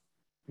thank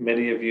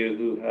many of you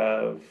who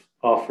have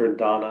offered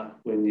dana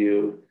when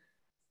you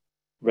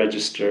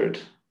registered.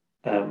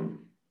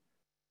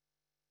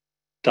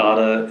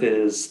 Dana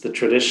is the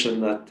tradition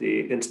that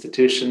the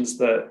institutions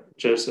that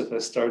Joseph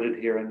has started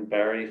here in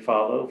Barre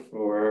follow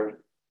for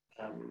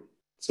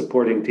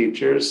supporting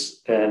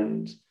teachers.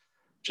 And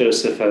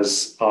Joseph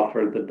has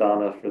offered the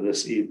dana for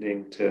this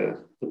evening to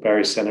the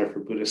Barre Center for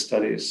Buddhist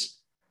Studies.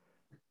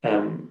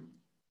 Dana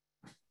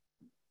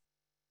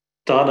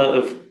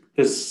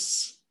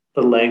is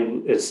the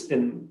language. It's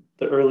in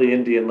the early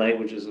Indian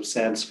languages of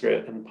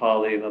Sanskrit and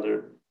Pali and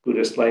other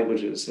Buddhist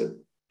languages. It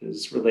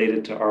is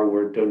related to our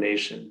word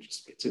donation.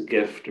 It's a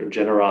gift or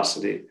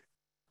generosity.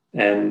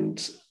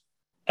 And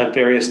at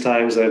various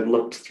times, I've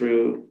looked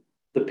through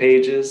the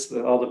pages,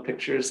 all the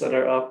pictures that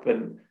are up,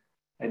 and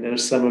I know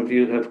some of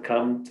you have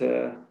come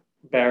to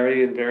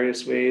Barre in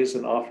various ways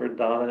and offered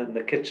dana in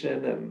the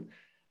kitchen,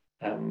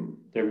 and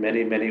there are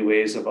many, many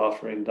ways of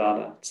offering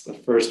dana. It's the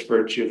first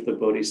virtue of the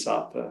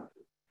Bodhisattva.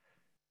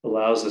 It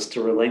allows us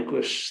to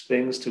relinquish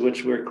things to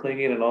which we're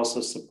clinging and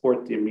also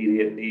support the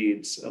immediate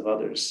needs of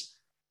others.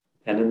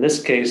 And in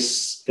this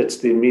case, it's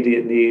the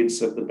immediate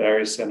needs of the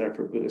Barre Center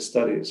for Buddhist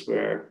Studies,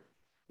 where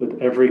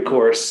with every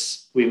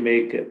course, we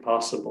make it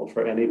possible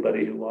for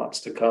anybody who wants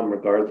to come,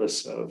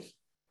 regardless of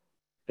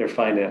their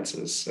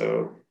finances.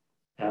 So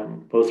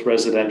both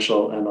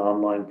residential and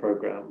online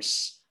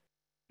programs,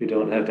 we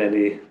don't have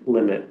any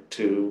limit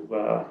to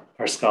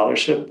our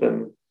scholarship,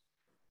 and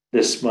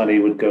this money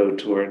would go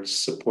towards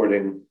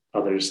supporting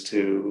others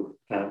to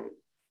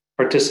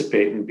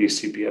participate in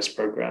BCBS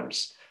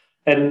programs.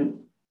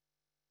 And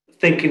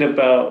thinking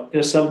about,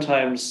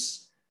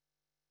 sometimes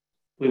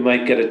we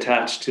might get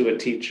attached to a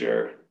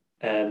teacher,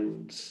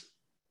 and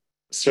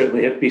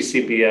certainly at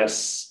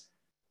BCBS,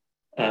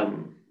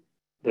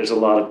 there's a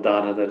lot of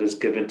dana that is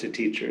given to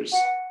teachers.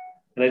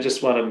 And I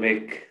just want to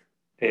make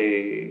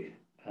a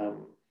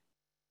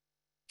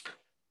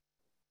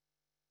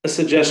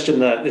suggestion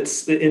that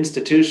it's the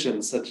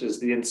institutions such as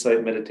the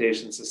Insight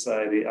Meditation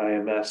Society,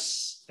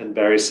 IMS, and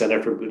Barre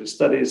Center for Buddhist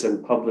Studies,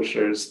 and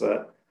publishers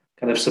that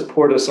kind of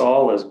support us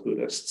all as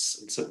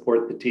Buddhists and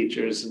support the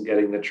teachers in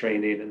getting the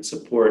training and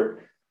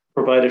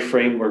provide a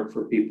framework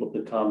for people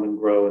to come and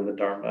grow in the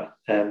Dharma,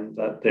 and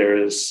that there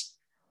is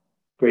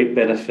great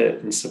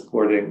benefit in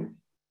supporting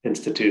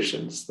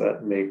institutions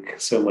that make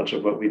so much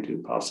of what we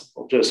do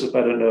possible. Joseph, I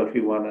don't know if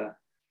you want to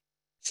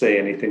say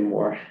anything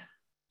more.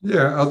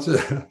 Yeah, I'll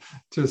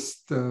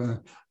just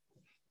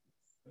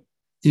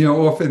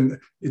often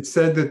it's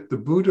said that the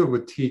Buddha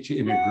would teach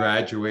in a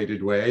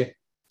graduated way.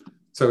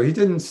 So he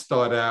didn't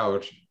start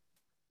out,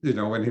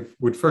 when he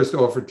would first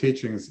offer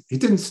teachings, he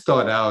didn't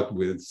start out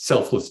with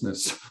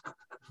selflessness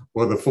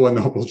or the Four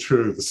Noble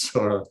Truths,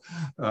 or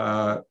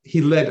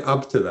he led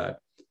up to that.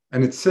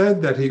 And it's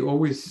said that he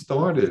always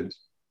started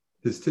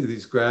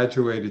these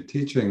graduated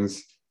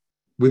teachings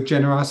with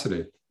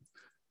generosity.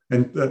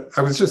 And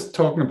I was just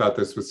talking about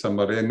this with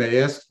somebody, and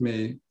they asked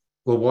me,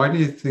 well, why do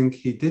you think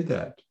he did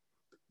that?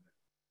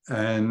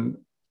 And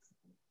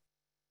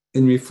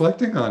in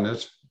reflecting on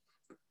it,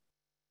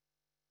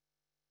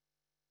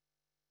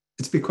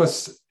 it's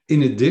because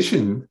in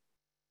addition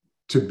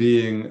to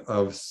being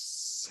of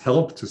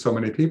help to so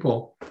many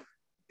people,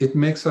 it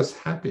makes us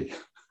happy.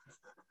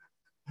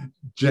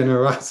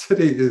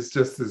 generosity is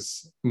just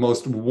this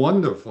most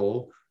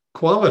wonderful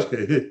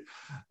quality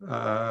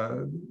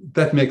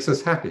that makes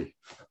us happy.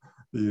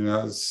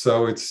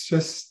 So it's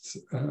just,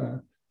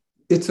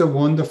 it's a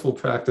wonderful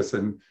practice.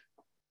 And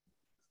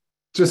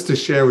just to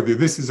share with you,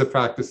 this is a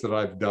practice that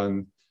I've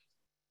done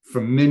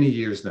for many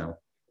years now.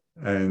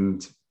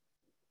 And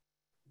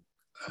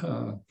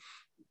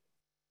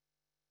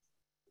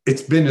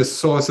it's been a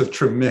source of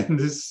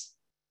tremendous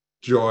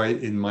joy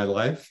in my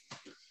life.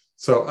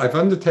 So I've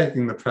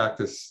undertaken the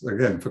practice,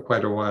 again, for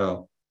quite a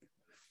while,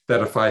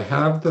 that if I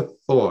have the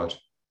thought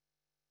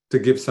to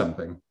give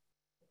something,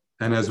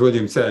 and as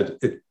William said,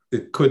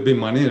 it could be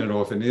money, and it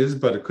often is,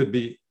 but it could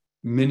be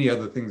many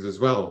other things as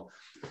well.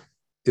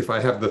 If I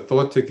have the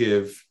thought to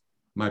give,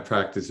 my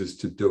practice is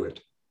to do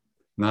it,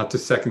 not to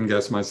second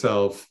guess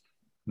myself,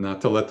 not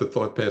to let the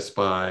thought pass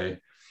by.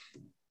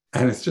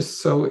 And it's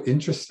just so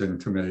interesting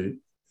to me,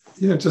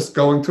 just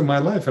going through my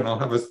life, and I'll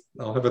have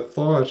a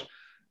thought,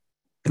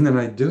 and then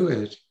I do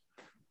it.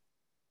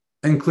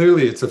 And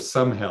clearly it's of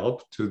some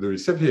help to the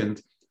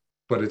recipient,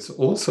 but it's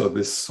also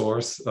this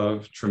source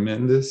of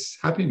tremendous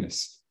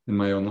happiness in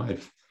my own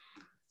life.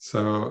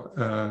 So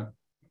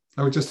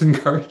I would just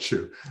encourage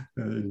you,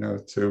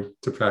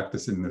 to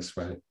practice in this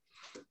way.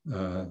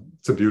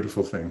 It's a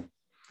beautiful thing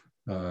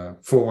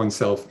for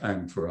oneself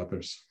and for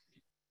others.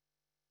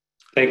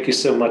 Thank you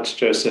so much,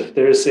 Joseph.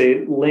 There's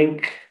a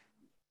link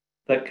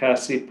that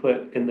Cassie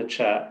put in the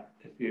chat.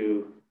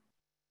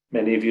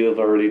 Many of you have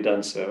already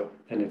done so,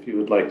 and if you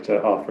would like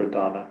to offer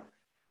dana.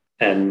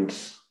 And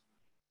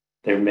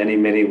there are many,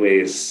 many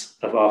ways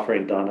of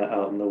offering dana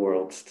out in the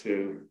world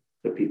to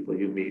the people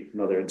you meet in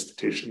other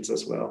institutions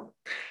as well.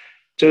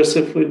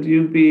 Joseph, would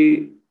you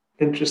be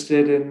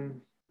interested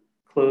in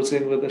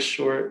closing with a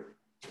short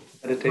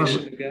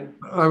meditation again?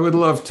 I would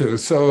love to.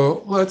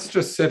 So let's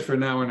just sit for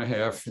an hour and a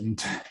half and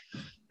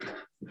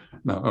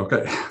no,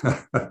 okay.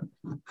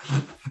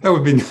 That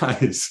would be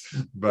nice,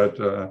 but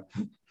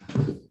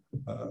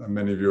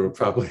many of you are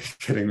probably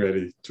getting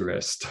ready to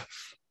rest.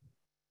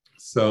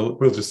 So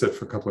we'll just sit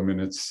for a couple of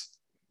minutes.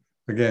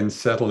 Again,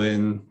 settle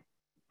in,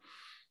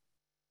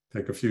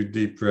 take a few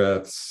deep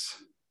breaths.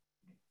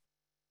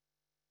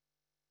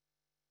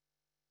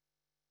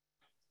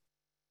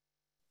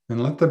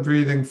 And let the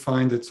breathing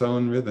find its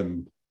own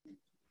rhythm.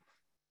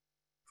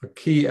 A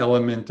key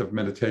element of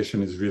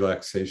meditation is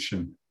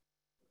relaxation.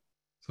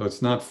 So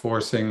it's not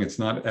forcing, it's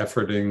not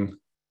efforting.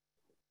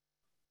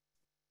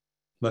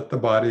 Let the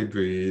body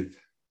breathe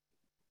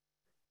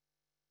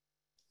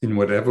in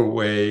whatever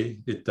way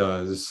it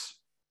does,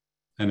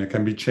 and it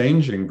can be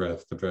changing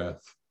breath to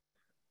breath.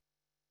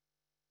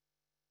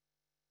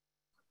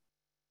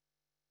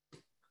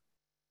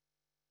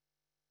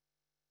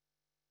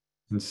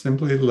 And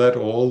simply let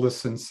all the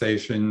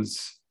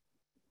sensations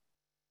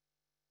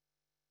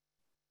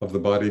of the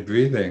body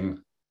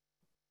breathing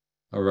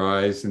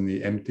arise in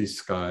the empty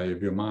sky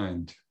of your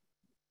mind.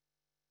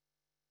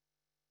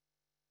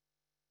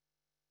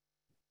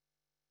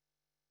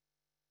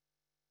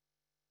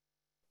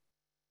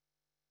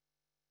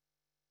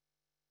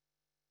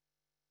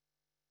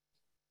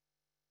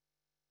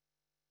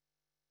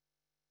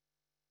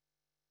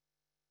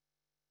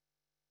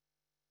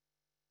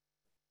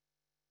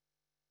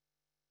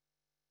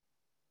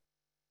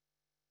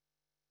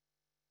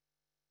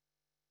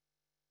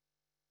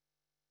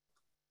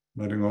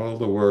 Letting all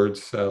the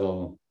words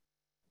settle.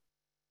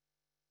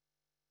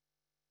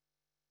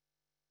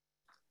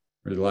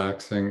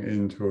 Relaxing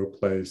into a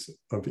place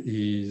of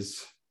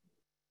ease.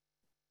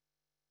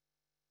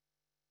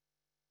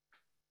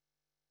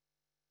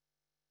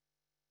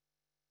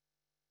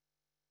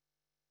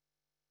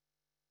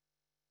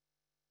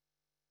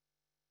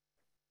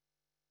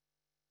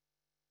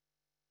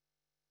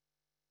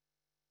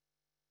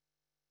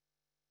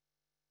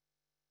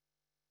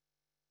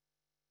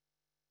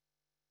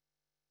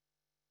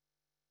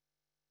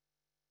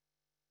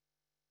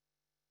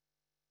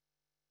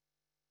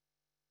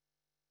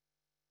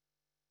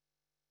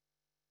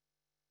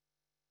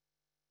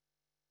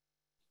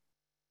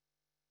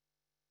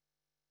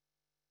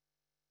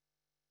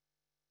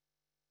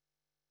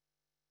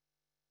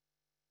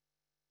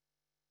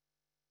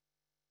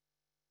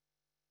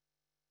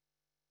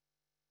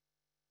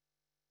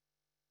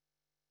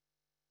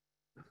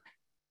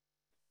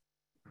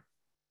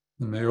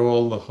 And may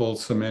all the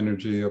wholesome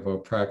energy of our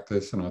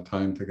practice and our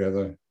time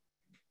together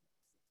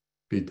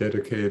be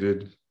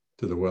dedicated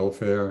to the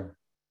welfare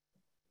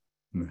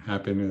and the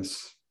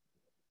happiness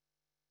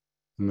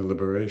and the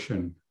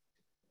liberation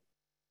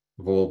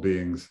of all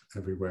beings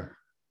everywhere.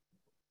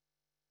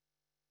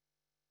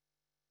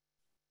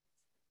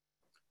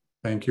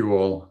 Thank you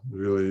all.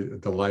 Really a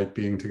delight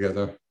being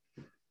together,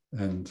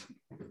 and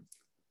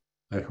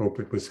I hope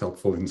it was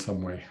helpful in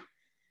some way.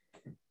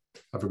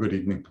 Have a good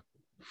evening.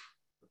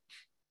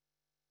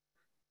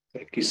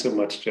 Thank you so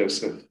much,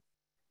 Joseph.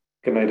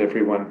 Good night,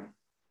 everyone.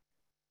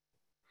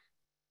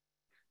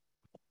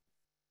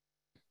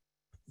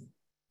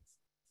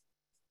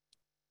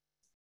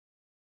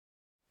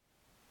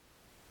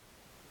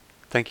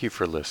 Thank you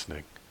for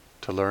listening.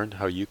 To learn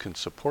how you can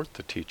support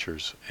the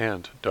teachers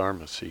and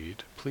Dharma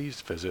Seed,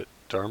 please visit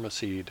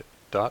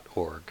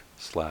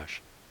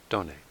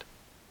dharmaseed.org/donate.